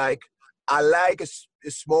is like, I like a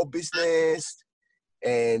small business,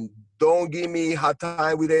 and don't give me a hard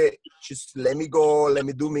time with it. Just let me go, let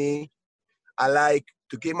me do me. I like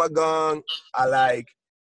to keep my gun. I like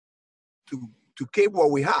to keep what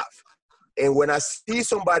we have. And when I see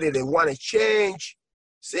somebody that want to change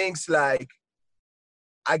things, like,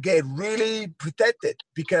 I get really protected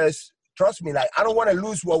because, trust me, like, I don't want to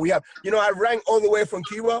lose what we have. I ran all the way from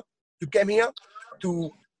Cuba to come here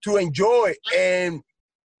to enjoy and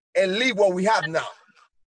live what we have now.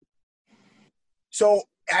 So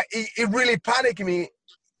it really panicked me.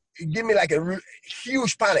 It gave me like a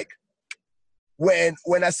huge panic when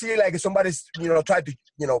I see like somebody's, try to,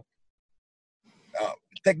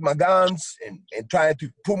 take my guns and try to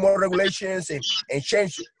put more regulations and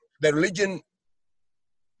change the religion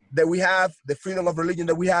that we have, the freedom of religion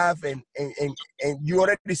that we have. And you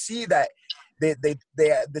already see that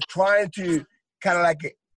they're trying to kind of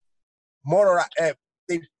like more,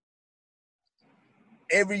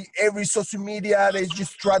 every social media, they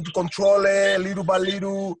just try to control it little by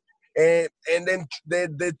little, and then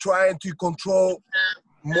they're trying to control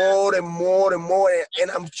more and more and more.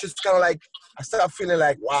 And I'm just kind of like, I start feeling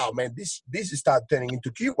like, wow, man, this is start turning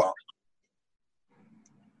into Cuba.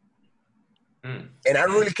 And I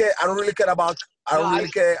don't really care. I don't really care about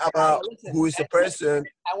who is the person.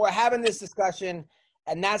 And we're having this discussion,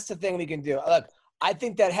 and that's the thing we can do. Look, I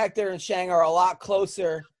think that Hector and Shang are a lot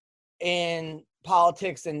closer in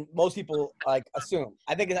politics than most people like assume.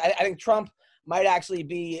 I think Trump might actually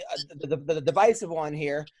be the divisive one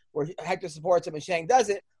here, where Hector supports him and Shang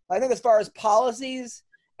doesn't. But I think as far as policies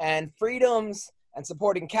and freedoms and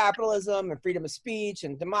supporting capitalism and freedom of speech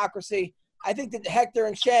and democracy, I think that Hector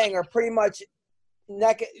and Shang are pretty much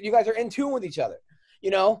you guys are in tune with each other,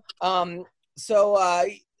 So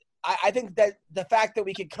I think that the fact that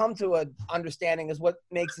we could come to an understanding is what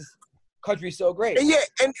makes this country so great.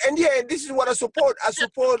 And this is what I support. I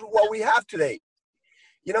support what we have today,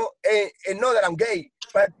 and know that I'm gay,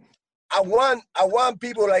 but I want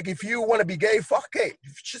people, like, if you want to be gay, fuck it,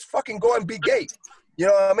 just fucking go and be gay. You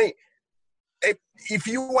know what I mean? If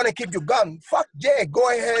you want to keep your gun, fuck yeah, go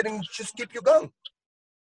ahead and just keep your gun.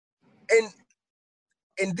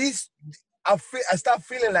 And this, I start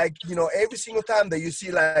feeling like, every single time that you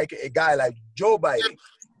see like a guy like Joe Biden,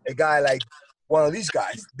 a guy like one of these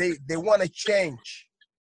guys, they want to change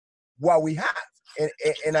what we have.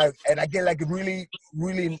 and I get like really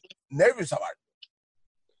nervous about it.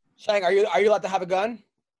 Shang, are you allowed to have a gun?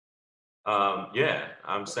 Yeah,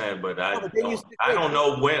 I'm saying, but I don't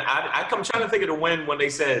know when. I'm trying to think of the when they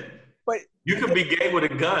said you could be gay with a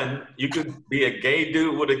gun. You could be a gay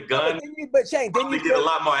dude with a gun. But Shang, didn't you get a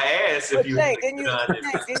lot more ass if you have a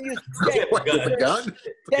gun?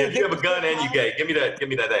 If you have a gun and you gay, give me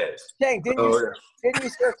that ass. Shang, didn't you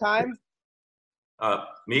serve time?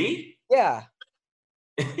 Me? Yeah.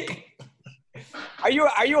 Are you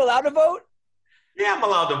allowed to vote? Yeah, I'm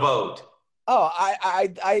allowed to vote. Oh,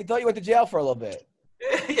 I thought you went to jail for a little bit.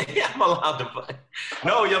 Yeah, I'm allowed to vote.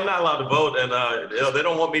 No, I'm not allowed to vote, and they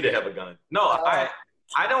don't want me to have a gun. No, I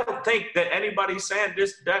don't think that anybody's saying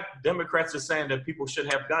this. That Democrats are saying that people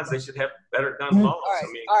should have guns. They should have better gun laws.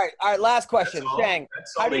 All right. Last question, Shang.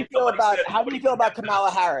 How do you feel about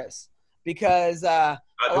Kamala Harris? Because do I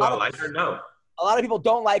like her? No. A lot of people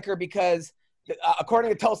don't like her because, according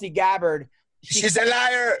to Tulsi Gabbard, she's a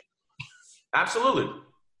liar. Absolutely.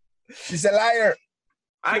 She's a liar.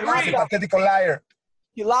 I agree. She's a pathetic liar.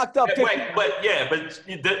 You locked up. But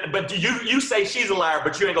you say she's a liar,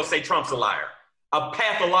 but you ain't gonna say Trump's a liar, a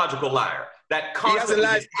pathological liar. That he hasn't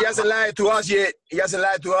lied to us yet. He hasn't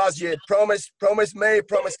lied to us yet. Promise made,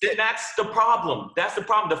 promise kept. That's the problem. That's the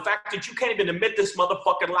problem. The fact that you can't even admit this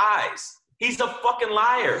motherfucker lies. He's a fucking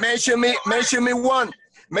liar. Mention me one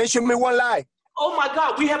lie. Oh my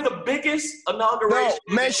God, we have the biggest inauguration.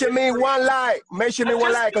 No, mention me one lie. Mention me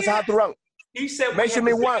one lie, because I have to run. He said mention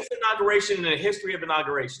me one inauguration in the history of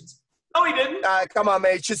inaugurations. No, he didn't. Come on,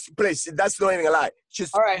 man. Just please. That's not even a lie.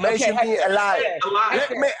 Just mention me a lie.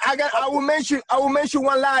 I will mention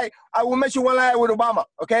one lie. I will mention one lie with Obama.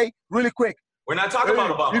 Okay, really quick. We're not talking about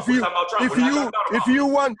Obama. We're talking about Trump. If you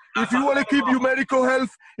want to keep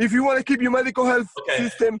your medical health,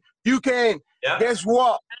 system, you can. Yeah. Guess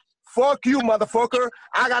what? Fuck you, motherfucker.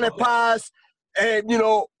 I gotta pass,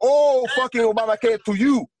 all fucking Obamacare to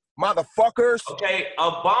you, motherfuckers. Okay,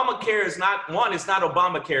 Obamacare is not one. It's not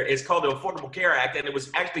Obamacare. It's called the Affordable Care Act, and it was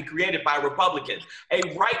actually created by Republicans, a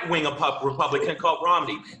right-wing Republican called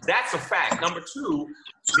Romney. That's a fact. Number two,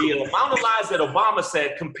 the amount of lies that Obama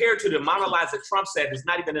said compared to the amount of lies that Trump said is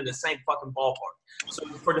not even in the same fucking ballpark. So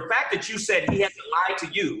for the fact that you said he hasn't lied to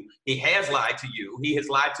you, he has lied to you. He has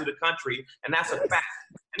lied to the country, and that's a fact.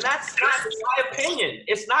 And that's not my opinion.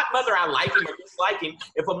 It's not whether I like him or dislike him.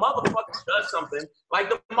 If a motherfucker does something, like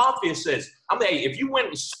the mafia says, if you went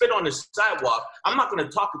and spit on the sidewalk, I'm not going to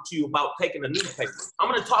talk to you about taking a newspaper. I'm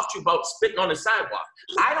going to talk to you about spitting on the sidewalk.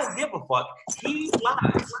 I don't give a fuck. He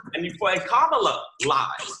lies. And Kamala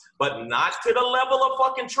lies, but not to the level of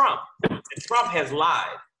fucking Trump. And Trump has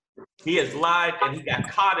lied. He has lied, and he got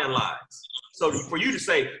caught in lies. So for you to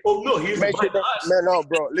say, "Oh no, he's us," no,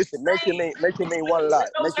 bro. Listen, mention me one lie.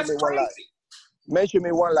 Mention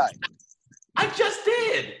me one lie. I just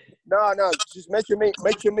did. No, just mention me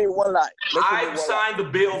one lie. I signed the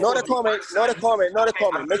bill. Not a comment.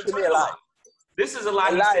 Mention me a lie. This is a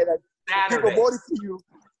lie. People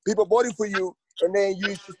voted for you, and then you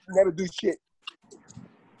just never do shit.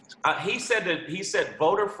 He said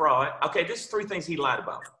voter fraud. Okay, this is three things he lied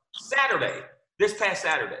about. This past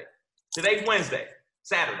Saturday. Today's Wednesday,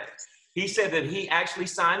 Saturday. He said that he actually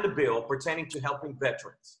signed the bill pertaining to helping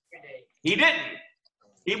veterans. He didn't.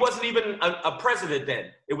 He wasn't even a president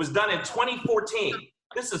then. It was done in 2014.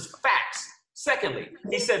 This is facts. Secondly,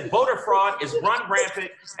 he said voter fraud is run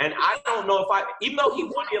rampant, and I don't know even though he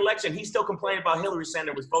won the election, he still complained about Hillary saying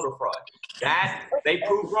there was voter fraud. That they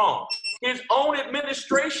proved wrong. His own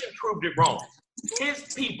administration proved it wrong. His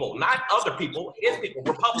people, not other people, his people,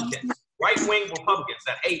 Republicans. Right-wing Republicans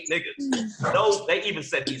that hate niggas. Those, they even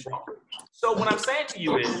said he's wrong. So what I'm saying to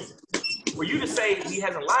you is, for you to say he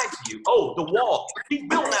hasn't lied to you, the wall. He's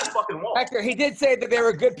building that fucking wall. Hector, he did say that there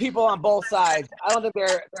were good people on both sides. I don't think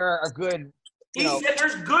there are good, He said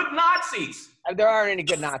there's good Nazis. There aren't any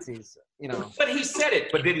good Nazis, But he said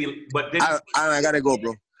it. But did he? I gotta go,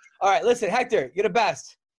 bro. All right, listen, Hector, you're the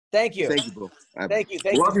best. Thank you. Thank you, bro. Thank you.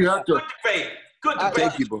 Love you, Hector. Good debate.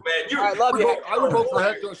 Thank you, bro. Man, I love you. I would vote for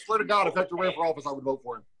Hector. I swear to God, if Hector ran for office, I would vote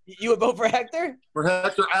for him. You would vote for Hector? For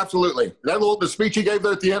Hector, absolutely. The speech he gave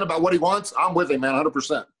there at the end about what he wants, I'm with him, man,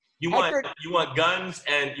 100%. You want guns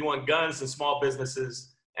and small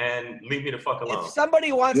businesses, and leave me the fuck alone. If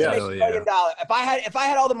somebody wants to make $1 million, if I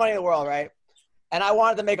had all the money in the world, right, and I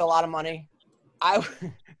wanted to make a lot of money, I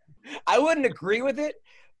wouldn't agree with it,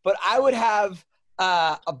 but I would have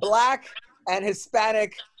a black and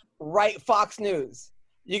Hispanic right Fox News.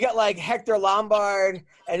 You get like Hector Lombard,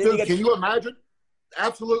 and then can you imagine?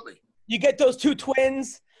 Absolutely. You get those two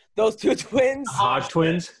twins those two twins. Hodge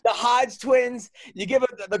twins. The Hodge twins. You give it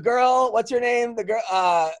the girl. What's her name? The girl.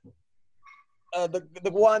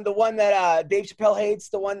 The one that Dave Chappelle hates.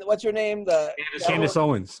 The one. What's her name? Candace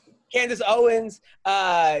Owens. Candace Owens.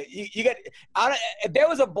 You get. If there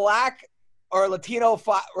was a black or Latino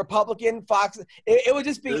Republican Fox, it would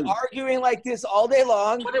just be arguing like this all day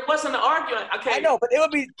long. But it wasn't an argument. Okay. I know, but it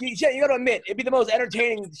would be. You got to admit, it'd be the most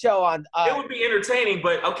entertaining show on. It would be entertaining,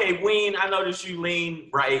 but okay, Ween. I noticed you lean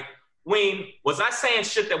right. Ween, was I saying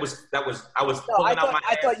shit that was I was pulling out my ass?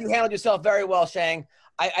 I thought you handled yourself very well, Shang.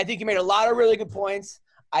 I think you made a lot of really good points.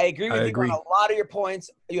 I agree with you on a lot of your points.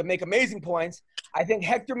 You make amazing points. I think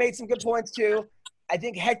Hector made some good points too. I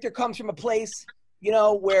think Hector comes from a place,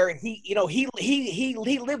 where he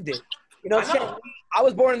lived it. Shang, I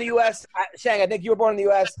was born in the U.S. Shang, I think you were born in the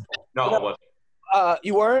U.S. No, I wasn't.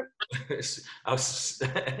 You weren't? I was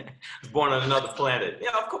born on another planet.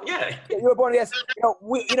 Yeah, of course. Yeah. You were born in the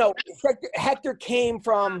U.S. Hector came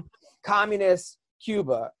from communist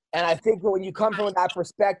Cuba, and I think when you come from that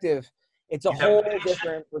perspective, it's a whole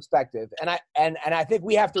different perspective. And I think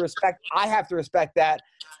we have to respect. I have to respect that,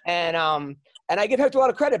 and I give Hector a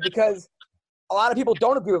lot of credit because a lot of people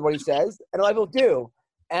don't agree with what he says, and a lot of people do.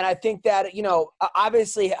 And I think that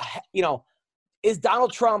obviously, is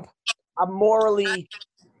Donald Trump morally,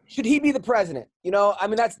 should he be the president? I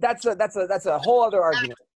mean, that's a whole other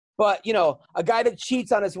argument. But a guy that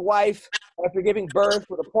cheats on his wife after giving birth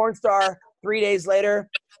with a porn star 3 days later,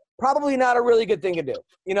 probably not a really good thing to do.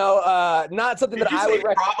 Not something that I would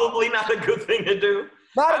recommend. Probably not a good thing to do.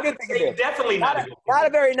 Not a good thing to do. Definitely not a good thing. Not a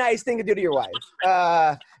very nice thing to do to your wife.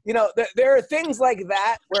 There are things like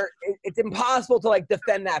that where it's impossible to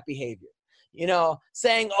defend that behavior.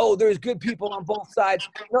 Saying, "Oh, there's good people on both sides."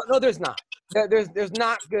 No, there's not. There's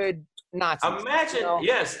not good Nazis.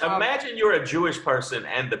 Imagine you're a Jewish person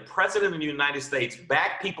and the president of the United States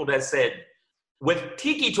backed people that said, with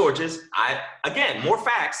tiki torches. More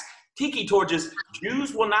facts. Tiki torches.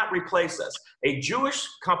 Jews will not replace us. A Jewish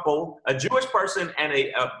couple, a Jewish person, and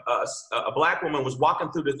a black woman was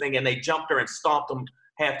walking through the thing, and they jumped her and stomped them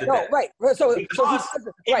half to death. Right. He was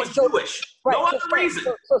Jewish. No other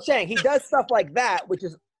reason. So Shang, he does stuff like that, which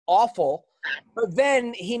is awful. But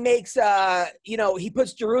then he makes, he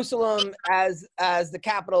puts Jerusalem as the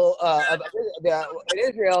capital of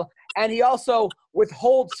Israel, and he also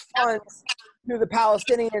withholds funds to the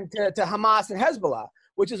Palestinian to Hamas and Hezbollah,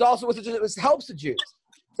 which helps the Jews.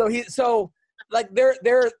 So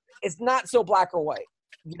it's not so black or white,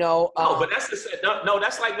 No, but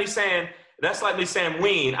that's like me saying. That's like me saying,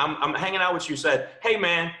 Ween, I'm hanging out with you, said, hey,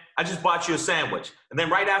 man, I just bought you a sandwich. And then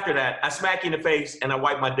right after that, I smack you in the face and I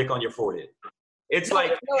wipe my dick on your forehead. It's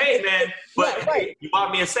hey, man, but hey, you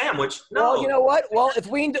bought me a sandwich. No. Well, you know what? Well, if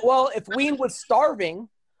Ween was starving,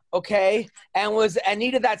 okay, and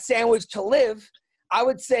needed that sandwich to live, I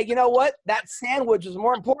would say, you know what? That sandwich is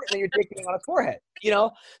more important than your dick being on his forehead.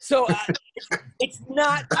 So it's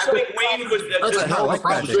not. I think Wayne was just a hell of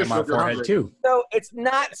a dick on my forehead too. So it's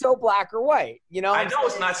not so black or white. I know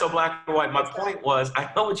it's not so black or white. My point was, I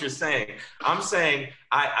know what you're saying. I'm saying,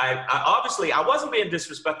 I obviously I wasn't being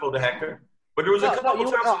disrespectful to Hector. But there was a couple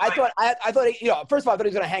of times. I thought, first of all, I thought he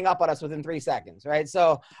was going to hang up on us within 3 seconds, right?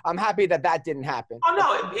 So I'm happy that didn't happen. Oh,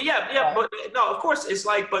 no. Yeah. But no, of course, it's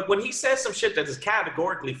but when he says some shit that is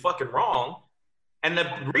categorically fucking wrong, and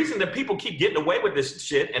the reason that people keep getting away with this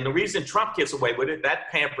shit, and the reason Trump gets away with it,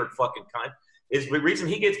 that pampered fucking cunt, is the reason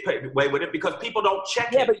he gets away with it because people don't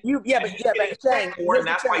check him. And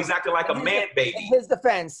that's why he's acting like a man baby. In his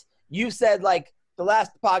defense, you said, the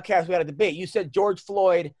last podcast we had a debate, you said George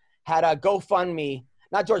Floyd had a GoFundMe,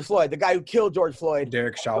 not George Floyd, the guy who killed George Floyd.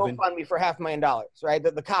 Derek Chauvin. GoFundMe for $500,000, right?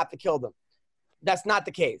 The cop that killed him. That's not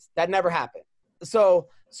the case. That never happened. So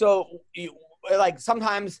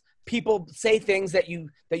sometimes people say things that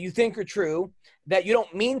you think are true that you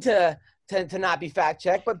don't mean to not be fact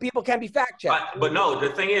checked, but people can be fact checked. But no, the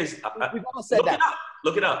thing is, we've all said that.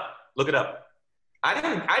 Look it up. I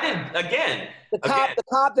didn't. Again, the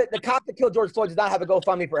cop that killed George Floyd does not have a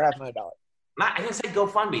GoFundMe for $500,000. I didn't say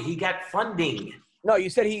GoFundMe. He got funding. No, you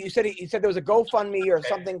said there was a GoFundMe or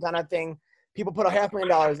something kind of thing. People put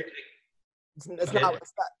 $500,000.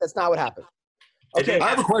 That's not what happened. Okay, I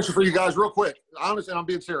have a question for you guys, real quick. Honestly, and I'm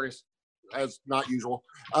being serious, as not usual.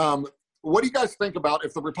 What do you guys think about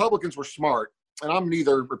if the Republicans were smart? And I'm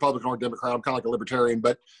neither Republican or Democrat. I'm kind of like a libertarian.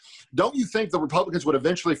 But don't you think the Republicans would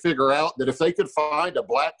eventually figure out that if they could find a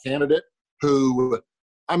black candidate who,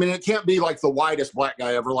 I mean, it can't be like the whitest black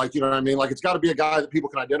guy ever, you know what I mean? It's got to be a guy that people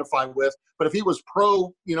can identify with. But if he was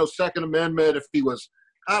pro, Second Amendment, if he was,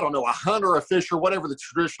 I don't know, a hunt or a fish or whatever the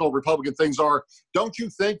traditional Republican things are, don't you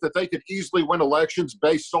think that they could easily win elections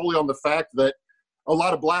based solely on the fact that a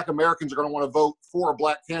lot of black Americans are going to want to vote for a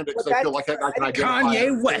black candidate because they feel like that guy can identify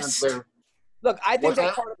Kanye West. Look, I think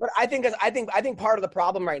that's part of, but I think part of the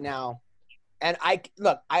problem right now, and I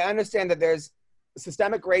understand that there's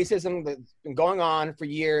systemic racism that's been going on for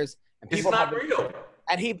years, and people it's not real.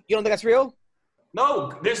 And you don't think that's real?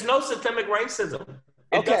 No, there's no systemic racism.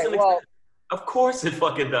 It doesn't exist. Of course it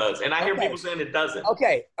fucking does. And I hear people saying it doesn't.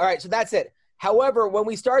 Okay. All right. So that's it. However, when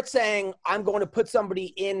we start saying I'm going to put somebody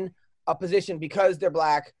in a position because they're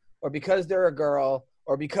black or because they're a girl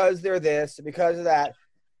or because they're this or because of that,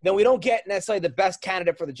 then we don't get necessarily the best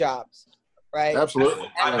candidate for the jobs. Right?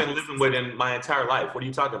 Absolutely. I've been living with in my entire life. What are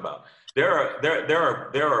you talking about? There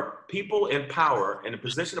are people in power, in a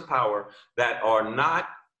position of power that are not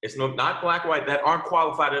black or white, that aren't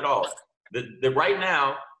qualified at all. Right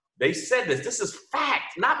now, they said this is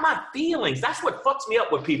fact, not my feelings. That's what fucks me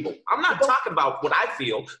up with people. I'm not talking about what I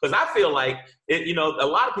feel, because I feel like, a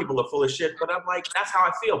lot of people are full of shit, but I'm like, that's how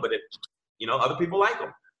I feel. But other people like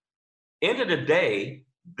them. End of the day,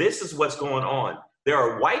 this is what's going on. There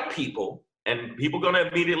are white people, and people are going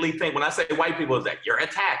to immediately think, when I say white people, is that you're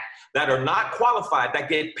attacked, that are not qualified, that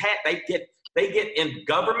they get in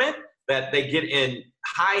government, that they get in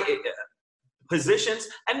high positions,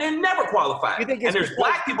 and they're never qualified. And there's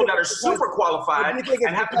black people that are super qualified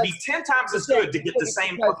and have to be 10 times as good to get the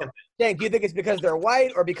same fucking thing. Shang, do you think it's because they're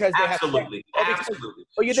white or because they absolutely.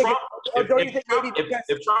 Or you think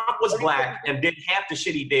if Trump was black and did half the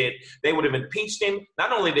shit he did, they would have impeached him.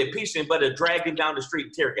 Not only they impeached him, but have dragged him down the street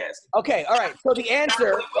and tear gassed him. Okay, all right. So the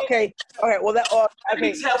answer, well, let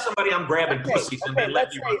me tell somebody I'm grabbing pussies and they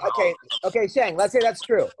let you run. Okay, Shang, let's say that's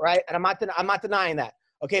true, right? And I'm not denying that.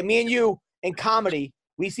 Okay, me and you in comedy,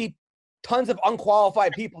 we see tons of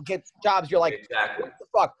unqualified people get jobs. You're like, exactly. What the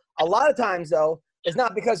fuck? A lot of times, though, it's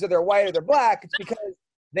not because they're white or they're black. It's because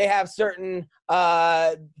they have certain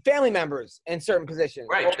family members in certain positions.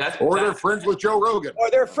 Right. Or they're friends with Joe Rogan. Or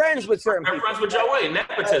they're friends with certain people. They're friends with Joe Rogan.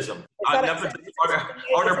 Nepotism.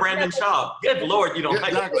 Or they're Brandon Shaw. Good Lord, you don't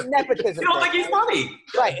like it. Nepotism. You don't think he's funny.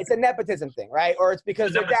 Right. It's a nepotism thing, right? Or it's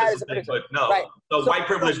because their dad is a thing, but no. Right. So white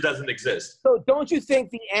privilege doesn't exist. So don't you think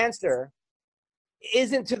the answer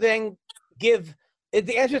isn't to then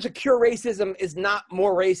the answer to cure racism is not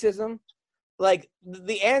more racism? Like,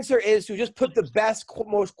 the answer is to just put the best,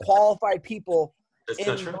 most qualified people in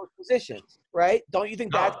those positions, right? Don't you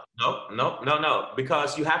think that? No.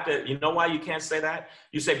 Because you have to, you know why you can't say that?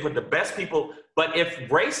 You say put the best people, but if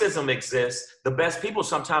racism exists, the best people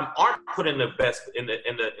sometimes aren't put in the best in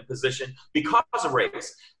the position because of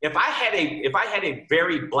race. If I had a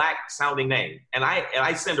very black sounding name and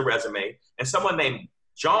I send a resume and someone named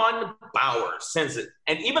John Bauer sends it,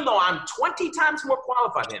 and even though I'm 20 times more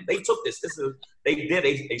qualified than him, they took they did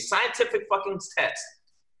a scientific fucking test.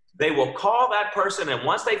 They will call that person, and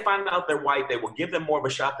once they find out they're white, they will give them more of a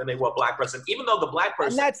shot than they will a black person, even though the black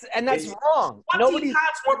person and that's wrong. 20 times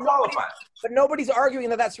more qualified. But nobody's arguing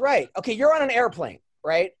that that's right. Okay, you're on an airplane,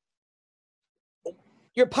 right?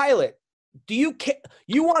 You're a pilot. Do you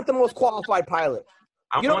want the most qualified pilot?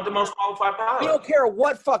 I want the most qualified pilot. You don't care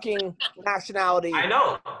what fucking nationality. I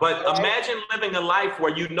know, but imagine living a life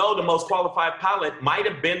where the most qualified pilot might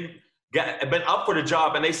have been up for the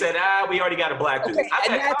job, and they said, we already got a black dude.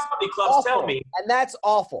 I've had comedy clubs awful. Tell me. And that's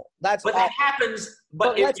awful. But that happens.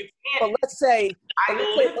 But if you can't. But let's say.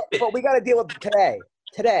 But we got to deal with today.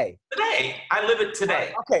 Today. I live it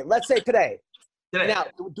today. Okay, let's say today. Now,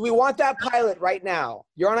 do we want that pilot right now?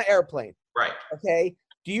 You're on an airplane. Right. Okay.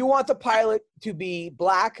 Do you want the pilot to be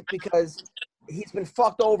black because he's been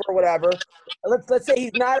fucked over or whatever? Let's say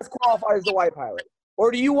he's not as qualified as the white pilot.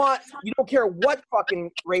 Or you don't care what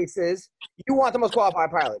fucking race is, you want the most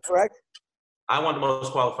qualified pilot, correct? I want the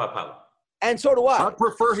most qualified pilot. And so do I. I'd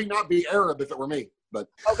prefer he not be Arab if it were me, but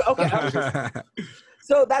okay.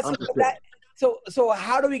 So so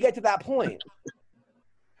how do we get to that point?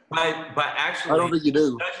 By actually I don't think you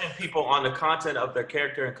do. Judging people on the content of their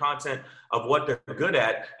character and content of what they're good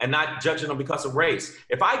at, and not judging them because of race.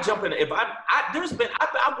 If I jump in,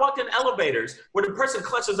 I've walked in elevators where the person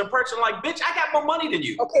clutches a person like, bitch, I got more money than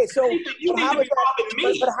you. Okay, so you need to be involved in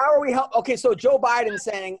me. But how are we Okay, so Joe Biden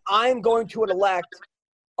saying I'm going to elect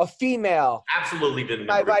a female. Absolutely didn't.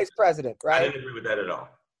 My vice president, right? I didn't agree with that at all.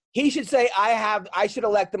 He should say I should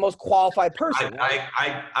elect the most qualified person.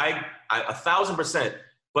 I 1,000%.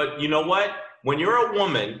 But you know what? When you're a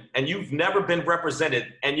woman and you've never been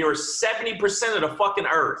represented and you're 70% of the fucking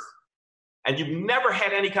earth, and you've never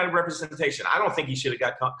had any kind of representation, I don't think he should have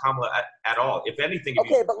got Kamala at all. If anything,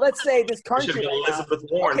 okay, but let's say this country should have Elizabeth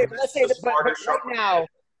Warren. Okay, but let's say that right now,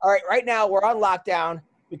 all right, right now we're on lockdown.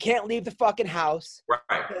 We can't leave the fucking house. Right.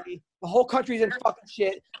 Okay? The whole country's in fucking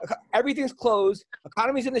shit. Everything's closed.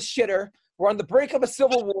 Economy's in the shitter. We're on the brink of a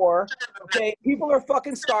civil war. Okay, people are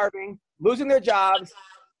fucking starving, losing their jobs.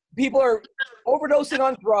 People are overdosing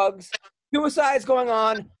on drugs. Suicide's going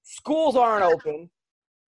on. Schools aren't open.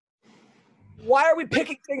 Why are we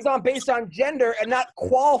picking things based on gender and not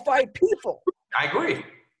qualified people? I agree.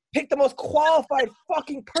 Pick the most qualified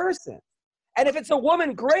fucking person. And if it's a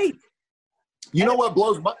woman, great. You know what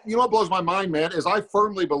blows my mind, man, is I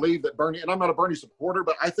firmly believe that Bernie, and I'm not a Bernie supporter,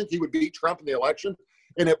 but I think he would beat Trump in the election.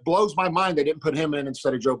 And it blows my mind they didn't put him in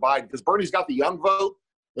instead of Joe Biden, because Bernie's got the young vote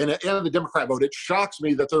and the Democrat vote. It shocks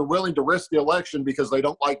me that they're willing to risk the election because they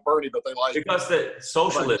don't like Bernie, but they like because the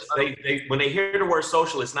socialists. They when they hear the word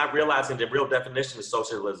socialist, not realizing the real definition of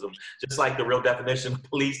socialism, just like the real definition of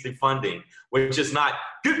police defunding, which is not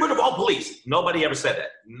get rid of all police. Nobody ever said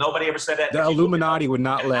that. Nobody ever said that. The Illuminati would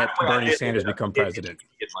not let Bernie Sanders become president.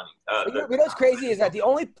 You know what's crazy is that the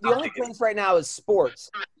only place right now is sports,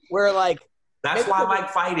 where like that's why I like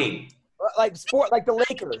fighting. Like sport, like the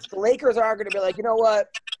Lakers. The Lakers are going to be like, you know what?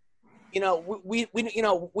 You know,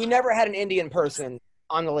 we never had an Indian person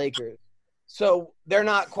on the Lakers, so they're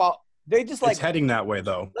not They just like it's heading that way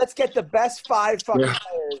though. Let's get the best 5 fucking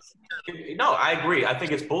players. No, I agree. I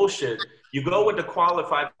think it's bullshit. You go with the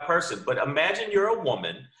qualified person, but imagine you're a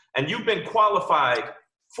woman and you've been qualified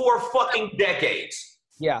for fucking decades.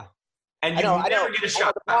 Yeah. And you never get a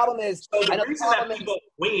shot. The problem is, so the reason that people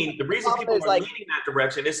lean, the reason people are leaning that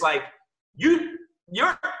direction, it's like the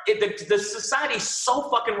society's so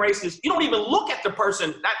fucking racist. You don't even look at the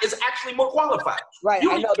person that is actually more qualified. Right.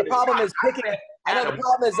 I know the problem is picking. I know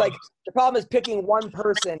the problem is picking one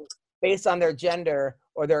person based on their gender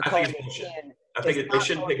or their color. I think they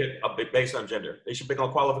shouldn't pick it based on gender. They should pick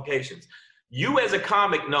on qualifications. You as a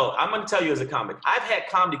comic, no, I'm going to tell you as a comic. I've had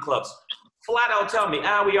comedy clubs flat out tell me, we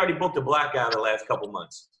already booked a black guy the last couple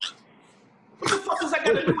months. What the fuck does that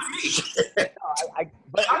got to do with me?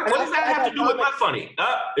 What does that have to do with my funny?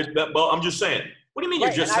 Well, I'm just saying. What do you mean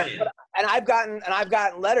you're just saying? And I've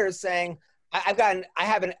gotten letters saying I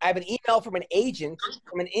have an email from an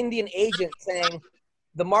Indian agent saying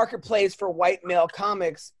the marketplace for white male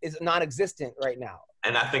comics is non-existent right now.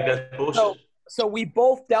 And I think that's bullshit. So we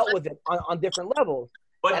both dealt with it on different levels.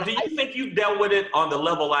 But do you think you dealt with it on the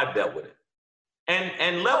level I've dealt with it?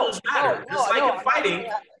 And levels matter. Just like in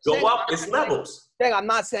fighting, go up, it's levels. I'm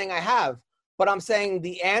not saying I have, but I'm saying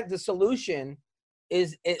the solution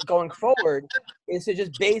is going forward is to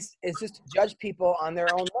just judge people on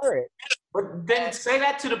their own merit. But then say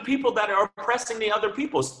that to the people that are oppressing the other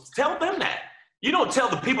people. Tell them that. You don't tell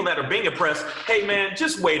the people that are being oppressed, hey man,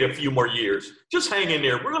 just wait a few more years. Just hang in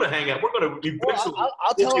there. We're gonna hang out. We're gonna eventually.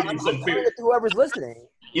 I'll tell it to whoever's listening.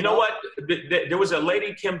 You know what? There was a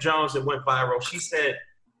lady, Kim Jones, that went viral. She said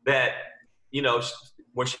that,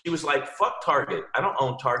 when she was like, fuck Target. I don't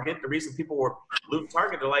own Target. The reason people were looting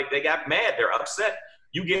Target, they got mad. They're upset.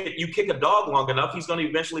 You kick a dog long enough, he's going to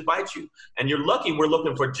eventually bite you. And you're lucky we're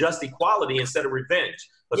looking for just equality instead of revenge.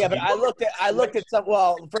 Yeah, but I looked at some.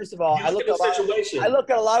 Well, first of all, I looked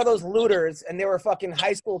at a lot of those looters, and they were fucking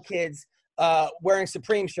high school kids wearing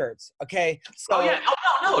Supreme shirts. Okay. So,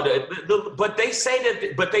 no. But they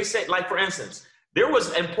say like, for instance, there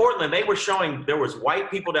was in Portland, they were showing there was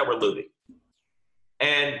white people that were looting,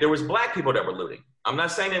 and there was black people that were looting. I'm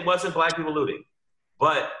not saying it wasn't black people looting,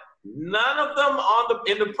 but none of them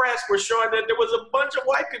in the press were showing that there was a bunch of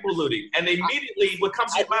white people looting, and immediately what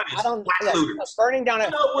comes to mind is black looters. Burning down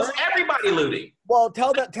it was everybody looting. Well,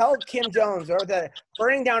 tell Kim Jones that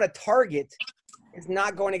burning down a Target is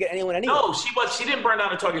not going to get anyone anywhere. No, she didn't burn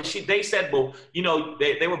down a Target. They said, well,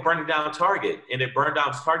 they were burning down Target, and it burned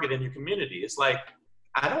down Target in your community. It's like,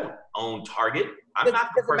 I don't own Target. I'm not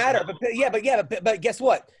the person. It doesn't matter. But guess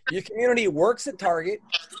what? Your community works at Target.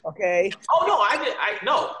 Okay. Oh no, I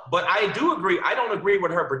know, but I do agree. I don't agree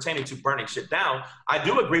with her pertaining to burning shit down. I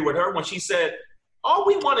do agree with her when she said, all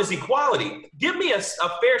we want is equality. Give me a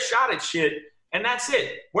fair shot at shit, and that's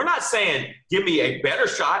it. We're not saying give me a better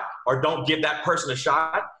shot or don't give that person a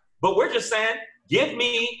shot, but we're just saying give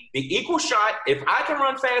me the equal shot. If I can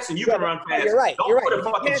run fast and you can run fast, you're right. Don't put a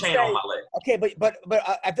fucking chain on my leg. Okay, but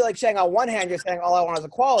I feel like Shang, on one hand, you're saying all I want is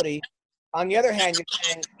equality. On the other hand, you're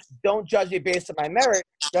saying don't judge me based on my merit.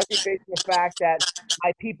 Judge me based on the fact that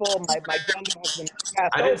my people, my gender has been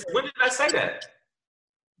passed over. When did I say that?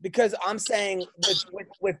 Because I'm saying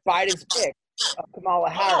with Biden's pick, Kamala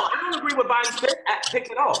Harris. No, I don't agree with Biden's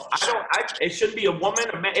pick at all. It shouldn't be a woman,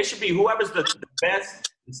 a man. It should be whoever's the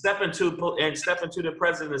best and step into the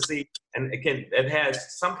presidency and it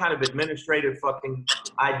has some kind of administrative fucking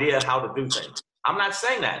idea how to do things. I'm not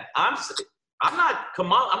saying that. I'm not a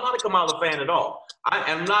Kamala fan at all. I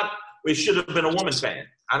am not. It should have been a woman fan.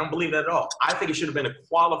 I don't believe that at all. I think it should have been a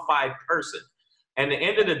qualified person. And the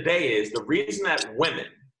end of the day is the reason that women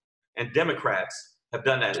and Democrats have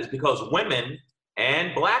done that is because women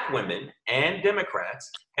and black women and Democrats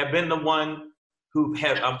have been the one who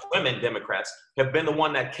have women Democrats have been the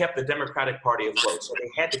one that kept the Democratic Party afloat. So they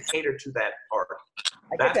had to cater to that party.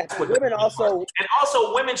 That's what women also, and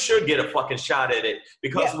also women should get a fucking shot at it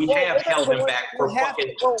because we have held them back for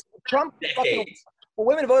fucking Trump decades.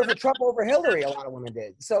 Women voted for Trump over Hillary. A lot of women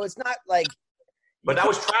did. So it's not like. But that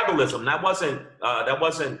was tribalism. That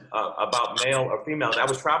wasn't about male or female. That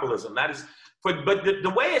was tribalism. That is. But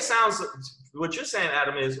the way it sounds, what you're saying,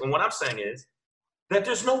 Adam, is, and what I'm saying is that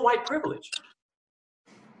there's no white privilege.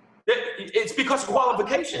 It's because of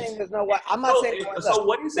qualifications. There's no white. I'm not saying. So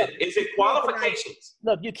what is it? Is it qualifications?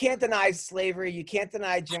 Look, you can't deny slavery. You can't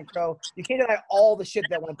deny Jim Crow. You can't deny all the shit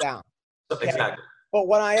that went down. Okay? Exactly. But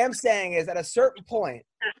what I am saying is, at a certain point,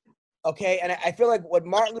 okay, and I feel like what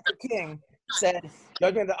Martin Luther King said,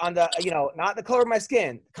 judging on the, not the color of my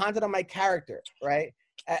skin, the content of my character, right?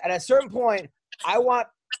 At a certain point, I want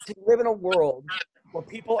to live in a world where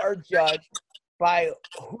people are judged by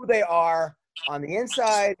who they are on the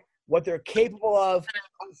inside, what they're capable of,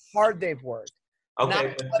 how hard they've worked.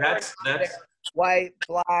 Okay, that's white,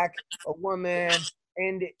 black, a woman,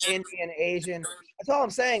 Indian, Asian. That's all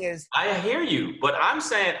I'm saying is. I hear you, but I'm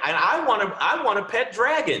saying, and I want a pet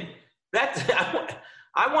dragon.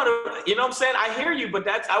 I want to, you know what I'm saying? I hear you, but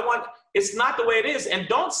it's not the way it is. And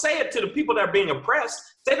don't say it to the people that are being oppressed.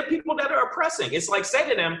 Say to people that are oppressing. It's like, say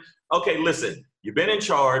to them, okay, listen, you've been in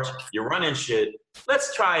charge, you're running shit.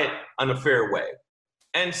 Let's try it in a fair way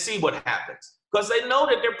and see what happens. Because they know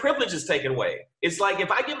that their privilege is taken away. It's like,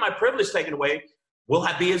 if I get my privilege taken away, will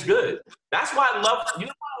I be as good? That's why I love,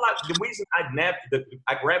 the reason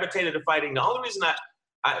I gravitated to fighting, the only reason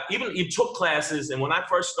I even took classes, and when I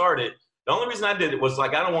first started, the only reason I did it was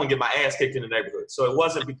like, I don't want to get my ass kicked in the neighborhood. So it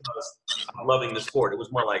wasn't because I'm loving the sport. It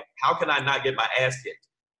was more like, how can I not get my ass kicked?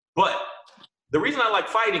 But the reason I like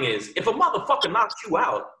fighting is, if a motherfucker knocks you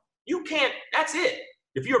out, you can't, that's it.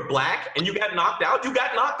 If you're black and you got knocked out, you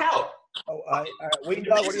got knocked out. What are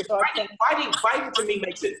your thoughts? Fighting to me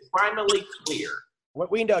makes it finally clear.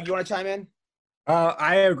 Ween Dog, you want to chime in?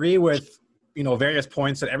 I agree with various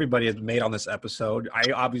points that everybody has made on this episode.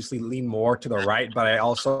 I obviously lean more to the right, but I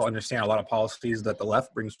also understand a lot of policies that the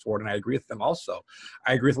left brings forward, and I agree with them also.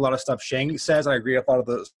 I agree with a lot of stuff Shang says. I agree with a lot of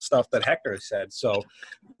the stuff that Hector said. So,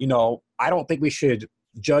 I don't think we should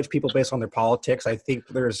judge people based on their politics. I think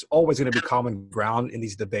there's always going to be common ground in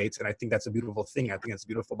these debates, and I think that's a beautiful thing. I think that's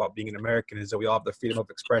beautiful about being an American is that we all have the freedom of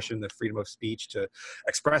expression, the freedom of speech to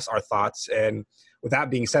express our thoughts. And with that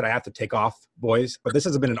being said, I have to take off, boys. But this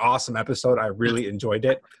has been an awesome episode. I really enjoyed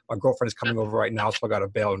it. My girlfriend is coming over right now, so I got to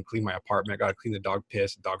bail and clean my apartment. I got to clean the dog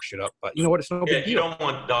piss, dog shit up. But you know what? It's no big deal. You don't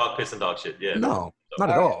want dog piss and dog shit. Yeah. No, not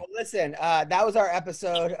at all. Listen, that was our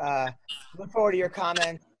episode. Look forward to your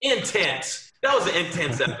comments. Intense. That was an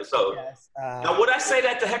intense episode. Yes, now, would I say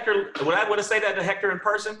that to Hector? Would I say that to Hector in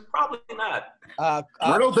person? Probably not. I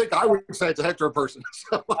don't think I would say it to Hector in person.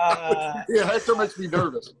 So, yeah, Hector makes me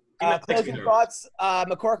nervous. Closing thoughts,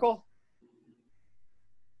 McCorkle?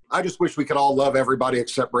 I just wish we could all love everybody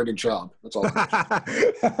except Brendan Schaub. That's all.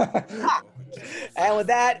 And with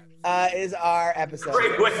that is our episode.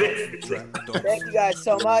 Thank you guys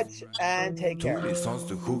so much, and take care.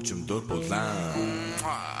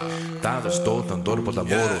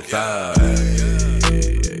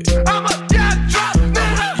 I'm